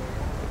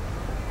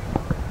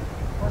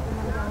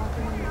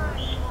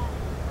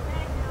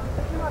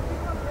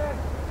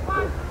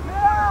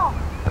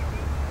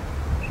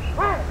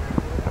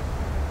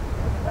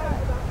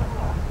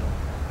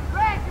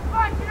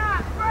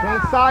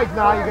 Change sides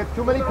now, you get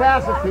too many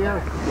passes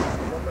here.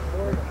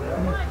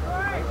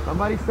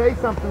 Somebody say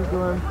something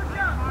to him.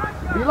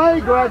 Delay,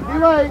 Greg,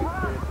 delay.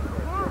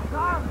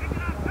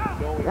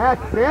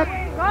 That's it.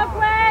 Go,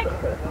 Greg!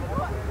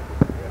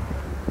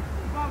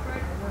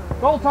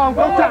 Go, Tom,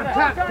 go, Tom.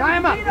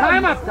 Time up,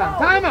 time up, Tom,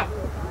 time up.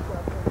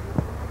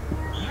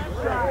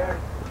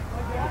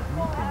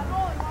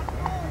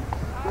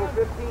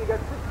 15, you got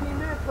 16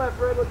 minutes left,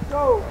 Red. Let's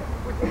go.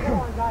 Get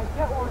one, guys.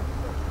 Get one.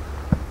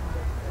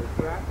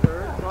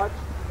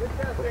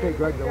 Okay,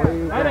 Greg, the way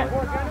you go.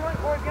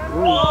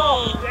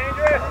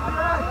 Dangerous.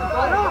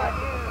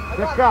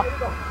 Pick up.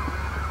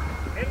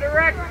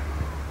 Indirect.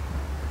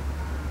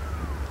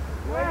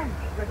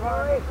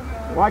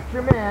 Watch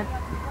your man.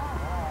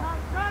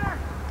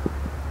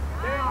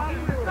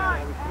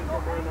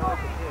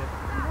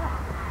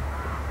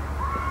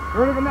 Get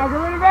rid of him now, get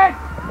rid of it!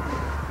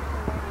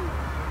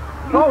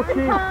 Go,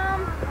 Chief.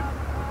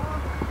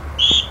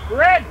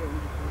 Red.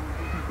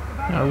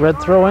 Red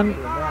throw in.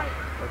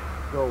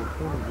 Go as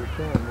soon as you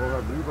can. We'll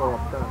have you go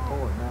up center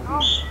forward now.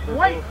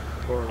 White.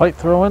 White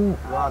throw in.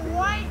 Robbie,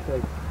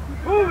 take.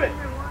 Move it.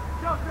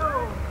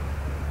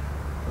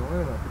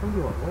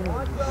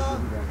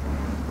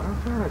 What I'm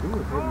trying to do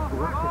is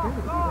work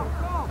together.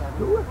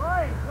 Do it.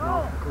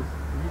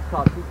 He's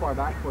caught too far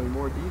back for him,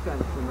 more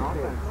defense than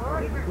offense.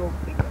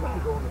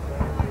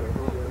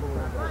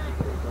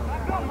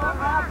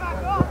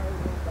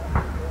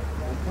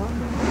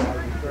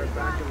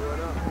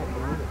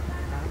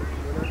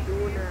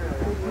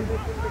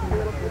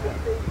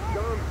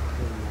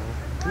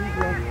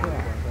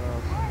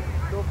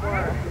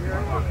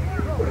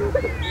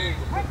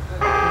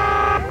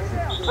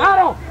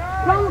 Otto,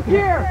 come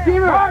here.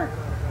 Keep her.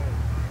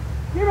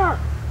 Keep her.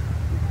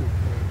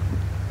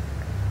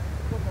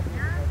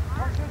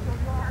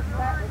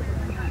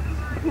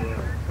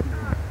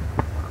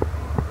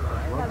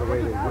 Love the way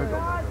they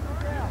wiggle.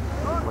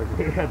 Like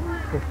they had,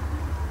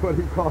 what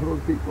do you call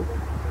those people?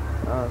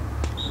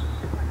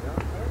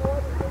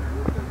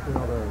 You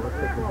know, what's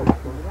the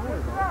position?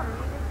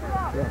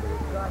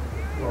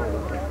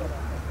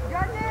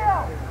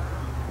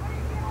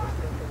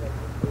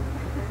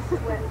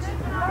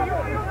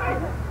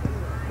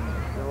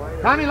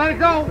 Tommy, let it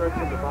go.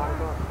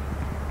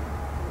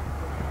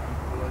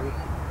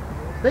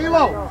 Stay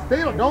low.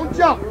 Stay low. Don't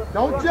jump.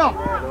 Don't jump.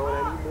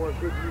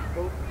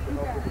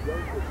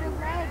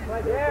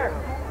 Right there.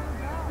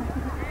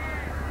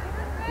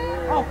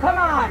 Oh, come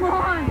on. Come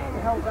on.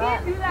 You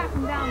can't do that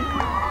from down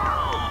here.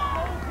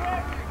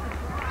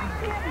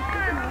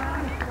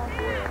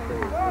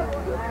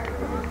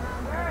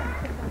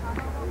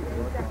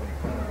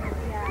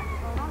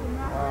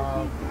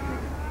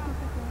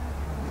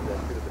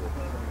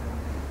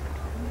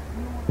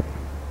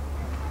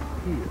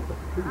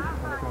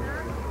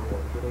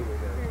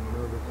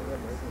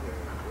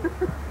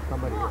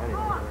 Somebody,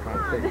 anyway, I'm trying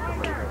to say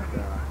somebody has,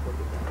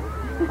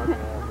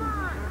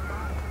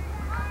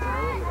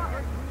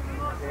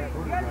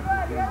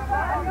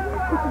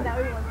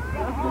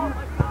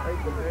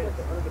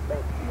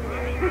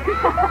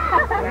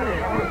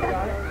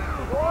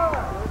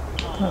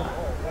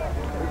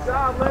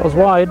 That was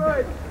wide.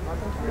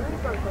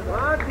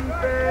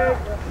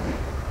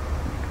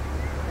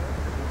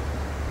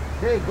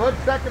 Okay, good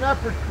second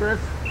effort, Chris.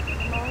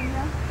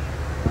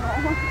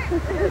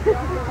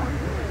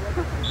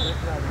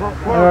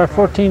 There are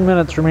 14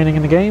 minutes remaining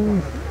in the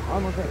game.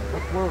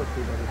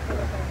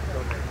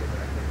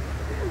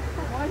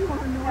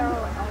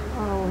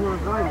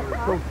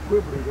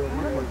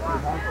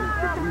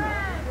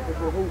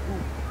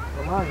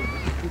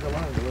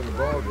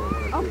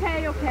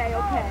 Okay, okay,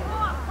 okay.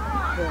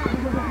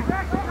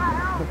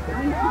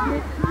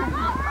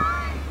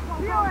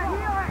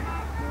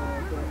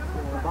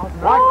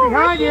 Watch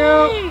behind you.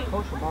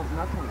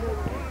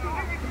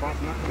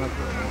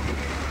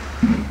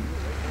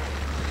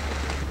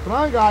 Come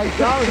on, guys,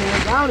 down here,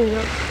 down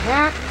here.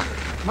 Matt,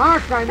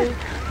 Mark, I mean.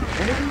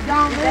 Anything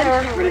down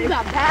there.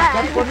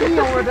 That's for me,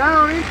 we're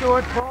down into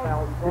it.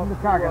 In the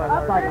car,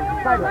 guys.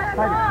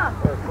 Side.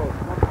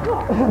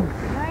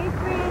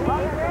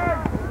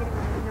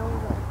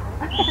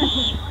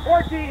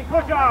 14,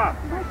 push off.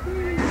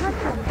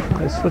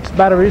 I switched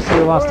batteries, so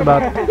we lost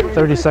about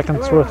 30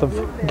 seconds worth of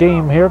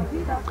game here.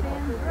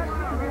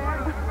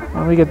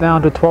 When we get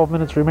down to 12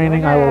 minutes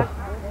remaining, I will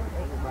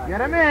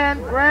get him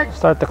in, Greg.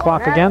 Start the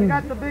clock again. You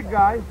got the big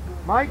guy.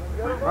 Mike,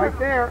 right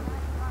there.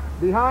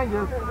 Behind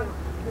you.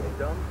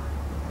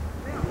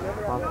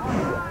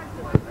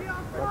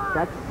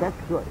 That's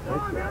good.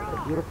 That's good. It's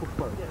a beautiful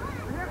play.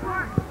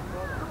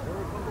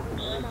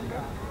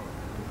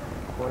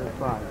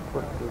 25.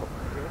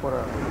 Put a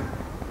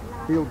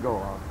field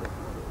goal out there.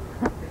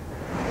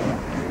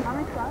 How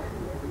many spots?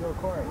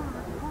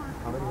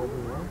 How many have we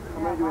won? How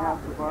many do we have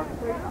so far?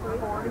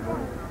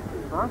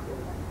 Huh?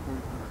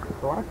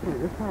 So actually,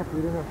 this half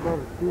we didn't have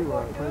started 2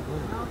 third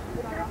minutes.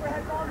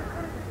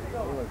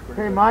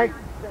 Hey, Mike.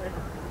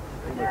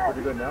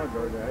 Pretty good now,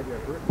 George. I had your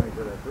first night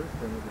for that first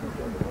thing.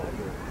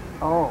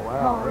 Oh,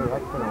 wow. Hey,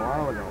 that's been a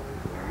while ago.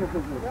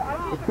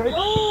 It takes,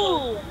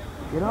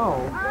 you know,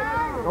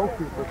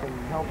 goalkeeper can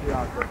help you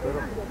out a bit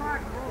of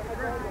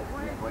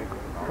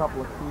a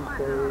couple of key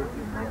saves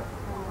and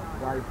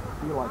guys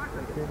feel like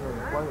continuing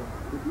playing.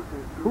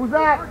 Who's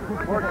that?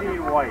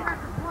 14 white.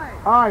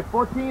 All right,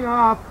 14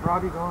 off.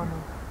 Robbie gone.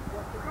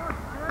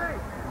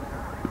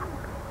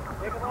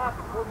 Take them off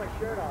and pull my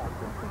shirt off.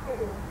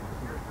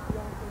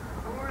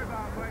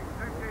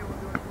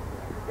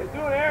 Let's do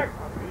it, Eric.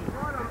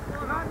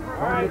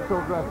 All right. Get so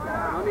aggressive. I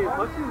need to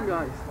punch these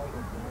guys.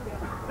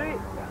 See?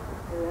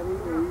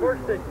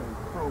 First thing.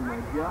 Oh my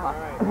God.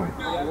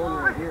 All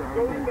right. Here,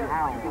 Go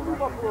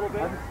move up a little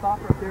bit. stop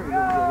right there.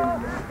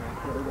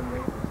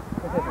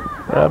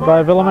 Grabbed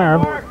by Villamere.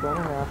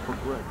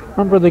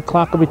 Remember, the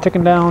clock will be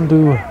ticking down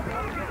to,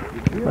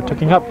 or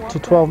ticking up to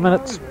 12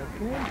 minutes.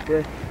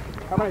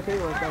 How about I tell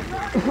you what I'm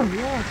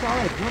Yeah, it's all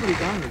right. Somebody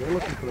down there. They're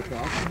looking for the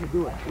foul. Can you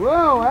do it?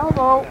 Whoa,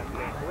 elbow.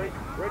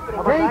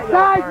 Change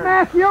sides,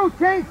 Matthew.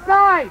 Change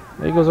sides.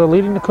 The Eagles are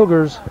leading the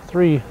Cougars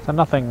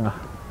 3-0.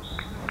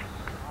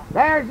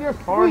 There's your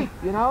sweep,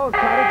 you know.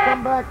 Try to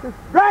come back this.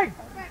 Greg!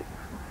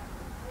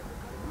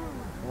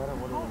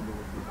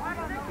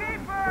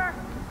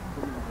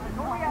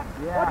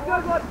 Yeah.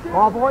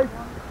 Ball, boys.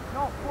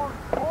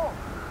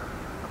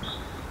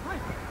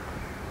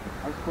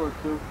 I scored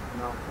 2.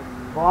 No.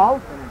 Ball.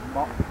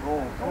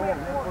 Goal.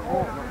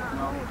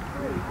 No.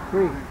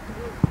 3.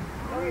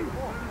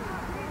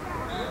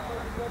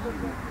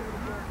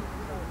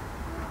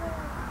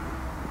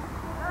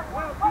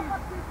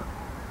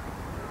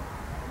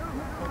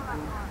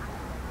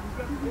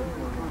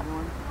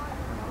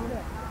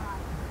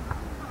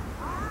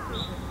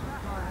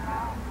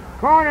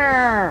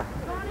 Corner!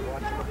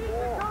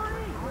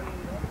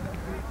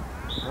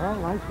 Well,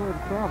 nice way to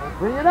travel.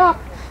 Bring it up!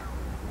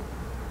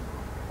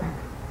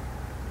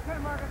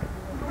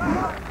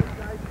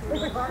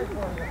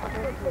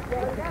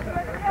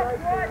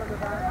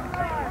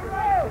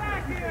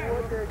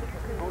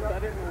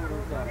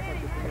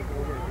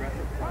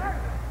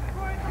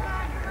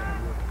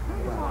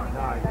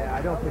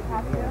 I don't think we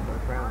need it, but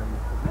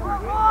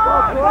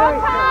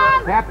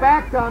tap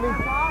back, Tommy.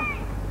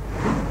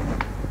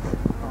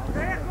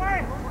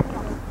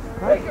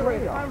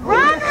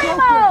 Run,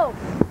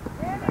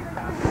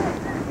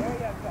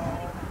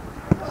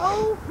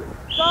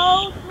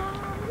 Go!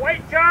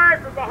 White charge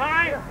from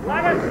behind.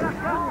 11.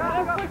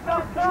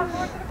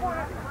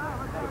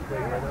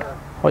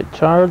 White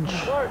charge.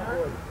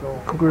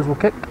 Cougars will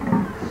kick.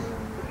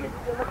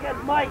 Look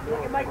at Mike.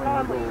 Look at Mike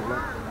Conley.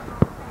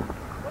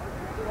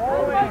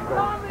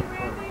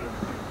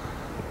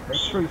 Make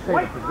sure you say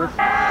the position.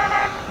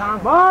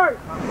 Mark!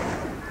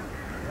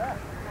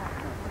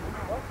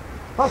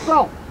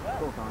 Hustle!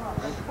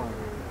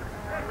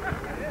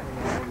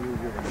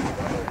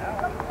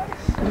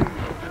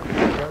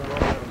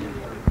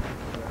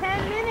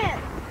 10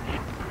 minutes.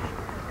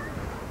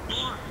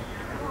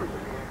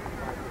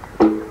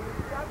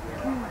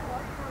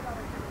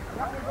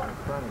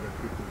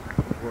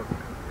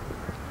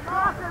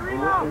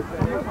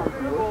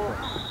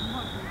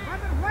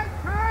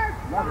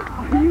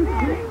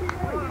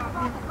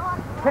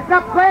 Pick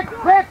up quick!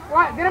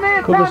 Get him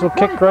in! Cougars will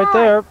kick right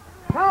there.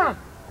 Come on!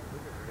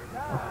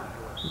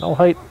 No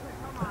height.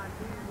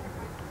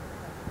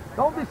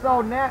 Don't be so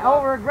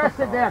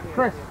over-aggressive there,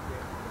 Chris.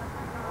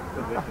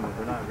 Positions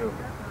are not good.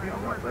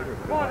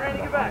 Come on,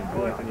 Randy, get back.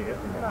 When you hit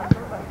them.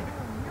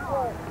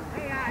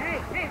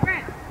 Hey,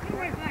 Brett. Get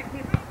away from that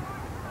kid.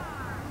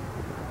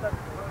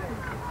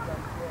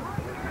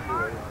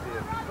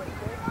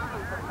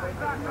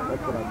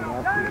 That's what I've been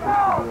asking Chris to do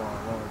all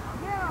along.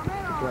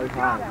 It's right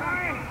high.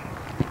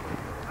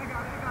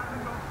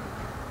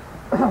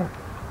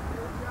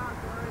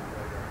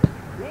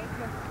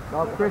 No,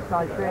 Chris, I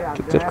say I'm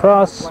Kicked going to it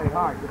across. play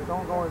hard. Just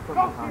don't go in from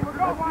behind. That's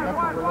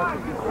what we're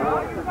looking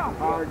for.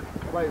 Hard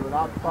play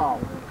without foul.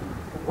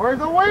 Where's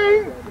the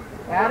wing?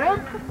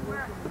 Adam?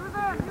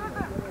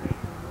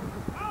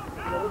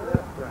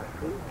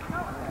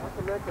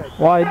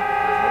 Wide.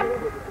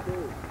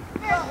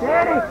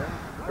 Danny!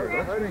 Hey,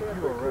 let's make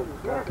you a ref.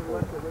 Gotta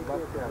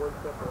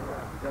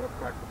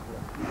practice that.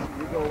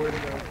 You go in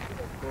there.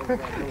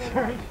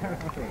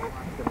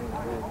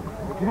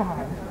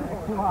 God,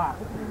 come on.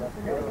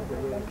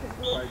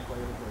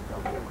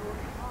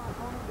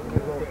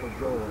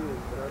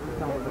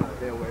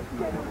 Stay away from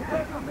No.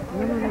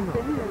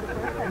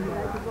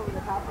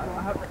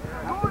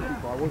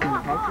 I wasn't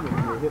touching it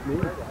when they hit me.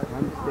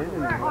 I'm standing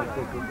there like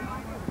thinking.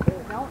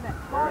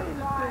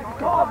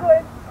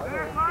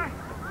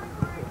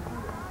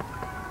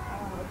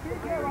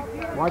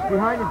 Watch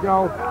behind you,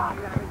 Joe.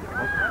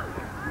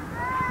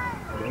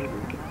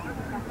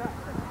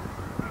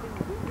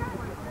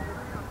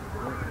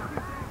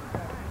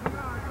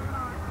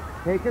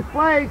 Take his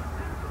place.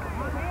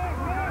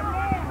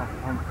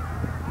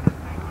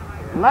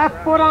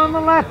 Left foot on the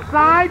left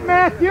side,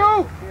 Matthew.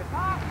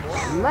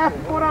 Left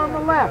foot on the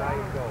left.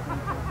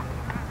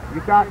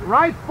 You got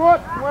right foot,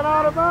 went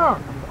out of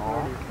bounds.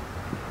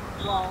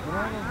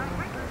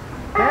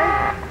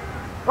 Okay?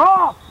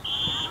 Oh!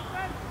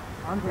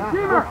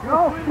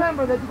 No,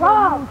 remember that you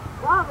gotta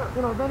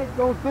then it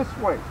goes this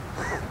way.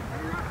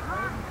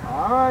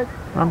 All right.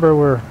 Remember,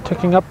 we're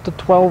ticking up to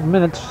 12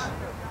 minutes.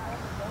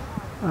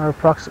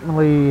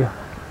 Approximately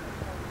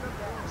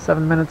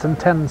 7 minutes and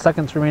 10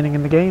 seconds remaining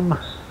in the game.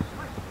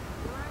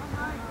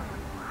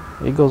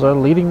 The Eagles are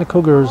leading the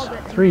Cougars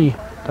 3-0.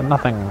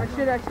 I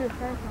should have said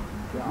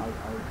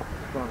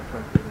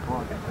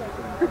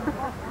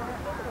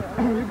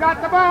something. You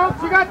got the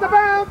bounce, you got the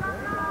bounce.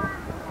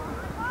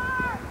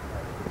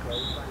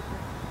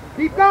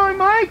 Keep going,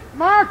 Mike.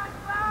 Mark.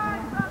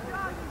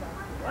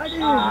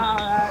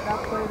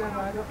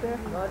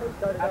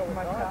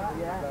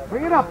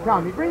 Bring it up,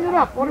 Tommy. Bring it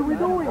up. What are we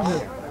doing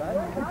here?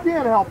 You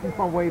can't help him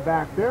from way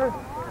back there.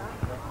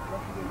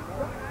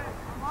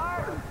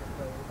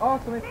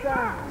 Awesome, it's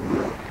down.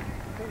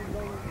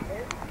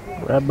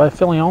 Grabbed by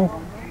Fillion.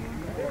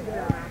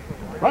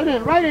 Right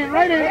in, right in,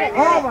 right in.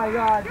 Oh my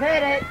God,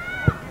 hit it.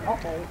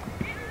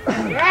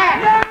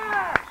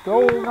 Yeah.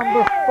 Goal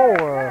number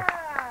 4.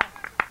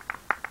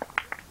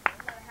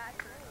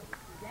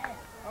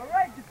 All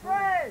right,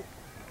 Detroit.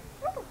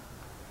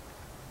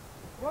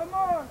 One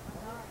more.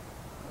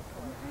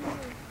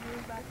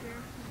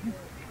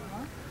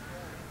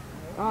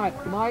 All right,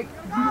 Mike,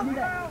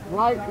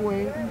 right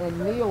wing, and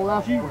Neil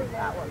left wing.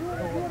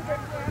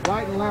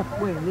 Right and left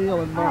wing,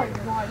 Neil and Mike.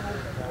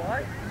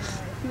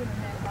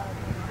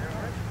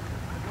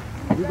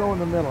 You go in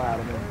the middle,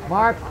 Adam.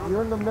 Mark,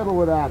 you're in the middle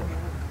with Adam.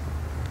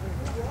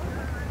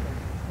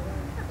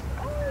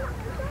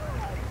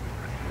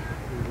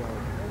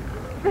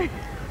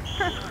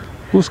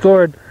 Who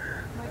scored?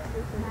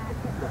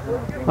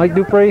 Mike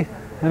Dupree.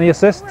 Any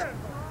assist?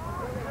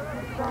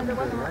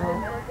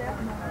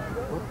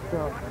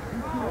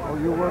 Oh,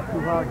 you work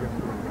too hard.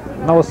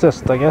 No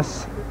assist, I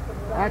guess.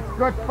 That's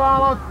good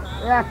follow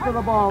after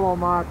the ball, though,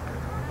 Mark.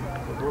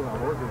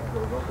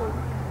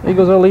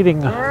 Eagles are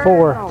leading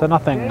 4-0.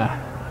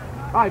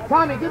 All right,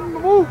 Tommy, give him the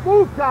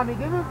move, Tommy,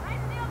 give him.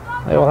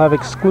 They will have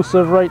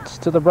exclusive rights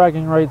to the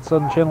bragging rights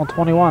on Channel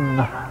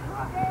 21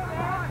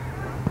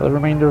 for the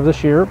remainder of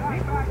this year.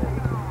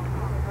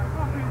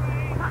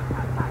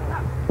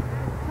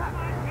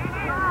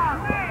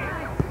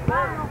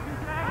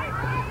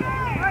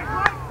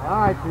 All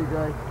right,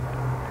 TJ.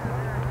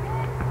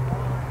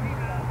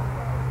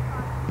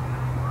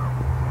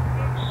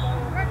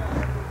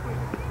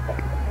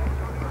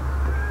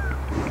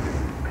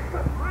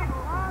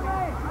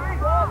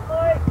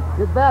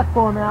 Get back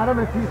for him, Adam,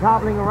 if he's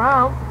hobbling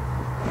around.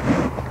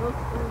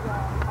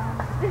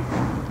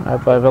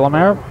 Right by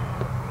Villamere.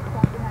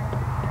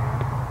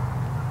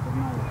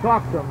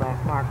 Talk to him,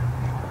 Mark.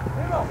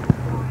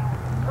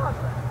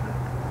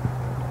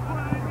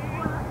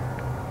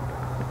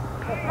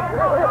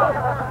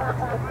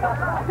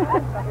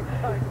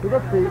 To the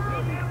feet.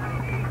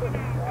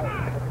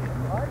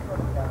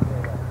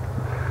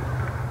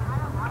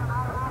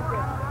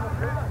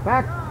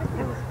 Back.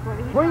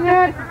 Swing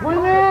it!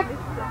 Swing it!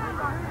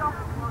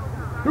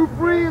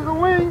 2-3 is a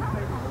wing.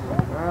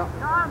 Well.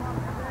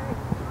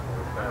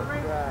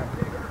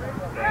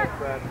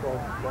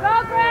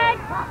 Go, Greg!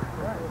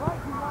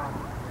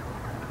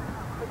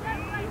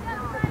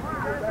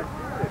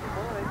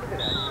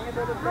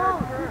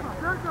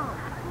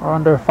 We're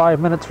under 5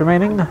 minutes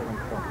remaining.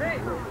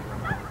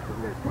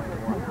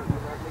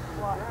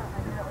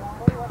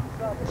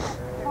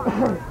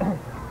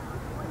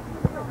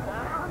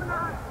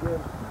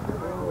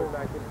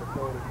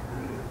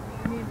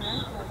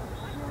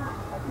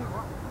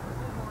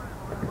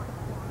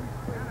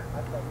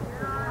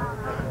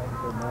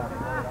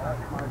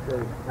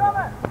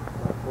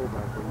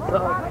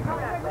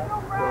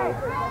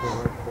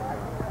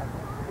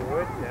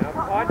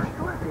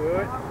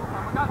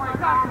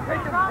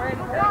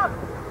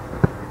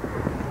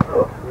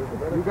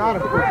 You got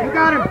him, Chris. You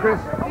got him,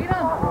 Chris.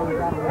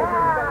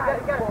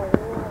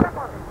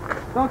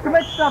 Don't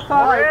commit stuff,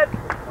 Tommy.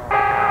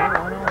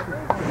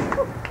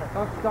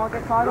 Don't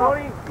get caught up.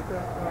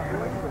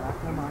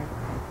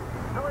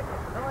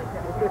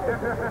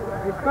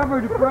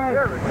 Discover Dupre.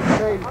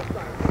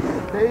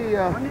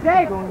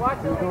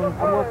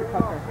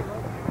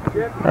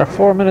 There are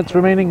 4 minutes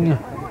remaining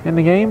in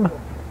the game.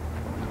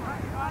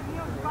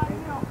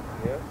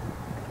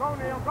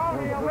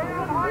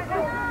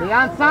 Be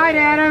onside,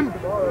 Adam.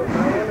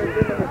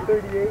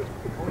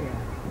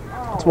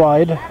 It's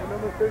wide.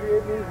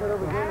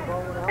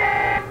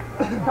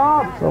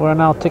 So we're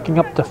now ticking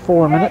up to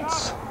 4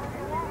 minutes.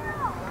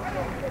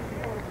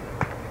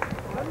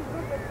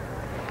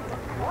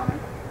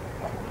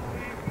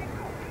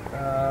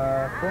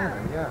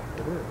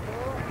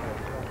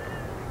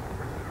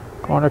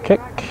 Corner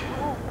kick.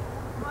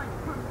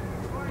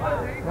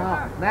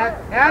 Now, Matt,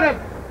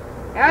 Adam!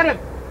 Adam!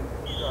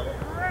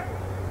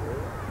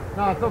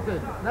 No, it's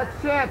okay.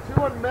 Next chance,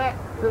 you and Matt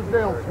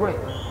Tisdale switch.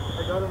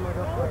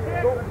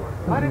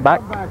 Let him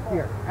Back. come back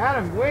here.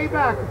 Adam, way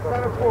back in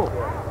center full.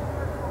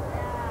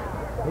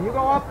 When you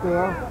go up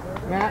there,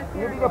 Matt,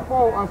 you be the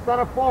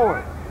center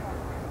forward.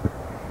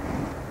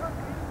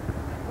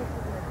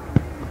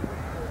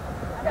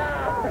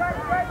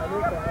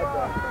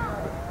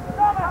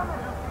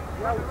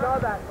 Yeah, we saw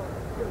that.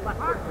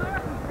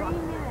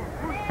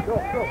 Go.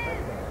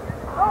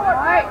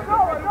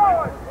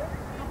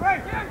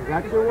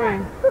 That's your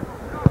wing.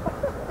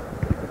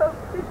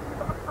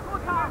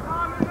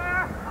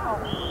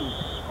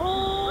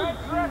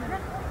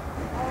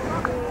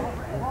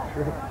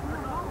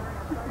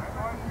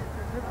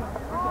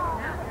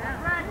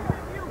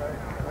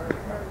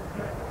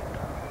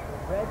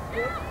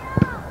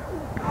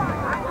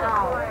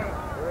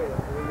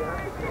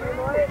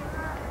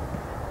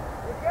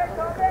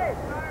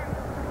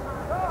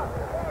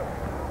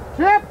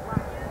 Chip!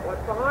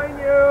 What's behind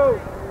you?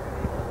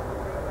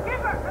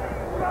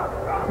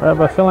 Grab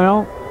by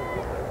Filion.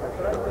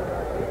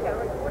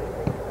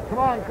 Come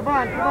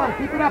on.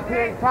 Keep it up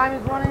here. Time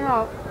is running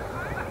out.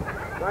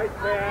 Nice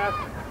pass.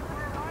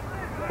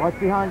 Watch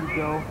behind you,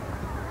 Joe.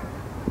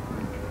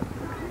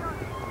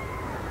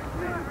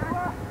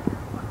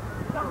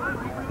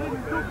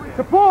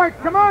 Support!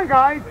 Come on,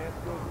 guys!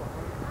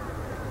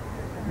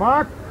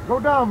 Mark, go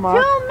down,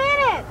 Mark. 2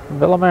 minutes.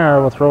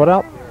 Villamere will throw it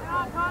out.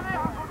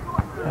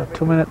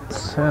 2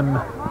 minutes and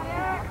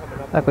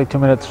exactly 2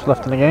 minutes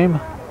left in the game.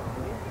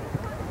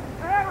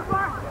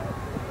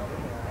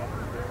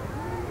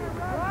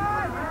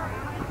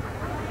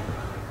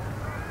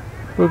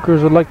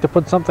 Cougars would like to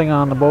put something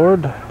on the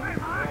board.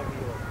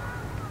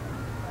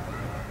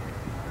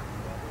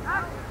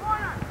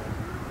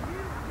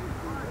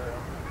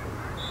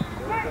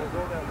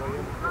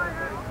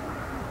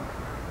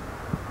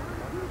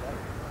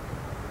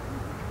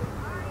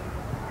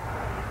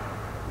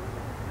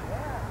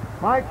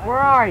 Mike, where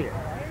are you?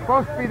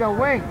 Supposed to be the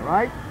wing,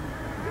 right?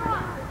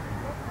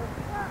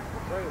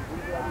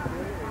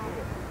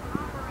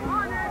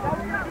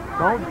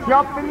 Don't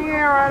jump in the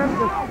air at him.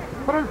 Just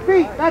put his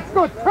feet. That's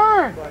good.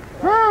 Turn,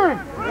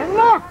 and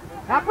look.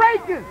 Now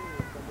break it.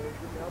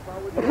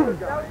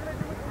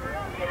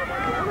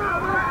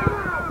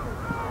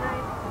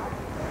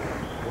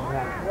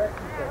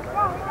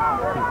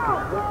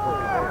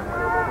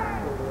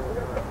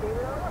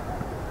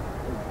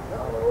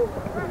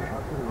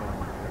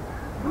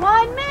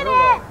 One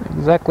minute.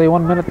 Exactly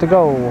 1 minute to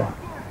go.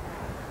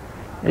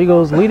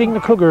 Eagles leading the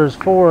Cougars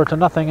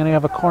 4-0, and they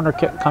have a corner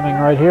kick coming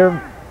right here.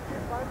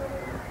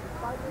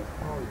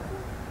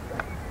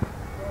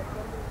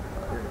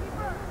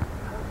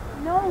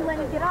 No,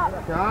 Lenny, get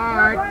up.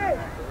 Charge.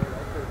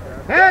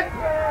 Hit.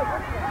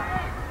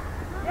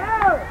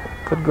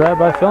 Good grab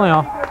by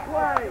Filion.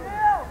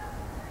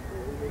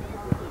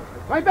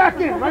 Right back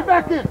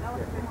in.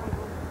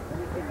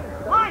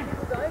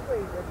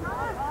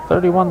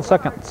 31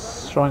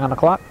 seconds showing on the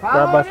clock.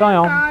 Grab by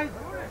Follow in, Filion. guys.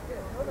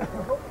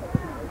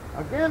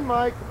 Again,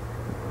 Mike.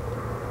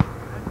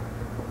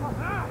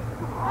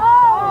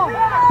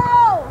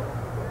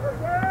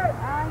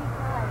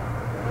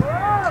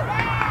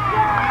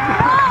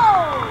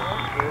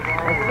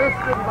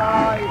 Assisted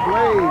by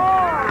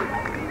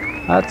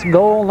Blaze. That's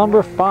goal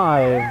number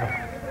 5.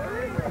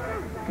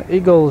 The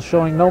Eagles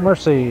showing no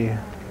mercy.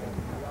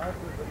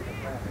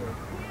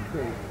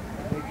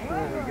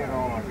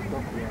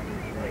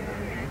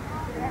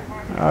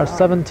 There are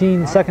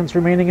 17 seconds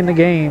remaining in the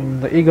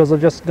game. The Eagles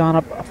have just gone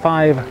up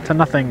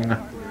 5-0.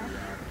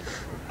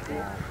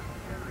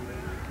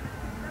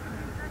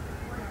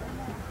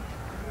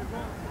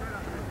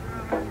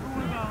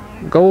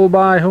 Goal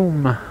by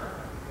whom?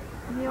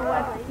 Neil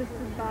West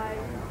assisted by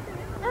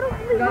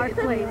Mark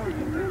Blaze.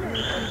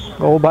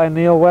 Goal by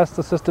Neil West,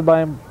 assisted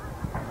by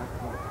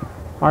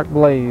Mark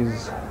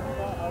Blaze.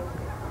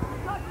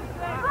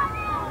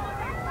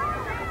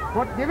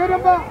 What? Give it a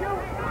ball.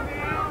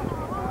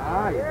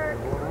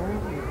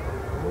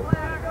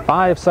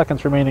 5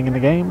 seconds remaining in the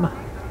game.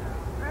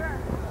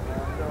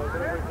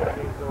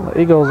 The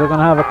Eagles are going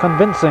to have a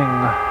convincing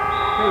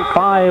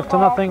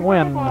 5-0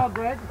 win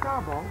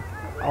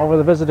over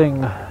the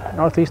visiting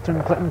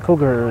Northeastern Clinton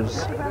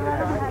Cougars.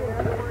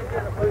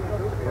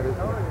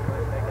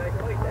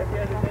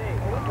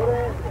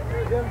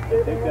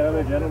 Take that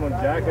other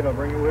gentleman's jacket, I'll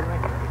bring it with me.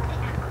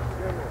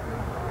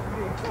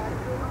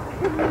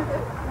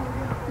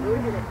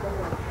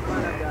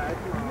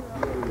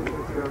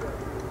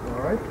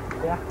 All right?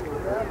 Yeah.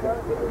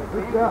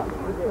 Good job.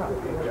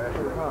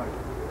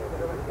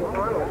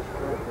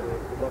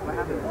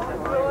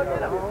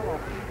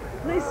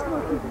 Please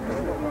smoke.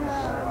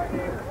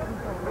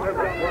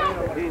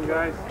 Team,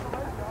 guys.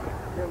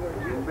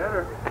 Getting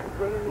better.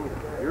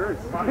 Yours.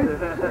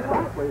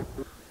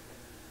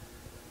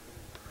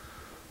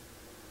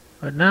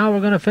 But now we're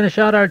going to finish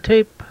out our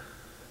tape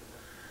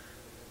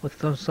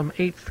with some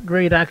 8th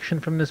grade action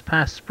from this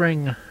past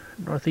spring.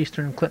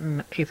 Northeastern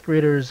Clinton 8th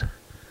graders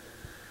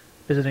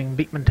visiting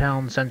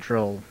Beekmantown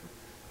Central.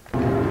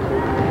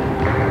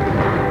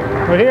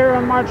 We're here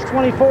on March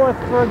 24th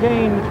for a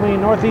game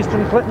between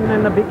Northeastern Clinton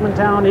and the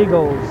Beekmantown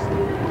Eagles.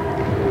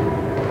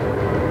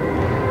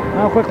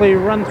 I'll quickly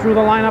run through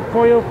the lineup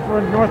for you.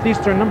 For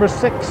Northeastern, number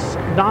 6,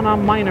 Donna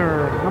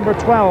Miner. Number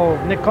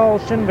 12, Nicole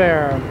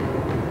Shinver.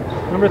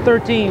 Number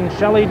 13,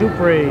 Shelley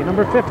Dupree.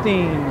 Number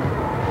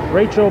 15,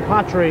 Rachel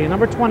Patry.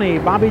 Number 20,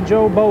 Bobby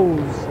Jo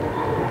Bowes.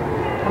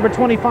 Number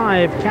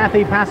 25,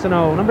 Kathy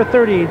Passano. Number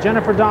 30,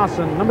 Jennifer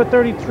Dawson. Number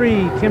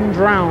 33, Kim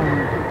Drown.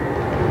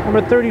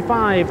 Number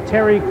 35,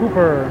 Terry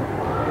Cooper.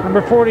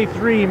 Number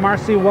 43,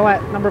 Marcy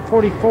Willett. Number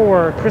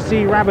 44,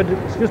 Chrissy Rabidou.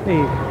 Excuse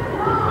me.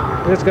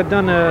 This got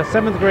done a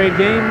 7th grade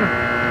game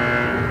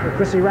where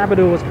Chrissy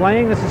Rabidou was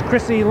playing. This is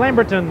Chrissy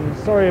Lamberton.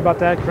 Sorry about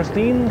that,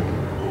 Christine.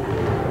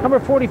 Number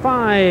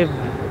 45,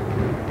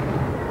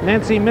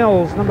 Nancy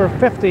Mills. Number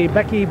 50,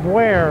 Becky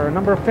Boer.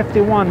 Number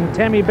 51,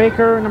 Tammy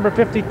Baker. Number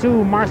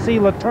 52, Marcy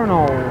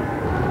Letourneau.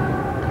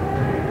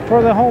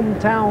 For the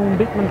hometown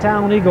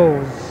Beekmantown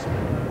Eagles.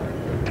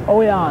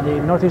 Oh yeah, the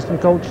Northeastern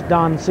coach,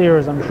 Don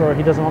Sears. I'm sure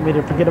he doesn't want me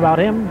to forget about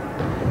him.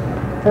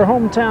 For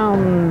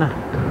hometown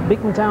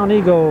Beekmantown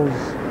Eagles,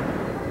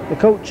 the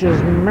coach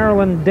is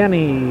Marilyn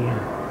Denny.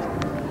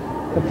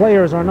 The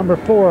players are number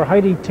 4,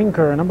 Heidi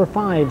Tinker. Number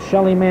 5,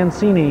 Shelley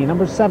Mancini.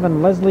 Number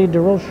 7, Leslie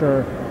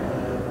DeRocher.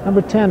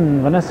 Number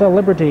 10, Vanessa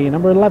Liberty.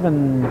 Number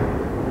 11,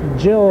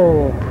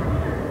 Jill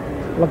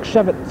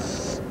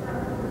Lukshevitz.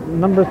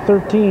 Number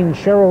 13,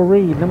 Cheryl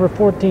Reed. Number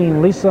 14,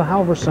 Lisa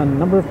Halverson.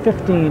 Number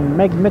 15,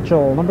 Meg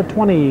Mitchell. Number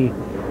 20,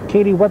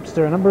 Katie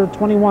Webster. Number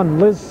 21,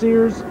 Liz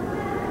Sears.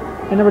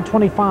 And number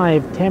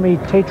 25, Tammy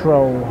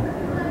Tatro.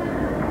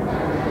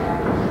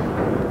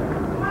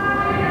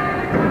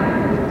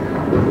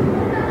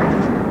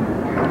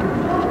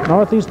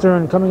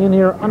 Northeastern coming in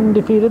here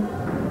undefeated.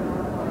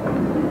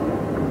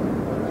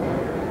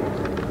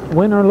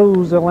 Win or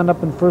lose, they'll end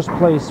up in first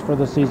place for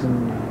the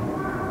season.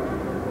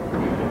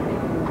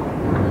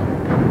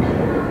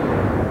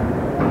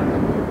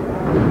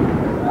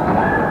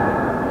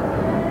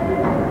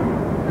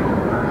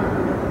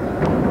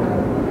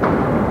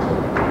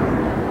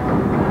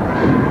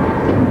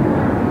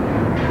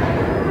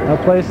 They'll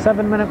play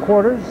 7-minute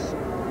quarters,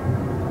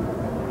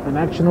 and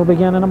action will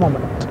begin in a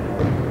moment.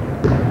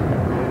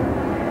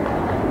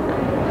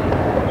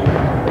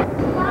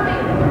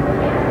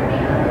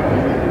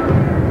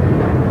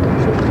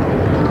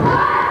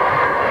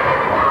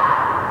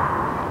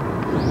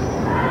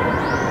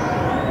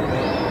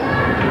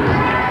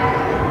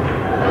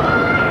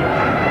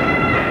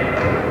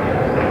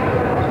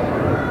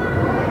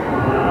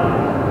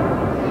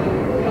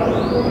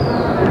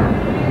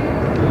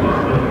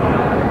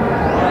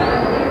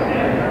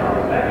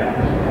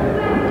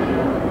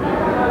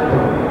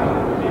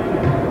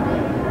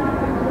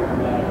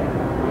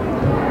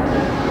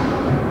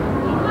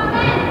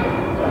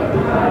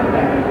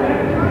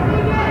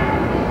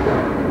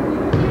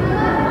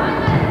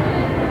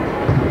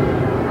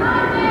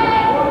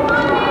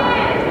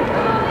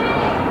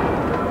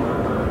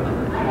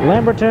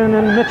 Lamberton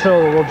and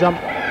Mitchell will jump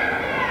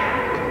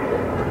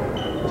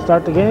to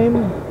start the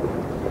game.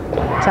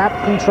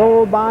 Tap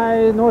controlled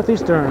by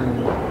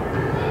Northeastern.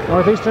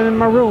 Northeastern in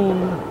maroon,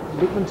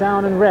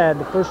 Beekmantown in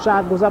red. First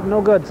shot goes up,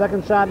 no good.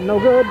 Second shot, no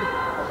good.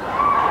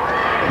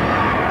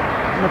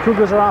 And the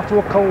Cougars are off to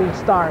a cold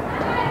start.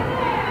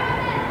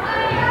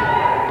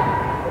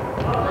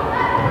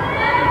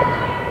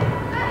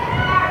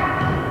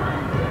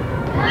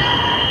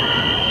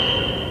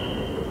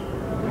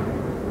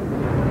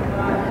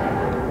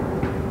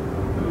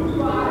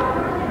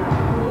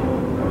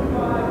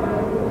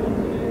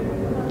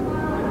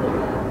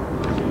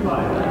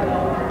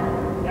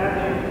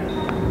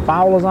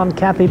 Foul is on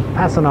Kathy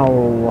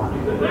Passano.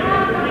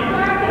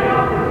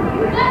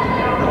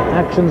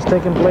 Action's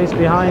taking place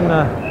behind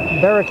the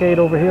barricade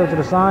over here to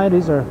the side.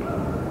 These are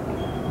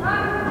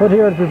put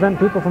here to prevent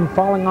people from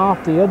falling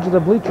off the edge of the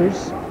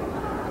bleachers.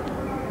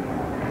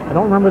 I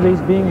don't remember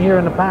these being here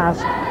in the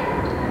past.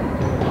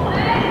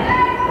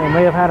 They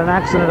may have had an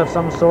accident of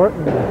some sort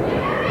and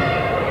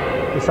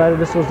decided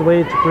this was the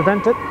way to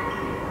prevent it,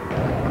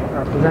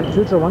 or prevent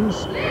future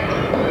ones.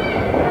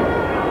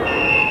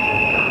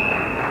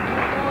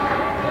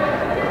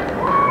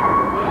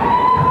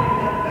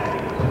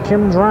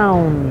 Kim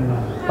Drown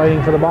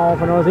fighting for the ball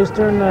for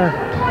Northeastern.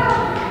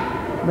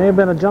 May have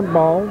been a jump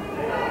ball.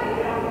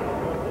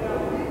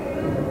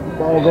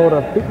 Ball will go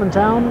to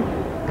Beekmantown.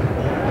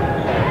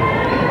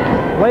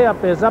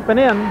 Layup is up and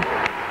in.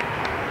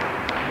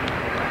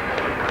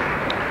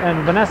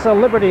 And Vanessa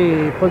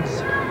Liberty puts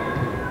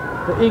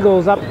the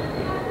Eagles up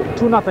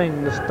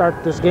 2-0 to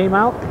start this game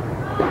out.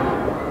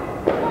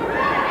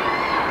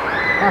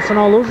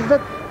 Passano loses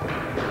it.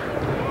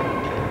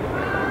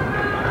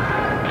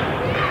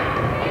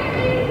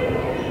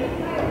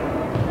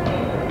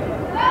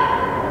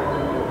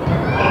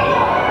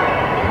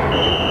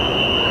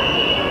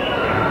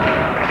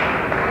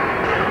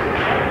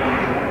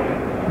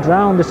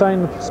 Drown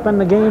deciding to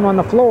spend the game on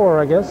the floor,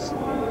 I guess.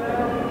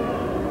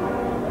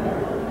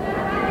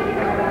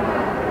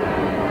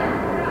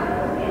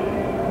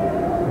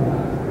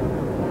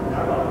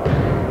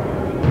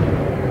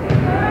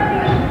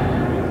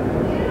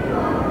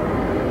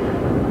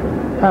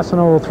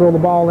 Passano will throw the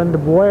ball into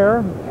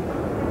Boyer.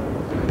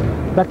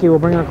 Becky will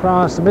bring it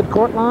across the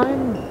midcourt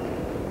line.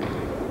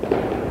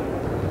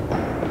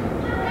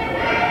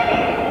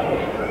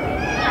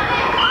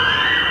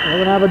 We're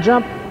going to have a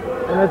jump,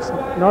 and it's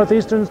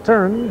Northeastern's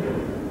turn.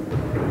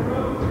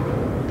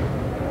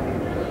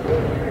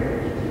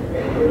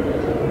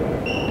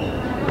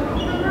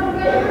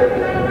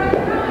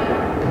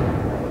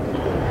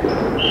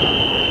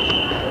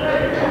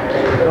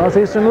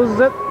 Northeastern loses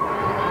it.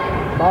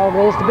 Ball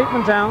goes to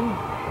Beekmantown.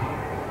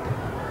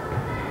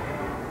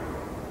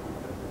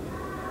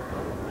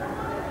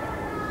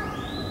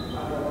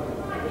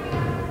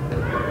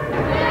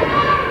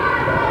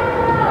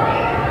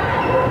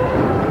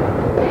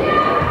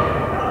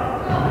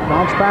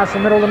 Bounce pass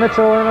in the middle to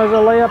Mitchell, and there's a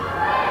layup.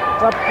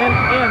 It's up and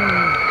in.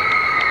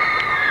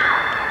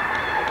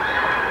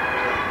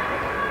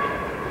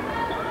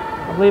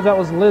 I believe that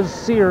was Liz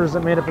Sears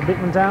that made it for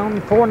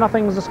Beekmantown.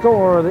 4-0 is the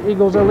score. The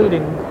Eagles are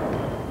leading.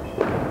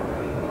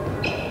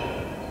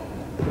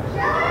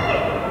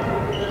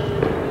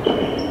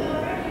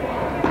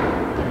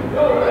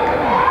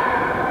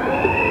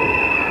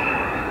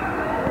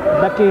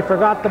 Becky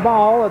forgot the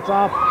ball. It's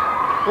off.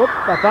 Whoop,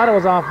 I thought it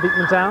was off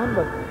Beekmantown,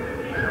 but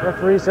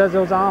referee says it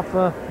was off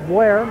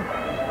Boyer.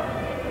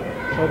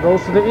 So it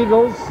goes to the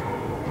Eagles.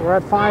 We're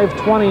at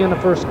 5:20 in the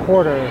first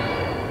quarter.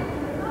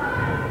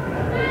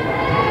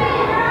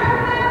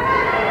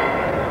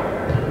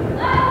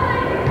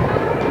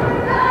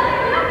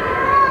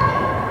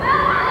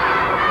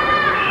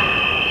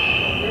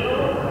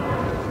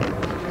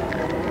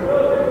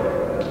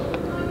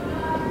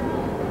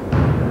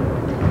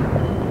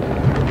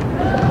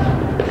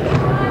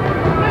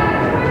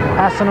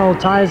 Passano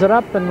ties it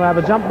up, and we'll have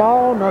a jump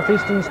ball.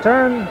 Northeastern's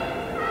turn.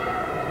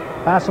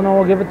 Passano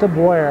will give it to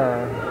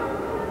Boyer.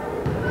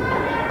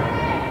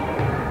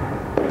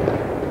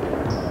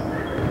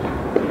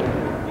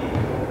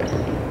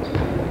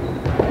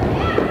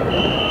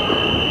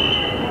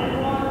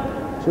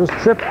 She was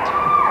tripped.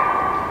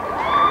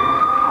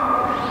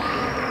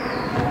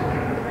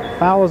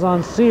 Foul is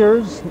on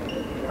Sears.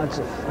 That's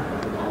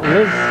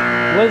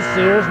Liz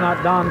Sears,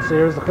 not Don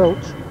Sears, the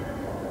coach.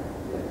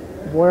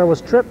 Boyer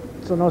was tripped.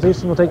 So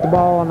Northeastern will take the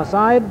ball on the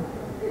side.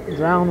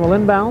 Drown will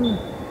inbound.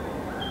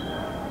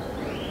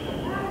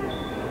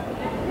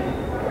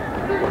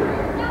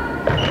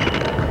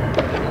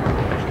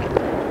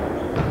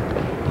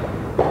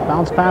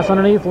 Bounce pass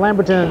underneath.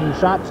 Lamberton.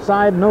 Shot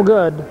side, no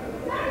good.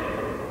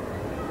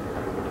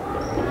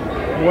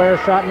 Ware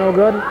shot no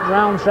good.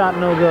 Drown shot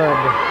no good.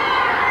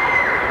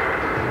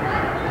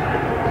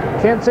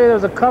 Can't say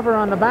there's a cover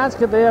on the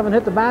basket. They haven't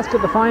hit the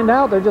basket to find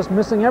out. They're just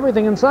missing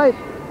everything in sight.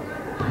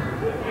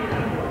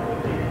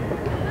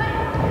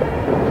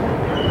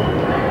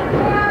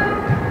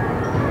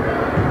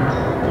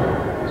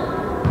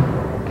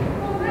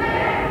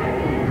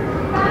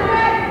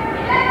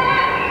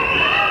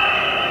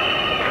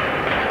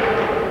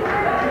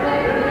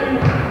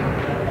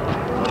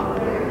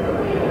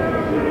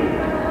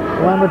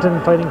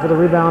 Lamberton fighting for the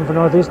rebound for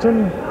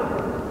Northeastern.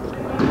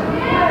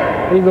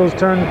 Eagles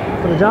turn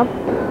for the jump.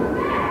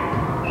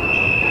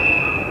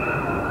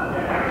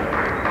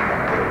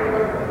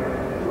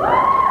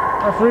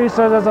 Referee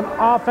says there's an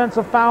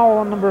offensive foul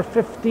on number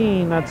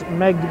 15. That's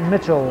Meg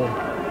Mitchell.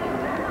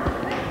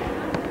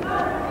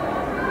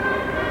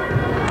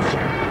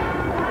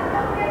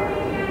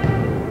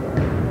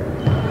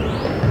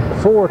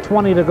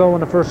 .4:20 to go in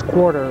the first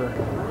quarter.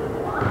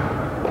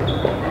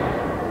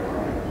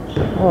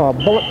 Oh, a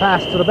bullet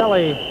pass to the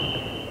belly.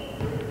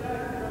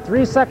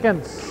 3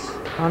 seconds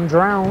on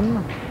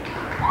Drown.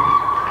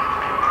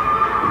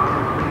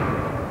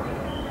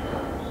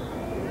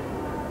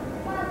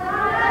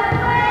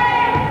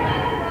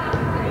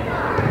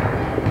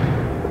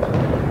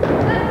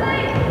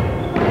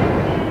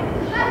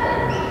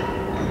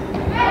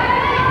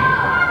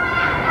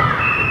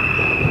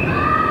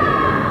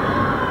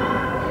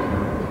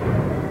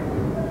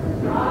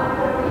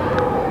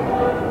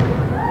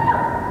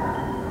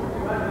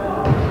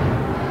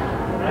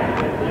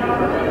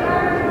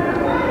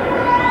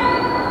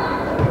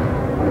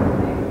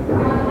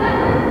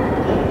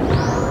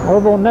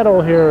 Orville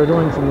Netto here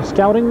doing some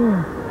scouting.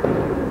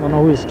 Don't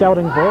know who he's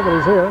scouting for, but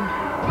he's here.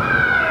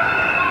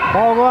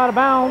 Ball go out of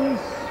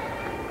bounds.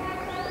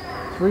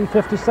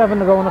 3:57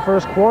 to go in the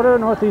first quarter.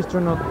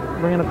 Northeastern will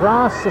bring it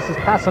across. This is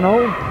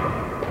Passano.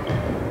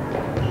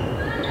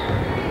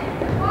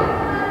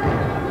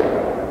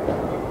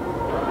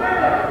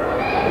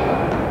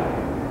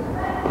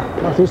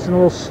 Northeastern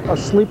will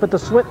asleep at the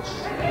switch.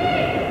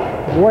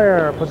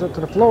 Boyer puts it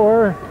to the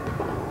floor.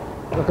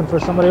 Looking for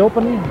somebody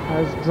open.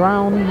 There's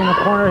Drown in the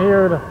corner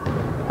here to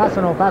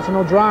Passano.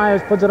 Passano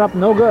drives, puts it up,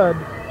 no good.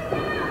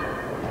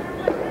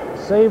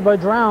 Saved by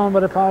Drown,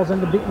 but it falls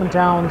into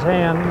Beekmantown's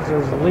hands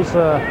as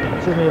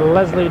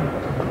Leslie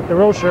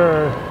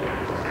DeRocher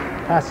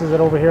passes it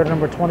over here to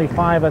number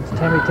 25. That's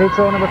Tammy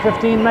Tatro. Number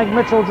 15, Meg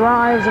Mitchell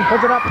drives and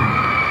puts it up.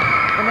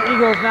 And the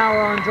Eagles now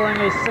are enjoying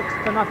a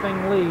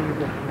 6-0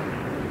 lead.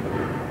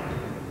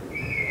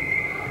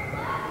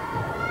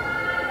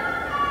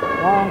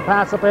 Long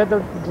pass up ahead to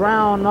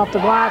Drown off the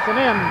glass and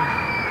in.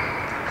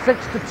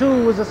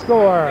 6-2 was the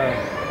score.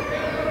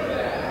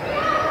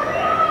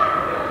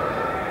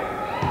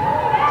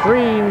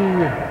 3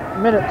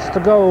 minutes to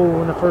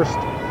go in the first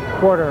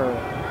quarter.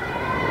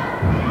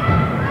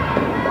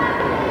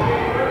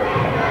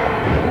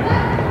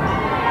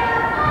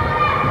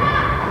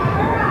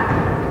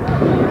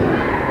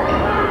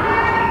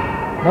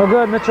 No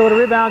good. Mitchell with a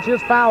rebound. She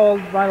was fouled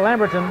by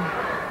Lamberton.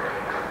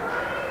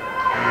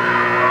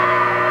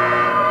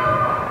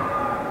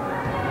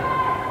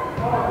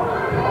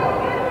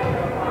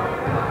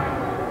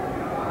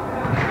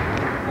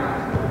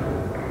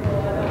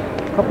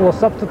 Couple of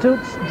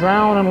substitutes.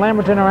 Drown and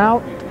Lamberton are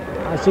out.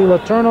 I see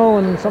Letourneau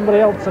and somebody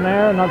else in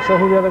there. Not sure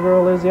who the other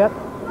girl is yet.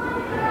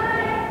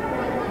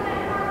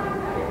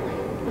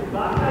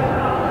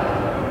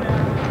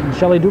 And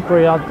Shelley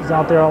Dupree is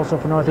out there also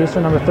for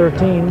Northeastern, number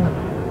 13.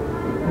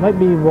 It might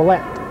be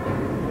Willette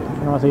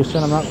for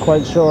Northeastern. I'm not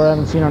quite sure. I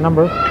haven't seen her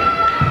number.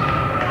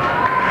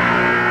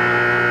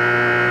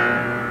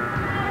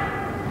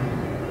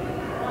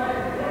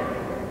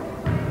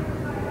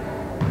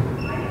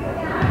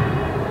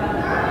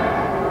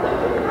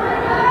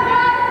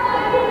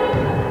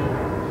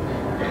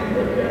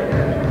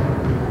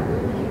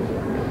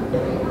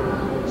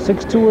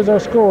 .62 is our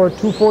score.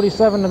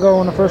 2:47 to go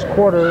in the first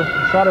quarter.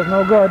 Shot is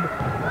no good.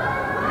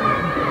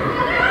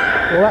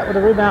 Willette with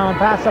a rebound.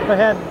 Pass up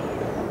ahead.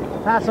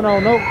 Passano,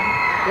 no.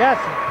 Yes.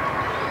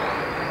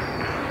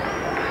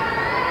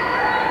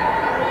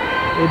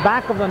 The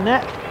back of the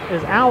net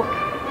is out.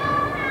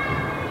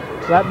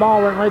 So that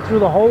ball went right through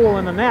the hole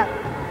in the net.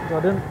 So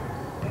I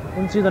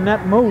didn't see the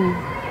net move.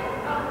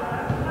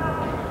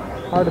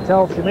 Hard to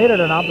tell if she made it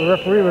or not. The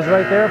referee was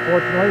right there,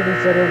 fortunately, and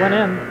he said it went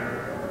in.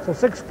 So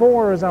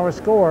 6-4 is our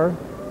score.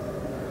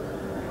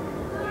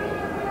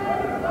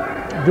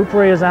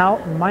 Dupree is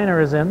out and Miner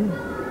is in.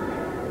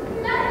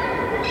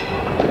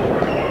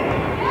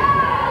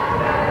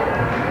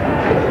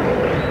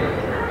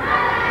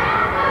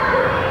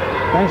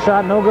 Bank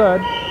shot, no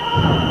good.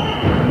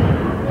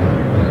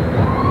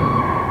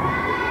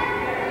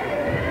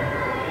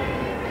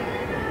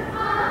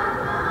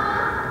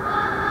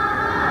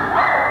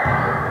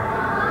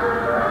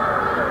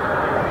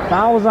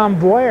 Foul was on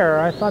Boyer.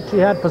 I thought she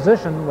had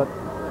position, but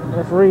the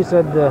referee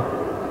said that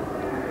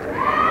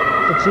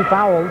she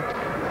fouled.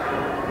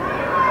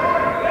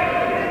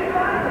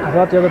 I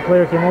thought the other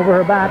player came over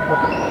her back, but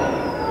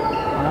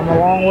I'm a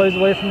long ways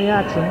away from the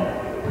action.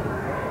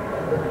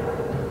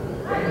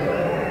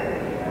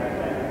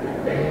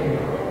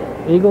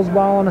 Eagles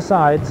ball on the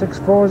side.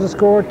 6-4 is the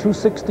score.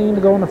 2:16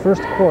 to go in the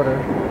first quarter.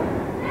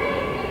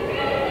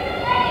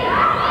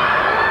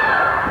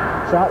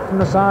 Shot from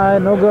the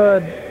side, no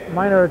good.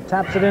 Miner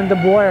taps it into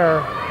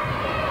Boyer.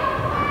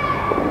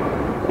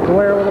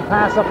 Boyer with a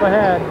pass up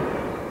ahead.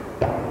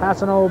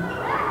 Passano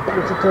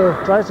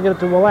tries to get it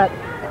to Willette.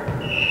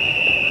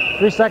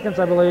 3 seconds,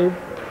 I believe.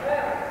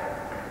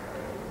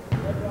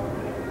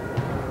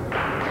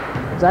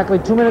 Exactly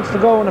 2 minutes to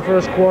go in the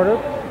first quarter.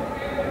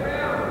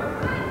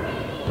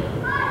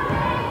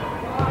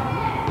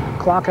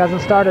 Clock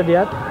hasn't started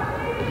yet.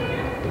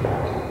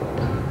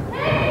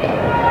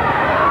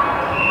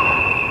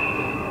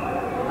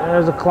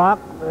 There's a clock.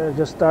 It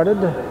just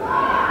started.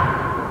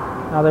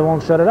 Now they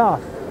won't shut it off.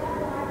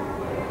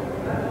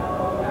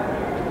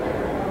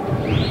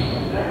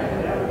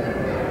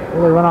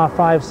 Well, they run off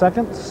 5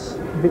 seconds.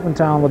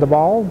 Beekmantown with the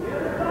ball.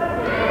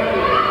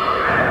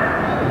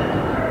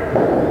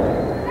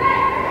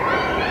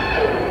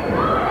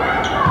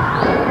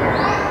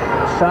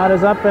 Shot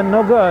is up and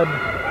no good.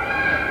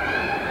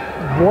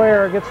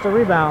 Boyer gets the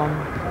rebound.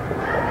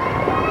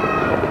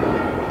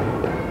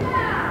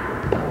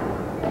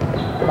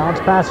 Bounce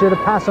pass here to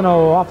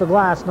Passano off the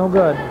glass, no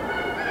good.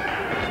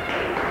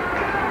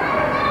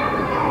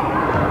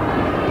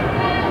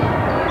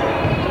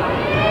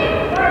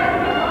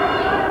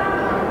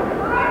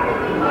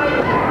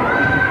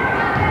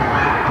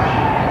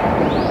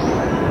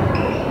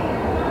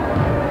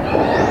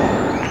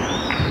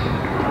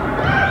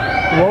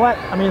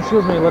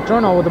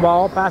 Letourneau with the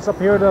ball. Pass up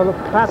here to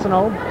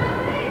Passano.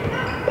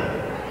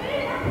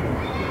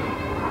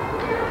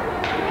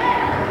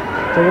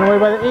 Taken away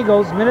by the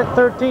Eagles. Minute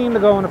 13 to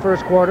go in the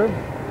first quarter.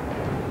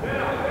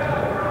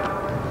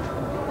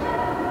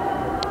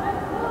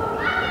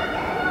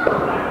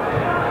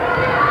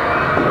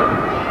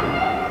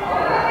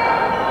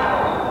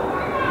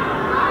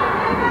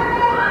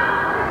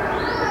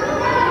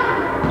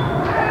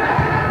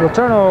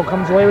 Letourneau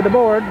comes away with the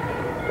board.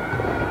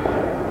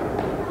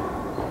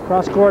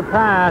 Cross-court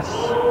pass.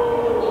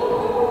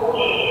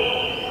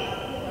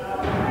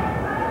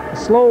 A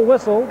slow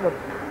whistle, but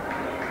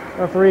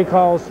referee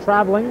calls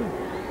traveling.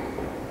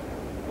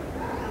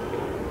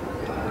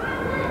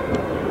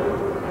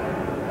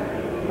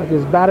 Like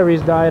his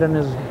batteries died on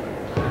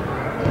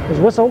his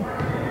whistle.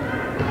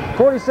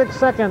 46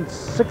 seconds.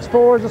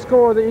 6-4 is the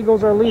score. The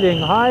Eagles are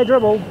leading. High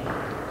dribble.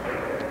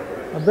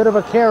 A bit of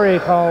a carry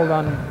called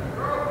on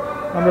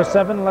number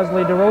 7,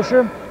 Leslie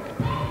DeRocher.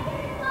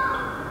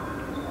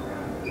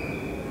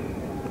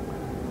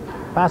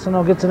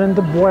 Passano gets it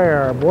into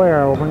Boyer.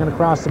 Boyer will bring it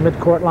across the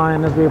midcourt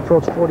line as we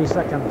approach 40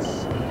 seconds.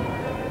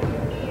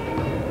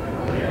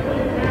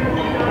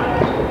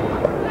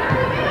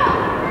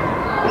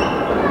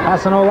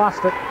 Passano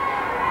lost it.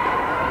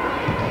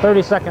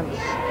 30 seconds.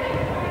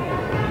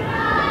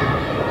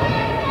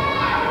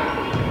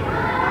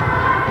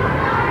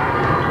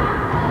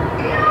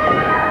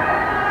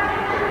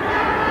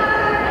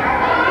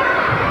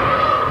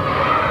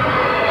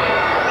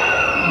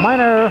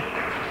 Minor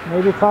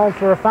maybe called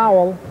for a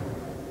foul.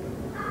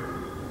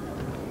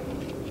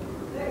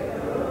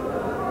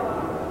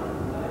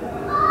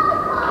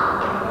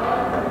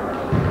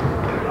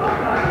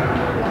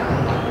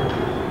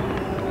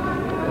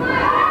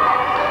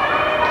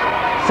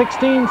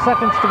 "16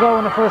 seconds to go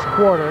in the first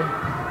quarter.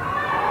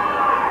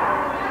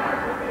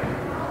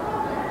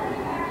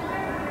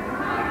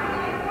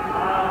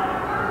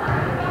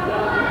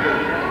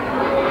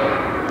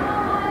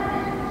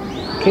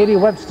 Katie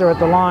Webster at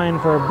the line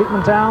for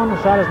Beekmantown.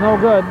 The shot is no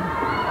good.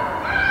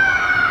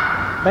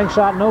 Bank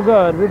shot no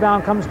good.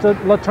 Rebound comes to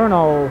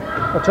Letourneau.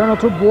 Letourneau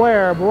to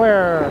Boyer.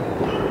 Boyer.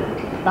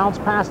 Bounce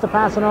pass to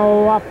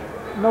Passano up.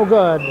 No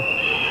good.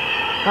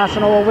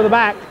 Passano over the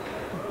back.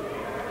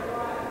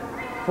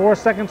 4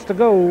 seconds to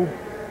go.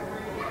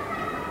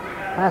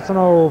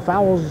 Passano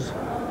fouls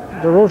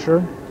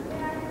DeRocher.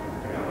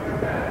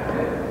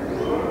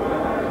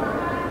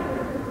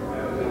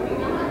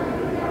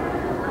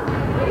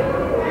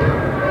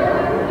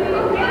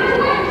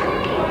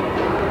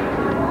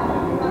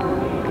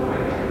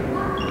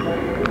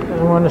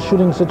 We're in a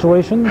shooting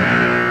situation.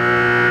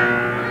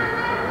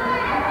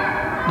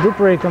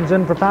 Dupree comes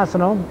in for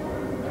Passano.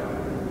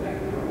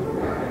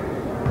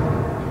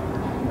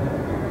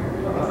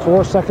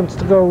 4 seconds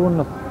to go in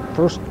the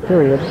first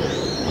period.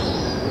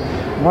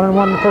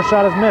 1-1, the first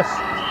shot is missed.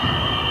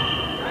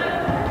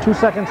 2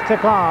 seconds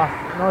tick off.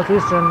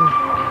 Northeastern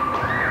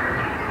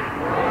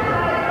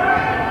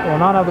will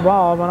not have the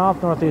ball. Run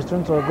off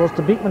Northeastern, so it goes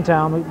to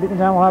Beekmantown.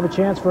 Beekmantown will have a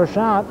chance for a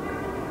shot.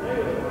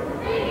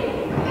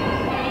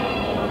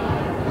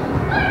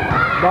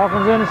 Ball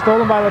comes in and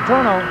stolen by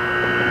Letourneau.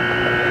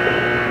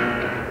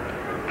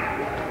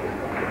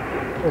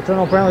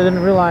 Letourneau apparently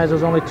didn't realize there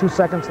was only 2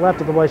 seconds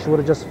left, otherwise she would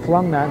have just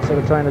flung that instead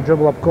of trying to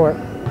dribble up court.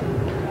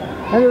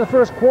 End of the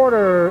first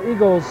quarter,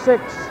 Eagles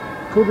 6,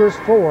 Cougars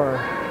 4.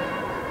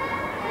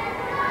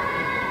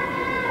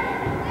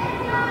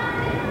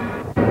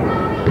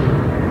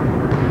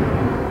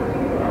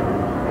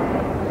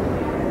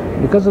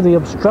 Because of the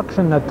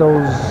obstruction that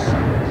those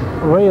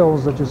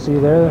rails that you see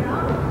there,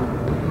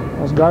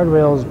 those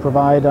guardrails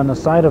provide on the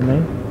side of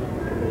me,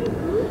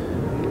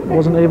 I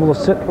wasn't able to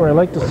sit where I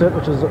like to sit,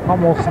 which is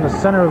almost in the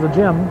center of the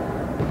gym.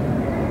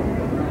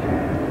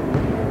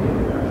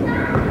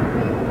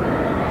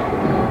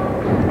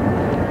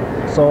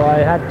 So I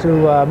had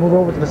to move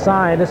over to the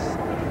side. This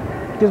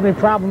gives me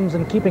problems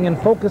in keeping in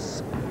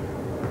focus.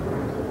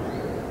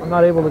 I'm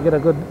not able to get a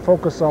good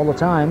focus all the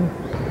time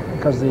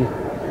because the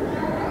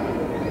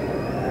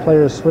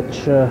players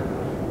switch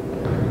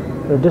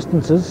their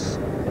distances.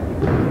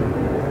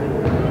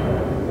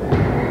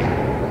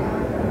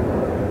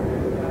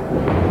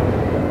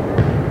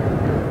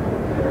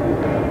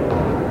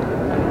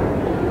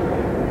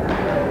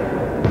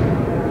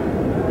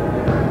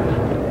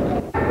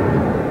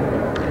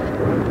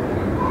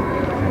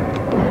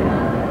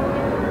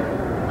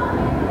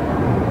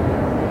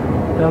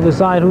 They'll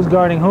decide who's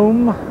guarding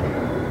whom.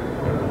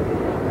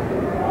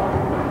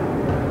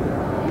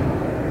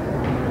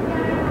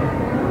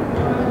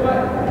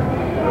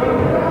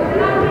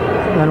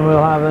 Then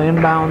we'll have an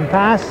inbound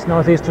pass.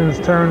 Northeastern's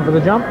turn for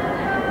the jump.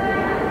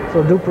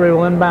 So Dupree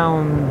will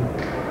inbound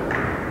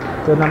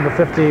to number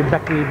 50,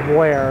 Becky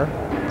Boyer.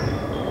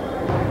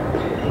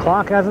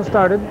 Clock hasn't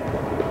started.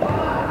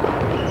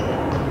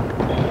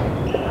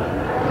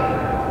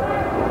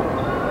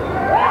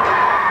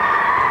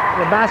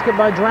 The basket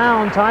by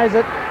Drown ties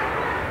it.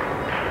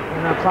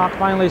 And the clock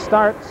finally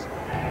starts.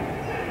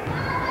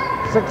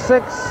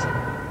 6-6.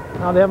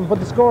 Now they haven't put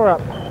the score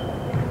up.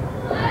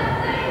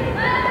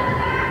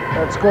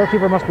 That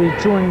scorekeeper must be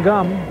chewing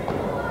gum.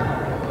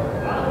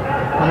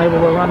 Unable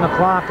to run the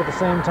clock at the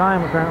same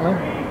time, apparently.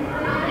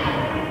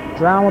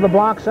 Drown with a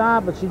block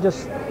shot, but she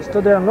just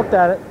stood there and looked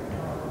at it.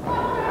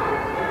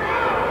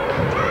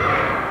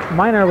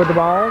 Minor with the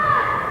ball.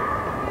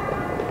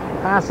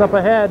 Pass up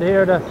ahead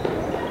here to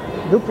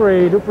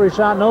Dupree. Dupree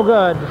shot no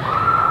good.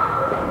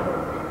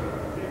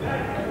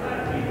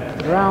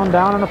 Drown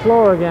down on the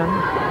floor again.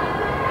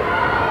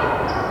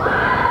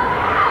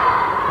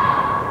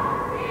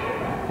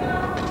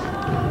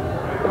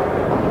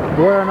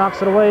 Boyer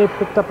knocks it away,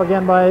 picked up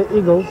again by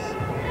Eagles.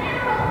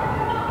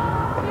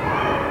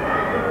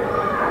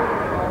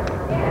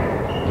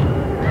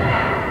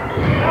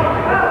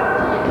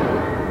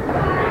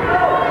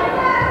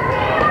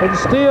 Big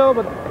steal,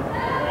 but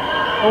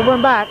over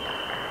and back.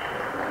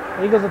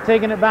 The Eagles are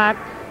taking it back.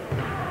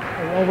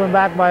 An over and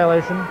back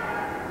violation.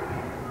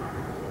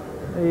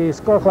 The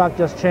score clock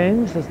just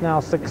changed. It's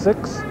now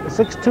 6-6.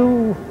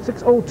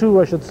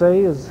 6:02, I should say,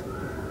 is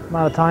the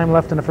amount of time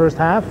left in the first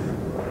half.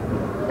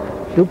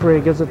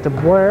 Dupree gives it to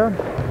Boyer.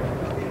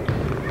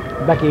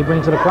 Becky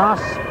brings it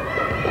across.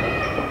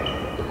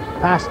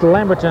 Pass to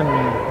Lamberton.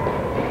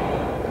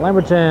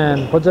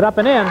 Lamberton puts it up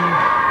and in.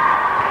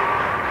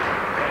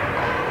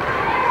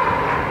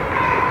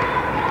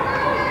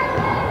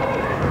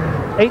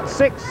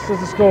 "8-6 is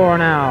the score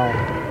now.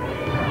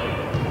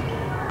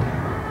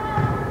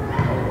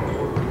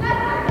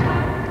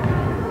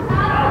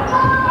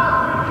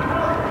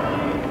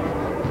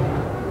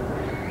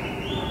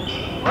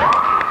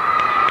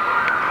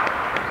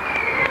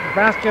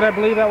 Basket, I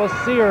believe that was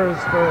Sears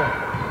for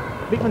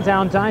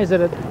Beekmantown, ties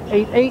it at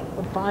 8-8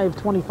 with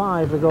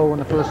 5:25 to go in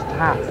the first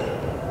half.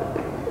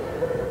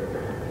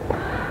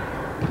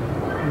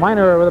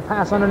 Minor with a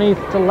pass underneath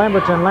to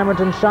Lamberton.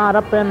 Lamberton shot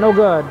up and no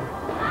good.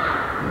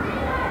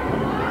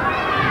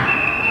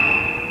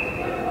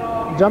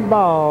 Jump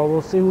ball.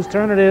 We'll see whose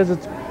turn it is.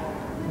 It's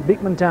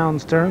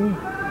Beekmantown's turn.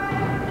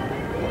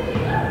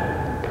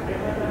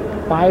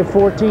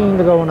 5:14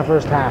 to go in the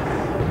first half.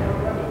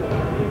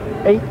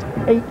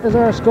 8-8 is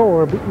our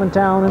score.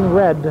 Beekmantown in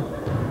red.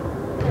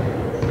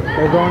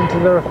 They're going to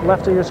the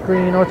left of your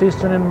screen.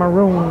 Northeastern in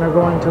maroon. They're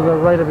going to the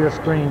right of your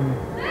screen.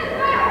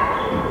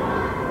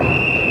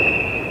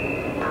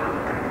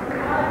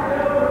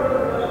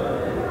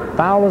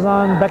 Foul is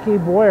on Becky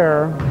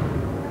Boyer.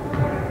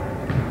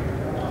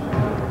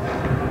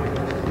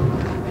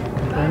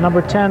 And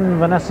number 10,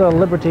 Vanessa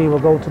Liberty, will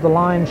go to the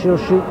line. She'll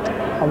shoot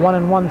a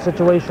 1-and-1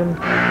 situation.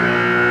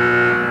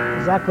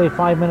 Exactly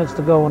 5 minutes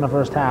to go in the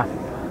first half.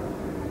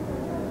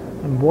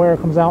 And Boyer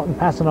comes out and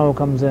Passano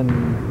comes in.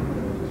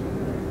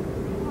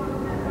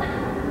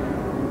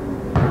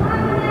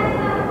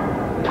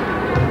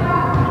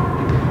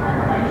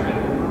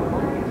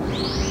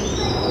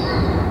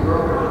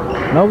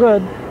 No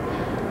good.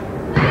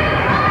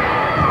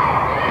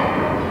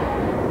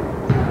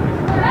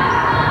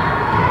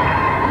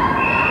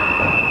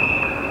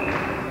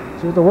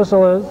 See what the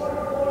whistle is.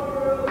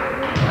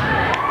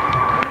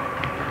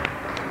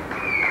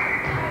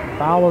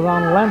 Foul was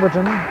on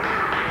Lamberton.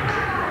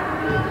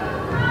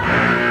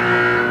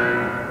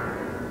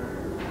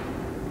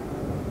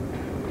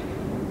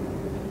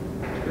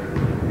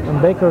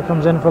 And Baker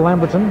comes in for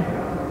Lamberton.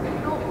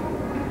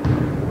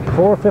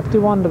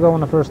 4:51 to go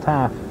in the first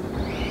half.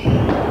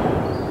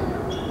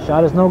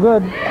 Shot is no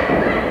good.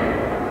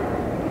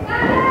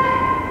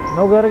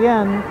 No good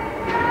again.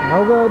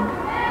 No good.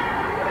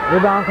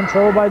 Rebound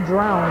controlled by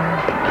Drown.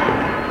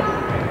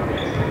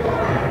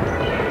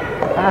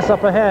 Pass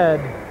up ahead.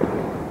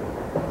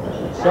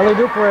 Shelley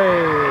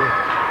Dupree.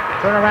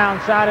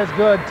 Turnaround shot is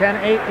good.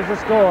 10-8 is the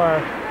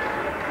score.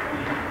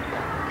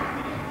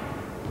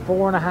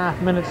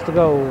 4.5 minutes to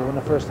go in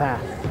the first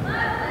half.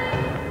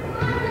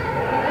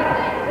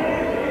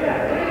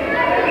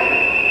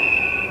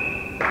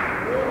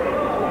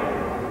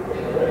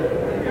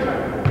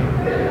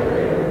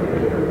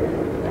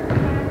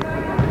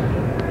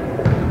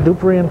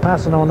 Dupree and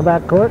Passano in the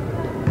backcourt.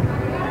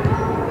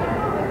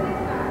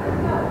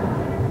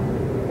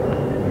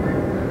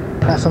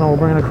 Passano will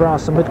bring it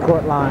across the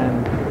midcourt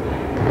line.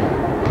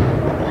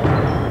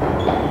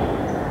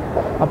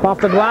 Up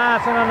off the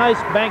glass and a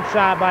nice bank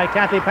shot by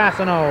Kathy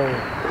Passano.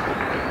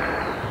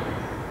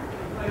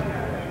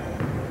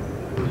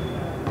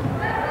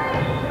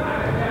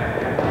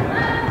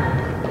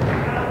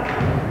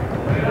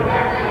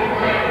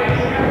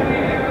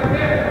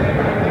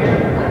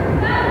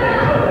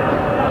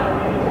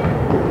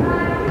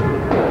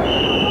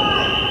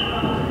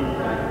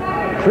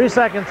 Three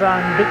seconds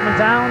on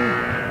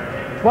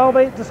Beekmantown.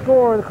 12-8 to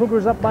score. The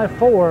Cougars up by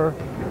 4.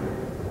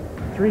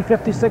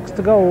 3:56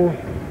 to go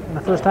in the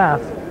first half.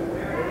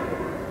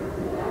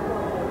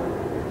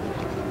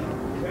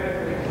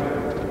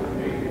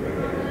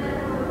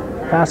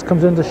 Pass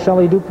comes into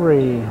Shelley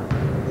Dupree.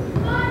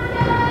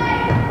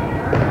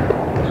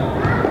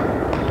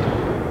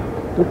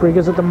 Dupree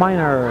gives it to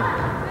Minor.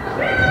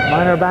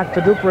 Minor back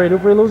to Dupree.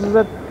 Dupree loses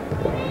it.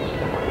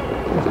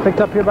 It's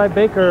picked up here by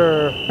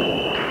Baker.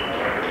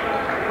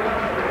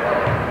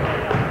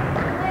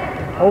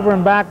 Over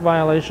and back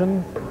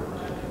violation.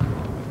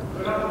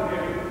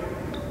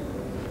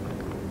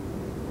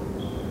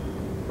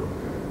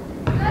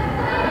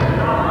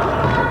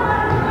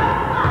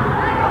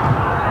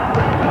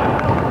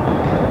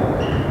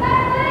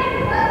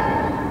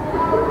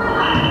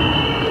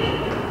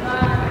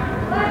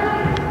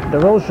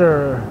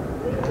 DeRocher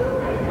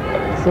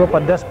threw up a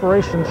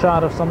desperation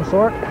shot of some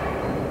sort.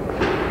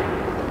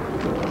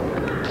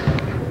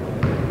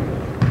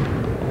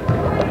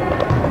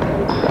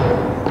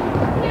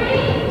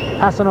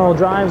 Passano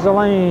drives the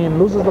lane,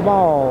 loses the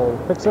ball,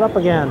 picks it up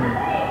again.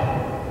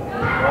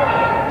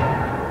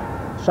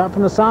 Shot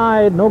from the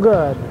side, no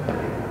good.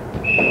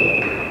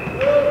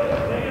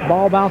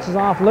 Ball bounces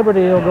off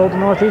Liberty, it'll go to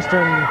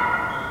Northeastern.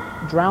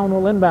 Drown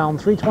will inbound,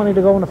 3:20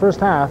 to go in the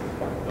first half.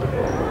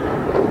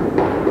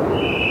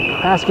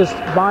 Pass gets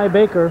by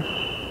Baker.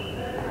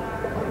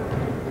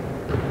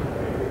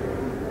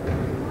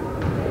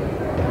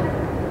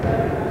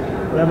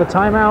 We have a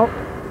timeout,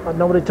 but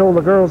nobody told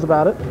the girls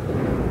about it.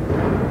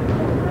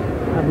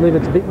 I believe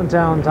it's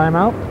Beekmantown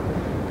timeout.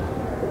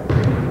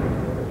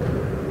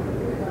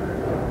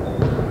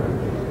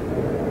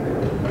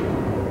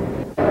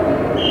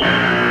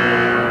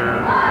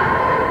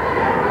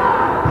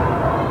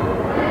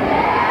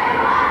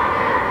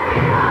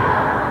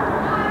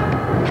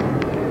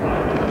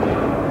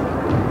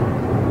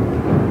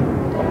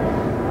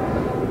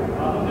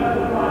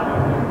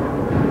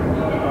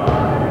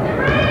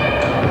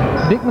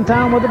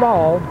 Beekmantown with the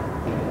ball.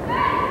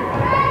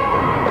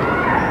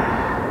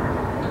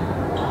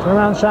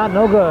 Turnaround shot,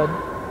 no good.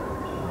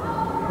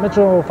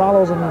 Mitchell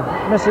follows and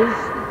misses.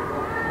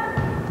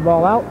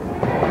 Ball out.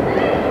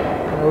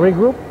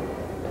 Regroup.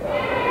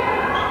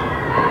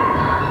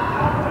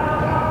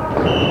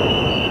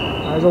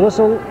 There's a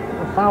whistle,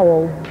 a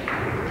foul.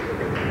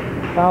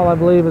 Foul, I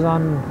believe, is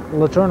on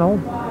Letourneau.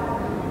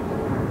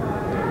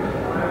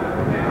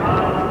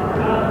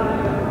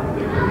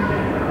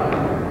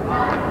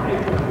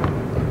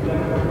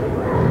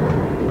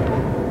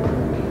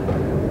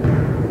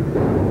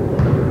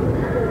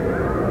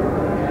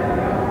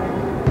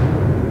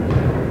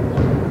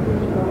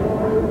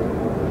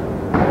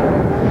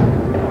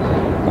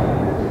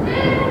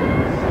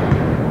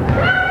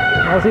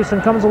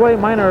 Northeastern comes away.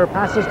 Minor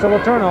passes to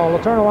Letourneau.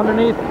 Letourneau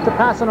underneath to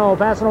Passano.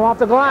 Passano off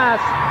the glass.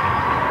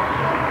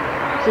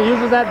 She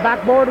uses that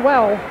backboard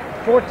well.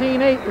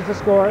 14-8 is the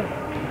score.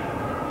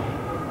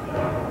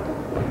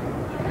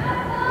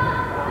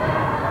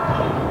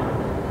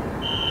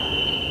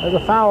 There's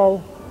a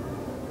foul.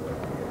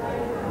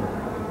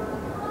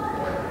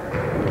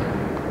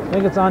 I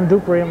think it's on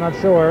Dupree, I'm not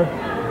sure.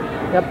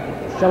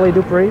 Yep, Shelley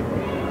Dupree.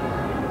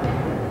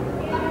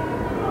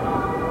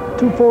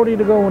 2:40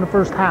 to go in the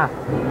first half.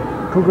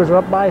 Cougars are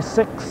up by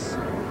 6.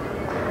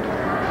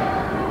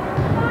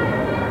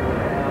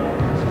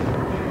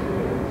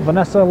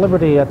 Vanessa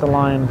Liberty at the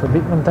line for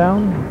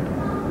Beekmantown.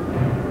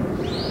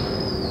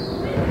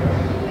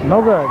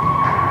 No good.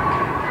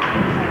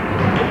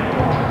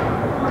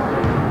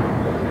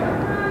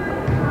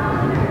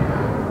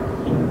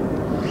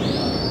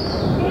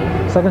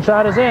 Second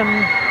shot is in.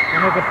 They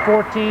make it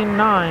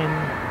 14-9.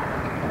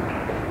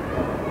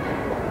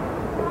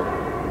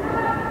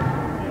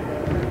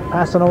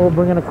 Passano will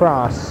bring it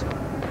across.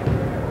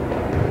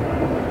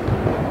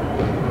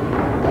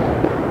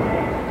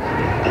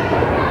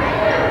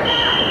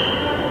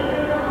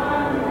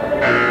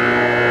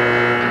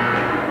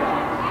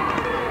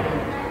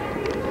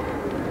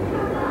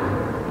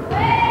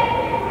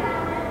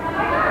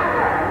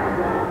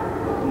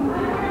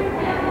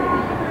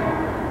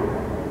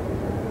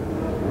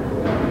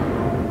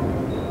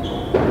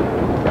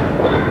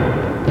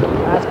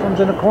 Pass comes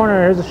in the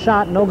corner. Here's a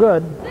shot. No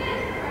good.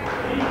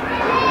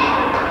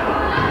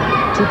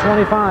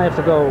 2:25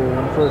 to go in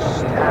the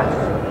first half.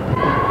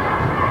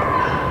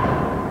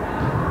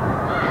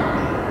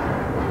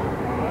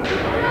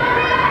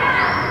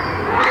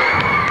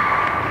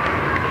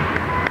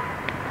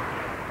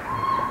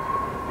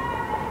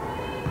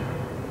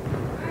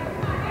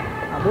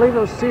 I believe it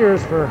was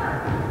Sears for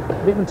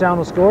Beekmantown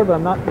will score, but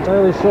I'm not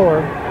entirely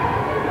sure.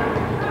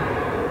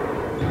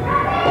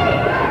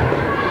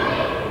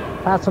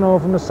 Passano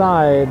from the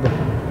side.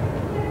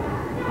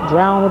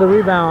 Drown with a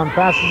rebound,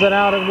 passes it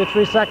out, it'll be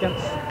 3 seconds.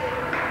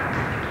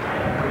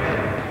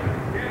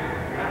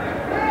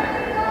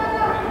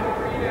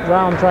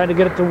 Drown tried to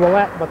get it to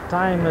Willette, but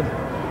time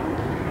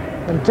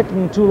had been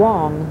ticking too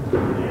long.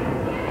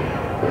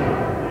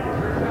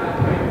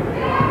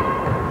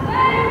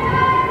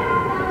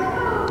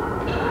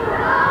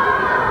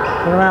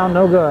 Turn around,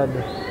 no good.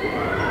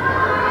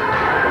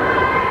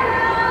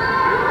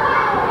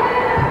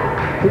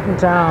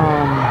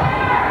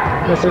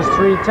 Beekmantown misses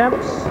 3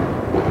 attempts.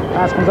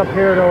 Pass comes up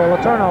here to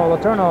Letourneau.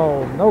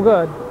 Letourneau, no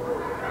good.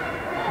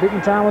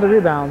 Beekmantown with a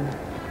rebound.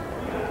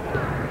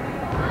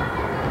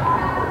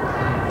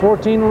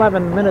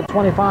 14-11, minute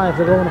 25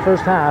 to go in the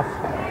first half.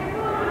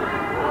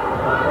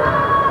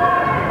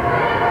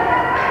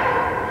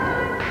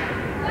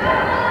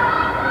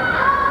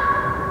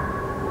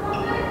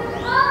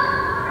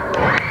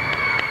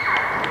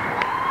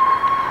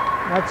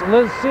 That's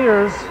Liz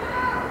Sears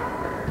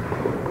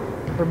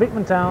for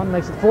Beekmantown.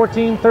 Makes it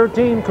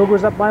 14-13.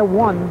 Cougars up by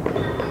 1.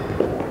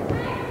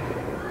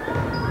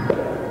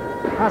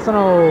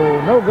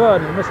 Passano, no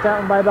good. Missed that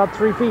one by about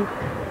 3 feet.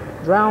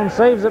 Drown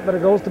saves it, but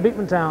it goes to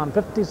Beekmantown.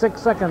 56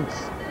 seconds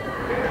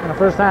in the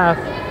first half.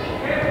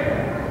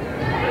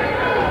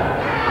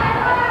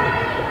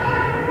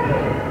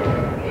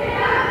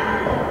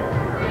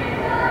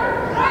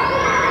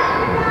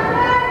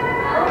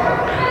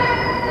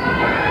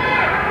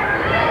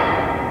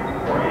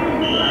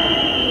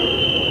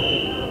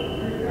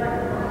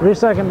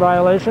 Three-second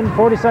violation.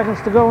 40 seconds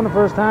to go in the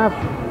first half.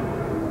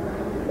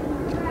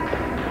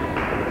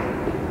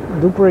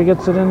 Dupree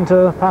gets it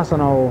into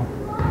Passano.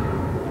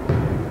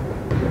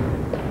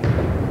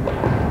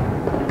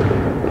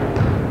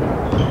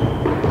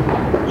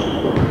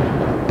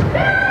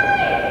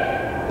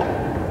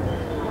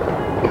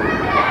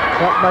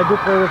 Shot by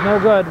Dupree was no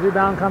good.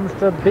 Rebound comes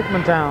to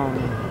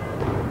Beekmantown.